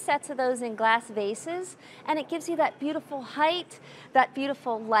used 2 sets of those in glass vases, and it gives you that beautiful height, that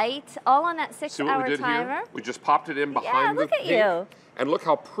beautiful light, all on that 6-hour See what we did timer. here? We just popped it in behind the look at pink. you. And look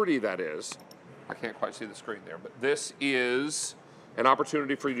how pretty that is. I can't quite see the screen there, but this is an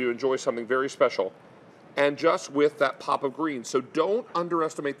opportunity for you to enjoy something very special. And just with that pop of green. So don't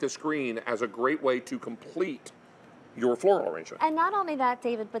underestimate this green as a great way to complete your floral arrangement. And not only that,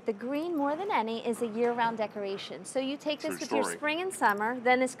 David, but the green, more than any, is a year-round decoration. So you take this with your spring and summer,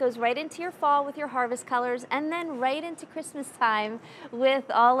 then this goes right into your fall with your harvest colors, and then right into Christmas time with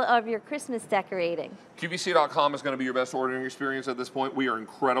all of your Christmas decorating. QVC.com is going to be your best ordering experience at this point. We are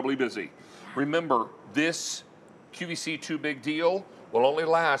incredibly busy. Remember, this QVC 2 Big Deal will only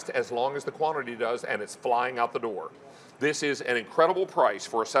last as long as the quantity does, and it's flying out the door. This is an incredible price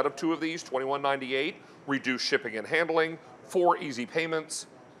for a set of 2 of these, $21.98, reduced shipping and handling, 4 easy payments,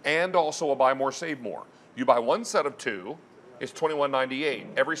 and also a buy more, save more. You buy 1 set of 2, it's $21.98.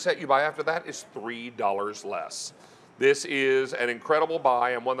 Every set you buy after that is $3 less. This is an incredible buy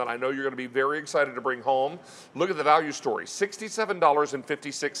and one that I know you're going to be very excited to bring home. Look at the value story,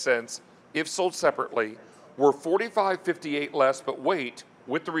 $67.56 if sold separately. We're $45.58 less, but wait,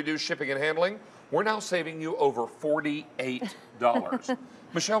 with the reduced shipping and handling, we're now saving you over $48.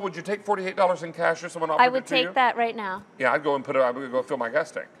 Michelle, would you take $48 in cash if someone offered it to you? I would take that right now. Yeah, I'd go and I would go fill my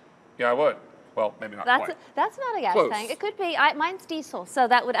gas tank. Yeah, I would. Well, maybe not quite. That's not a gas Close. tank. It could be. Mine's diesel, so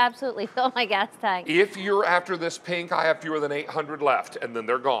that would absolutely fill my gas tank. If you're after this pink, I have fewer than 800 left, and then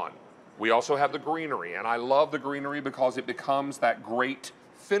they're gone. We also have the greenery, and I love the greenery because it becomes that great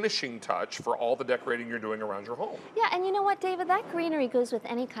finishing touch for all the decorating you're doing around your home. Yeah, and you know what, David? That greenery goes with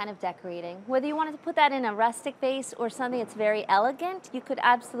any kind of decorating. Whether you wanted to put that in a rustic vase or something that's very elegant, you could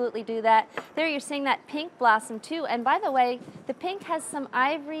absolutely do that. There you're seeing that pink blossom too. And by the way, the pink has some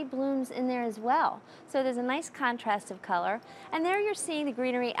ivory blooms in there as well. So there's a nice contrast of color. And there you're seeing the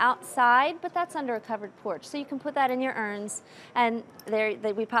greenery outside, but that's under a covered porch. So you can put that in your urns. And there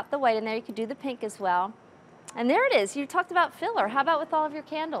we pop the white in there. You could do the pink as well. And there it is. You talked about filler. How about with all of your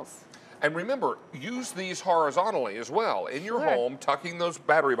candles? And remember, use these horizontally as well in your home, tucking those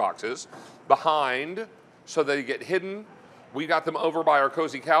battery boxes behind so they get hidden. We got them over by our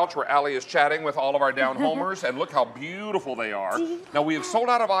cozy couch where Allie is chatting with all of our down homers, and look how beautiful they are. Now, we have sold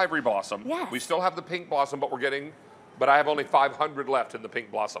out of ivory blossom. Yes. We still have the pink blossom, but I have only 500 left in the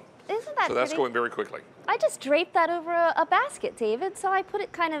pink blossom. Isn't that So that's pretty? going very quickly. I just draped that over a basket, David. So I put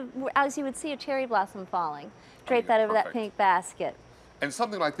it kind of as you would see a cherry blossom falling. Drape that over that pink basket. And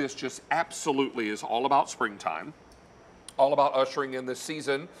something like this just absolutely is all about springtime. all about ushering in this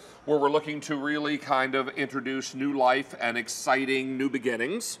season where we're looking to really kind of introduce new life and exciting new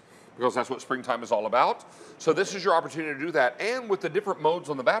beginnings, because that's what springtime is all about. So this is your opportunity to do that. And with the different modes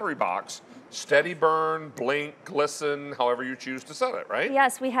on the battery box, steady burn, blink, glisten, however you choose to set it, right?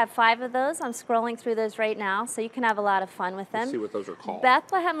 Yes, we have 5 of those. I'm scrolling through those right now, so you can have a lot of fun with them. Let's see what those are called.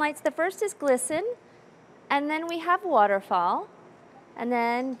 Bethlehem lights. The first is glisten, and then we have waterfall, and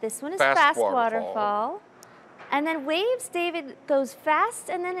then this one is fast waterfall. And then waves, David, goes fast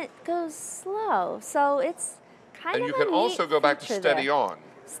and then it goes slow. So it's kind of And you can also go back to steady on.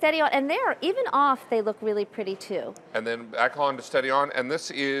 Steady on, and there, even off, they look really pretty too. And then back on to steady on. And this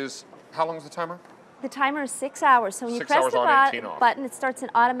is, how long is the timer? The timer is 6 hours. So when you press the button, it starts an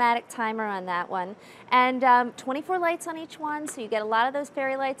automatic timer on that one. And 24 lights on each one, so you get a lot of those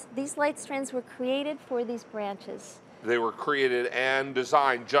fairy lights. These light strands were created for these branches. They were created and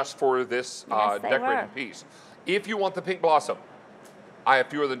designed just for this decorating piece. If you want the pink blossom, I have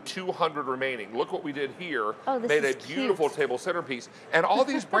fewer than 200 remaining. Look what we did here. Oh, this made is a beautiful table centerpiece. And all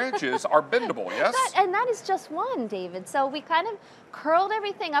these branches are bendable, yes? And that is just one, David. So we kind of curled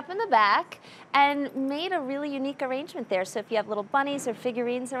everything up in the back and made a really unique arrangement there. So if you have little bunnies or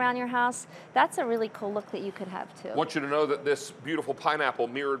figurines around your house, that's a really cool look that you could have too. I want you to know that this beautiful pineapple,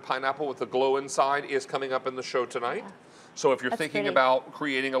 mirrored pineapple with the glow inside, is coming up in the show tonight. Yeah. So if you're thinking about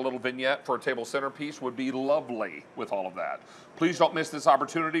creating a little vignette for a table centerpiece, would be lovely with all of that. Please don't miss this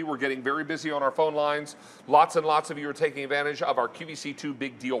opportunity. We're getting very busy on our phone lines. Lots and lots of you are taking advantage of our QVC2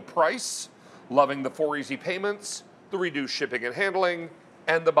 big deal price, loving the 4 easy payments, the reduced shipping and handling,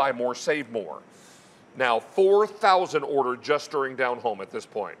 and the buy more, save more. Now, 4,000 ordered just during Down Home at this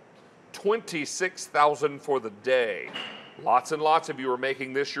point. 26,000 for the day. Lots and lots of you are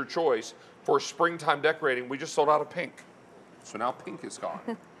making this your choice for springtime decorating. We just sold out of pink. So now pink is gone.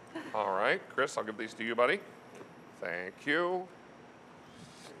 All right, Chris, I'll give these to you, buddy. Thank you.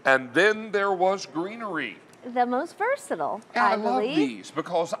 And then there was greenery. The most versatile, And I I love believe. these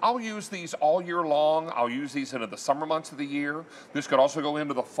because I'll use these all year long. I'll use these into the summer months of the year. This could also go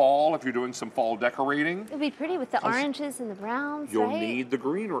into the fall if you're doing some fall decorating. It would be pretty with the oranges and the browns, You'll right? need the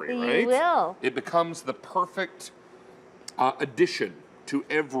greenery, You right? will. It becomes the perfect addition to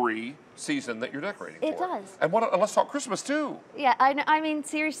every season that you're decorating It for. does. And let's talk Christmas too. Yeah, I mean,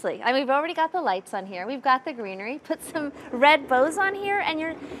 seriously. I mean, we've already got the lights on here. We've got the greenery. Put some red bows on here, and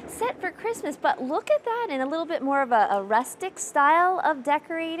you're set for Christmas. But look at that in a little bit more of a rustic style of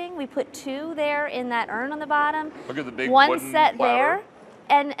decorating. We put 2 there in that urn on the bottom. Look at the big one wooden set platter. there.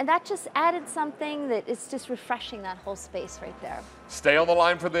 And that just added something that is just refreshing that whole space right there. Stay on the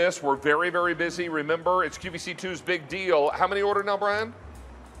line for this. We're very, very busy. Remember, it's QVC2's big deal. How many ordered now, Brian?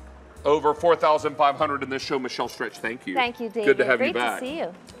 Over 4,500 in this show. Michelle Stretch, thank you. Thank you, David. Good to have you Great back. to see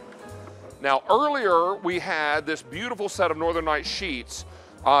you. Now, earlier we had this beautiful set of Northern Night sheets.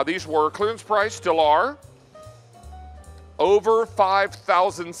 These were clearance price, still are. Over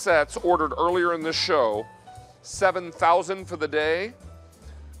 5,000 sets ordered earlier in this show. 7,000 for the day.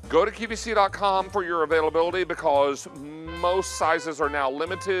 Go to QVC.com for your availability because most sizes are now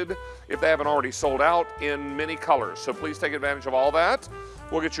limited if they haven't already sold out in many colors. So please take advantage of all that.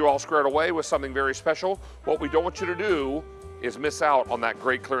 We'll get you all squared away with something very special. What we don't want you to do is miss out on that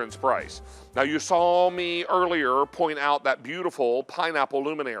great clearance price. Now, you saw me earlier point out that beautiful pineapple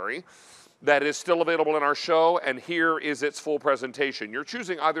luminary that is still available in our show, and here is its full presentation. You're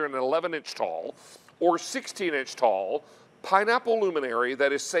choosing either an 11-inch tall or 16-inch tall pineapple luminary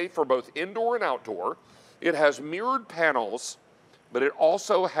that is safe for both indoor and outdoor. It has mirrored panels, but it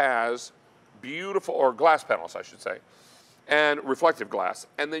also has beautiful, or glass panels, I should say, and reflective glass.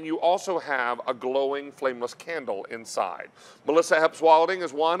 And then you also have a glowing flameless candle inside. Melissa Epps-Wilding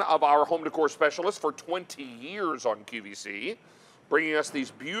is one of our home decor specialists for 20 years on QVC, bringing us these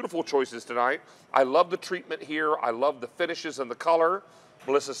beautiful choices tonight. I love the treatment here. I love the finishes and the color.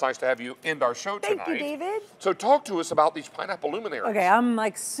 Melissa, it's nice to have you end our show tonight. Thank you, David. So talk to us about these pineapple luminaries. Okay, I'm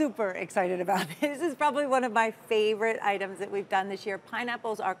like super excited about this. This is probably one of my favorite items that we've done this year.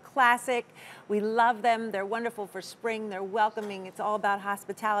 Pineapples are classic. We love them. They're wonderful for spring. They're welcoming. It's all about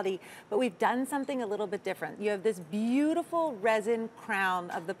hospitality. But we've done something a little bit different. You have this beautiful resin crown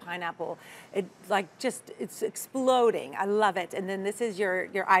of the pineapple. It's exploding. I love it. And then this is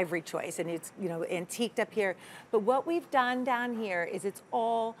your ivory choice, and it's antiqued up here. But what we've done down here is it's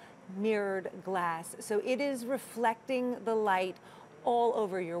all mirrored glass. So it is reflecting the light all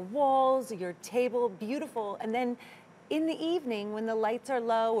over your walls, your table, beautiful. And then in the evening when the lights are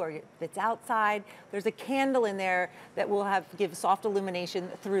low or if it's outside, there's a candle in there that will give soft illumination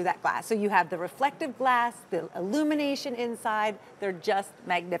through that glass. So you have the reflective glass, the illumination inside. They're just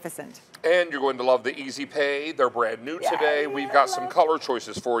magnificent. And you're going to love the Easy Pay. They're brand new today. We've got some color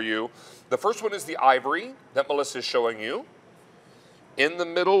choices for you. The first one is the ivory that Melissa is showing you. In the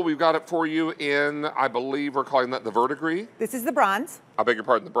middle, we've got it for you in, I believe we're calling that the verdigris. This is the bronze. I beg your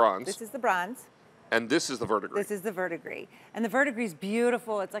pardon, the bronze. This is the bronze. And this is the verdigris. This is the verdigris. And the verdigris is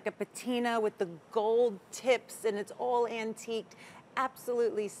beautiful. It's like a patina with the gold tips, and it's all antiqued.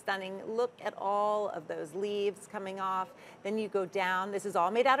 Absolutely stunning. Look at all of those leaves coming off. Then you go down. This is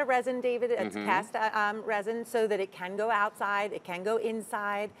all made out of resin, David. It's cast resin so that it can go outside, it can go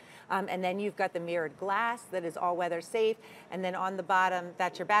inside. And then you've got the mirrored glass that is all weather safe. And then on the bottom,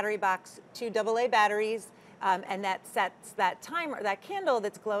 that's your battery box, 2 AA batteries. And that sets that timer, that candle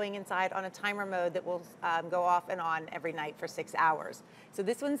that's glowing inside on a timer mode that will go off and on every night for 6 hours. So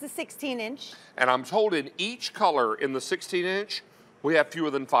this one's the 16-inch. And I'm told in each color in the 16-inch, we have fewer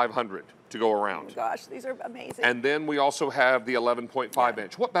than 500 to go around. Oh my gosh, these are amazing. And then we also have the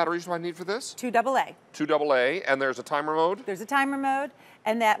 11.5-inch. What batteries do I need for this? 2 AA. 2 AA, and there's a timer mode? There's a timer mode,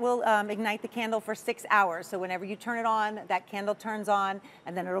 and that will ignite the candle for 6 hours. So whenever you turn it on, that candle turns on,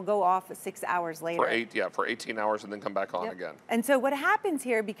 and then it'll go off 6 hours later. For 18 hours and then come back on again. And so what happens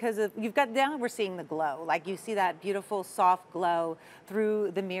here, because you've got, now we're seeing the glow. Like you see that beautiful soft glow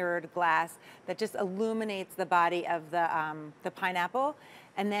through the mirrored glass that just illuminates the body of the pineapple.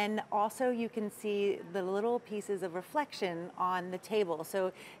 And then also you can see the little pieces of reflection on the table.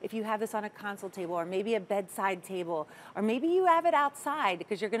 So if you have this on a console table or maybe a bedside table, or maybe you have it outside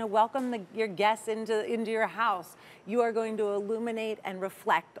because you're going to welcome your guests into your house, you are going to illuminate and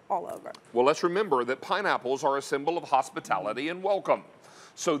reflect all over. Well, let's remember that pineapples are a symbol of hospitality and welcome.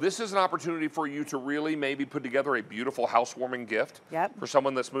 So this is an opportunity for you to really maybe put together a beautiful housewarming gift for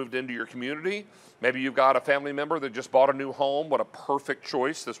someone that's moved into your community. Maybe you've got a family member that just bought a new home. What a perfect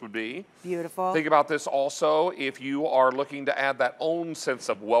choice this would be. Beautiful. Think about this also if you are looking to add that own sense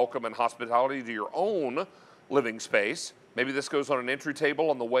of welcome and hospitality to your own living space. Maybe this goes on an entry table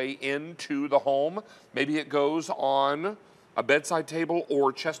on the way into the home. Maybe it goes on a bedside table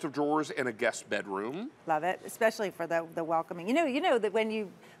or chest of drawers in a guest bedroom. Love it, especially for the welcoming. You know that when you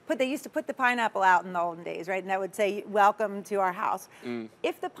they used to put the pineapple out in the olden days, right? And that would say, welcome to our house.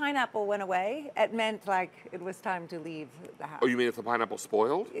 If the pineapple went away, it meant like it was time to leave the house. Oh, you mean if the pineapple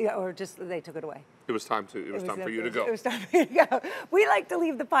spoiled? Yeah, or just they took it away. It was time to, it was time for you to go. It was time for you to go. We like to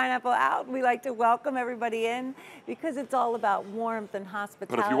leave the pineapple out. We like to welcome everybody in because it's all about warmth and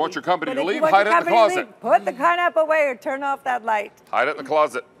hospitality. But if you want your company to leave, hide it in the closet. Put the pineapple away or turn off that light. Hide it in the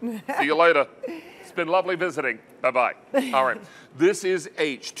closet. See you later. It's been lovely visiting. Bye-bye. All right. This is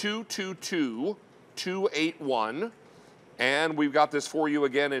H222281. And we've got this for you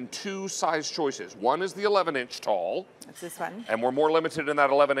again in 2 size choices. One is the 11-inch tall. That's this one. And we're more limited in that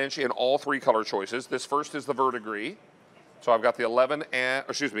 11-inch in all 3 color choices. This first is the verdigris. So I've got the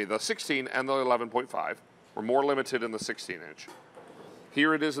the 16 and the 11.5. We're more limited in the 16-inch.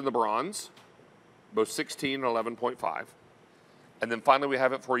 Here it is in the bronze, both 16 and 11.5. And then finally we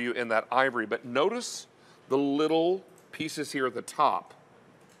have it for you in that ivory. But notice the little pieces here at the top.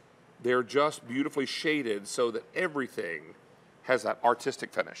 They're just beautifully shaded so that everything has that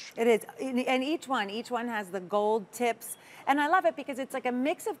artistic finish. It is, and each one has the gold tips. And I love it because it's like a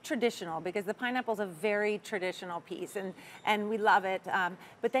mix of traditional, because the pineapple's a very traditional piece, and we love it.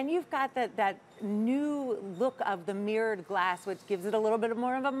 But then you've got that new look of the mirrored glass, which gives it a little bit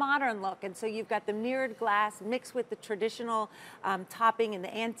more of a modern look. And so you've got the mirrored glass mixed with the traditional topping and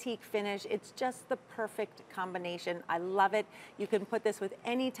the antique finish. It's just the perfect combination. I love it. You can put this with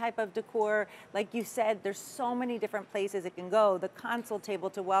any type of decor. Like you said, there's so many different places it can go. The console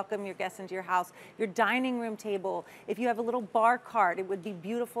table to welcome your guests into your house, your dining room table. If you have a little bar cart, it would be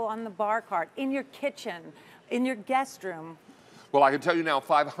beautiful on the bar cart, in your kitchen, in your guest room. Well, I can tell you now,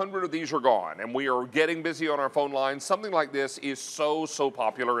 500 of these are gone, and we are getting busy on our phone lines. Something like this is so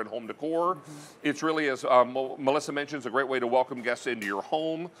popular in home decor. It's really, as Melissa mentions, a great way to welcome guests into your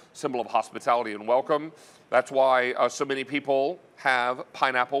home, symbol of hospitality and welcome. That's why so many people have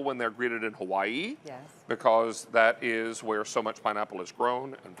pineapple when they're greeted in Hawaii, because that is where so much pineapple is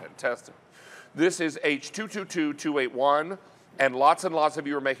grown, and fantastic. This is H222281. And lots of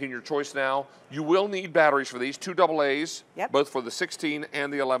you are making your choice now. You will need batteries for these, 2 AA's, both for the 16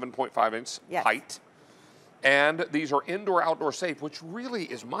 and the 11.5-inch height. And these are indoor-outdoor safe, which really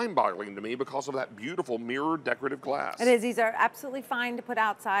is mind-boggling to me because of that beautiful mirrored decorative glass. It is. These are absolutely fine to put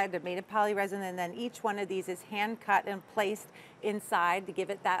outside. They're made of polyresin, and then each one of these is hand-cut and placed inside to give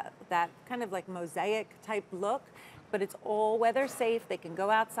it that kind of like mosaic type look. but it's all weather safe. They can go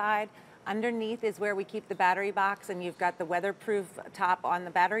outside. Underneath is where we keep the battery box, and you've got the weatherproof top on the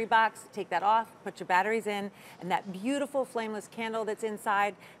battery box. Take that off, put your batteries in, and that beautiful flameless candle that's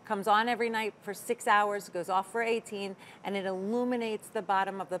inside comes on every night for 6 hours, goes off for 18, and it illuminates the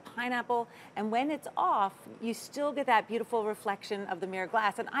bottom of the pineapple. And when it's off, you still get that beautiful reflection of the mirror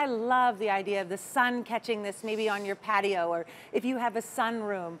glass. And I love the idea of the sun catching this maybe on your patio, or if you have a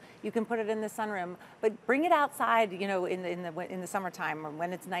sunroom, you can put it in the sunroom. But bring it outside, you know, in the summertime, or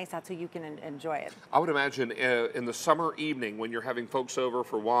when it's nice out, so you can enjoy it. I would imagine in the summer evening when you're having folks over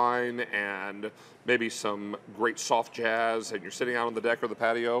for wine and maybe some great soft jazz and you're sitting out on the deck or the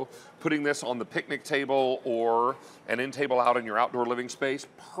patio, putting this on the picnic table or an end table out in your outdoor living space,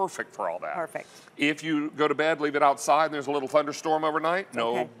 perfect for all that. Perfect. If you go to bed, leave it outside and there's a little thunderstorm overnight,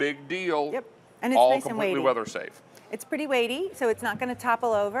 no big deal. Yep. And it's all nice and completely weighty. weather safe. It's pretty weighty, so it's not going to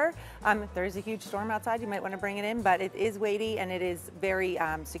topple over. If there's a huge storm outside, you might want to bring it in, but it is weighty and it is very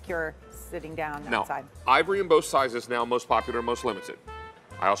secure sitting down outside. Ivory in both sizes now, most popular and most limited.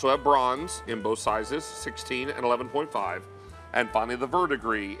 I also have bronze in both sizes, 16 and 11.5. And finally, the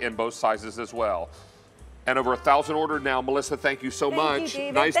verdigris in both sizes as well. And over 1,000 ordered now. Melissa, thank you so much. You,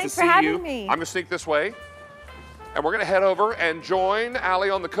 David. Nice Thanks to for see having you. me. I'm going to sneak this way. And we're going to head over and join Allie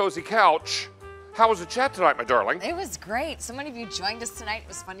on the cozy couch. How was the chat tonight, my darling? It was great. So many of you joined us tonight. It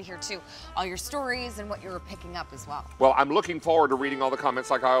was fun to hear, too, all your stories and what you were picking up as well. Well, I'm looking forward to reading all the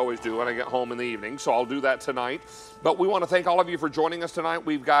comments like I always do when I get home in the evening, so I'll do that tonight. But we want to thank all of you for joining us tonight.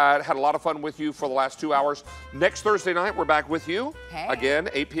 We've had a lot of fun with you for the last 2 hours. Next Thursday night, we're back with you. Hey. Again,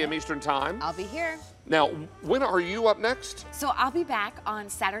 8 p.m. Eastern Time. I'll be here. Now, when are you up next? So I'll be back on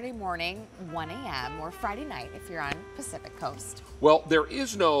Saturday morning, 1 a.m. or Friday night if you're on Pacific Coast. Well, there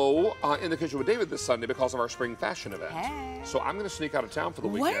is no In the Kitchen with David this Sunday because of our spring fashion event. Hey. So I'm going to sneak out of town for the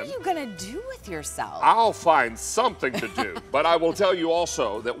weekend. What are you going to do with yourself? I'll find something to do. But I will tell you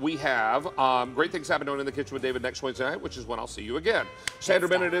also that we have great things happening on In the Kitchen with David next Wednesday night, which is when I'll see you again. Sandra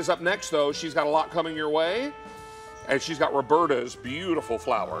Bennett is up next, though. She's got a lot coming your way. And she's got Roberta's beautiful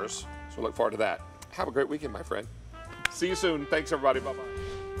flowers. So look forward to that. Have a great weekend, my friend. See you soon. Thanks, everybody. Bye-bye.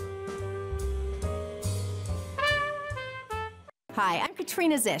 Hi, I'm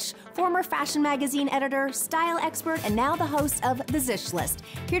Katrina Zish, former fashion magazine editor, style expert, and now the host of The Zish List,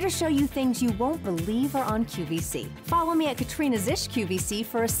 here to show you things you won't believe are on QVC. Follow me at Katrina Zish QVC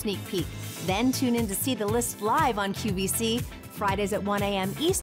for a sneak peek. Then tune in to see the list live on QVC, Fridays at 1 a.m. Eastern.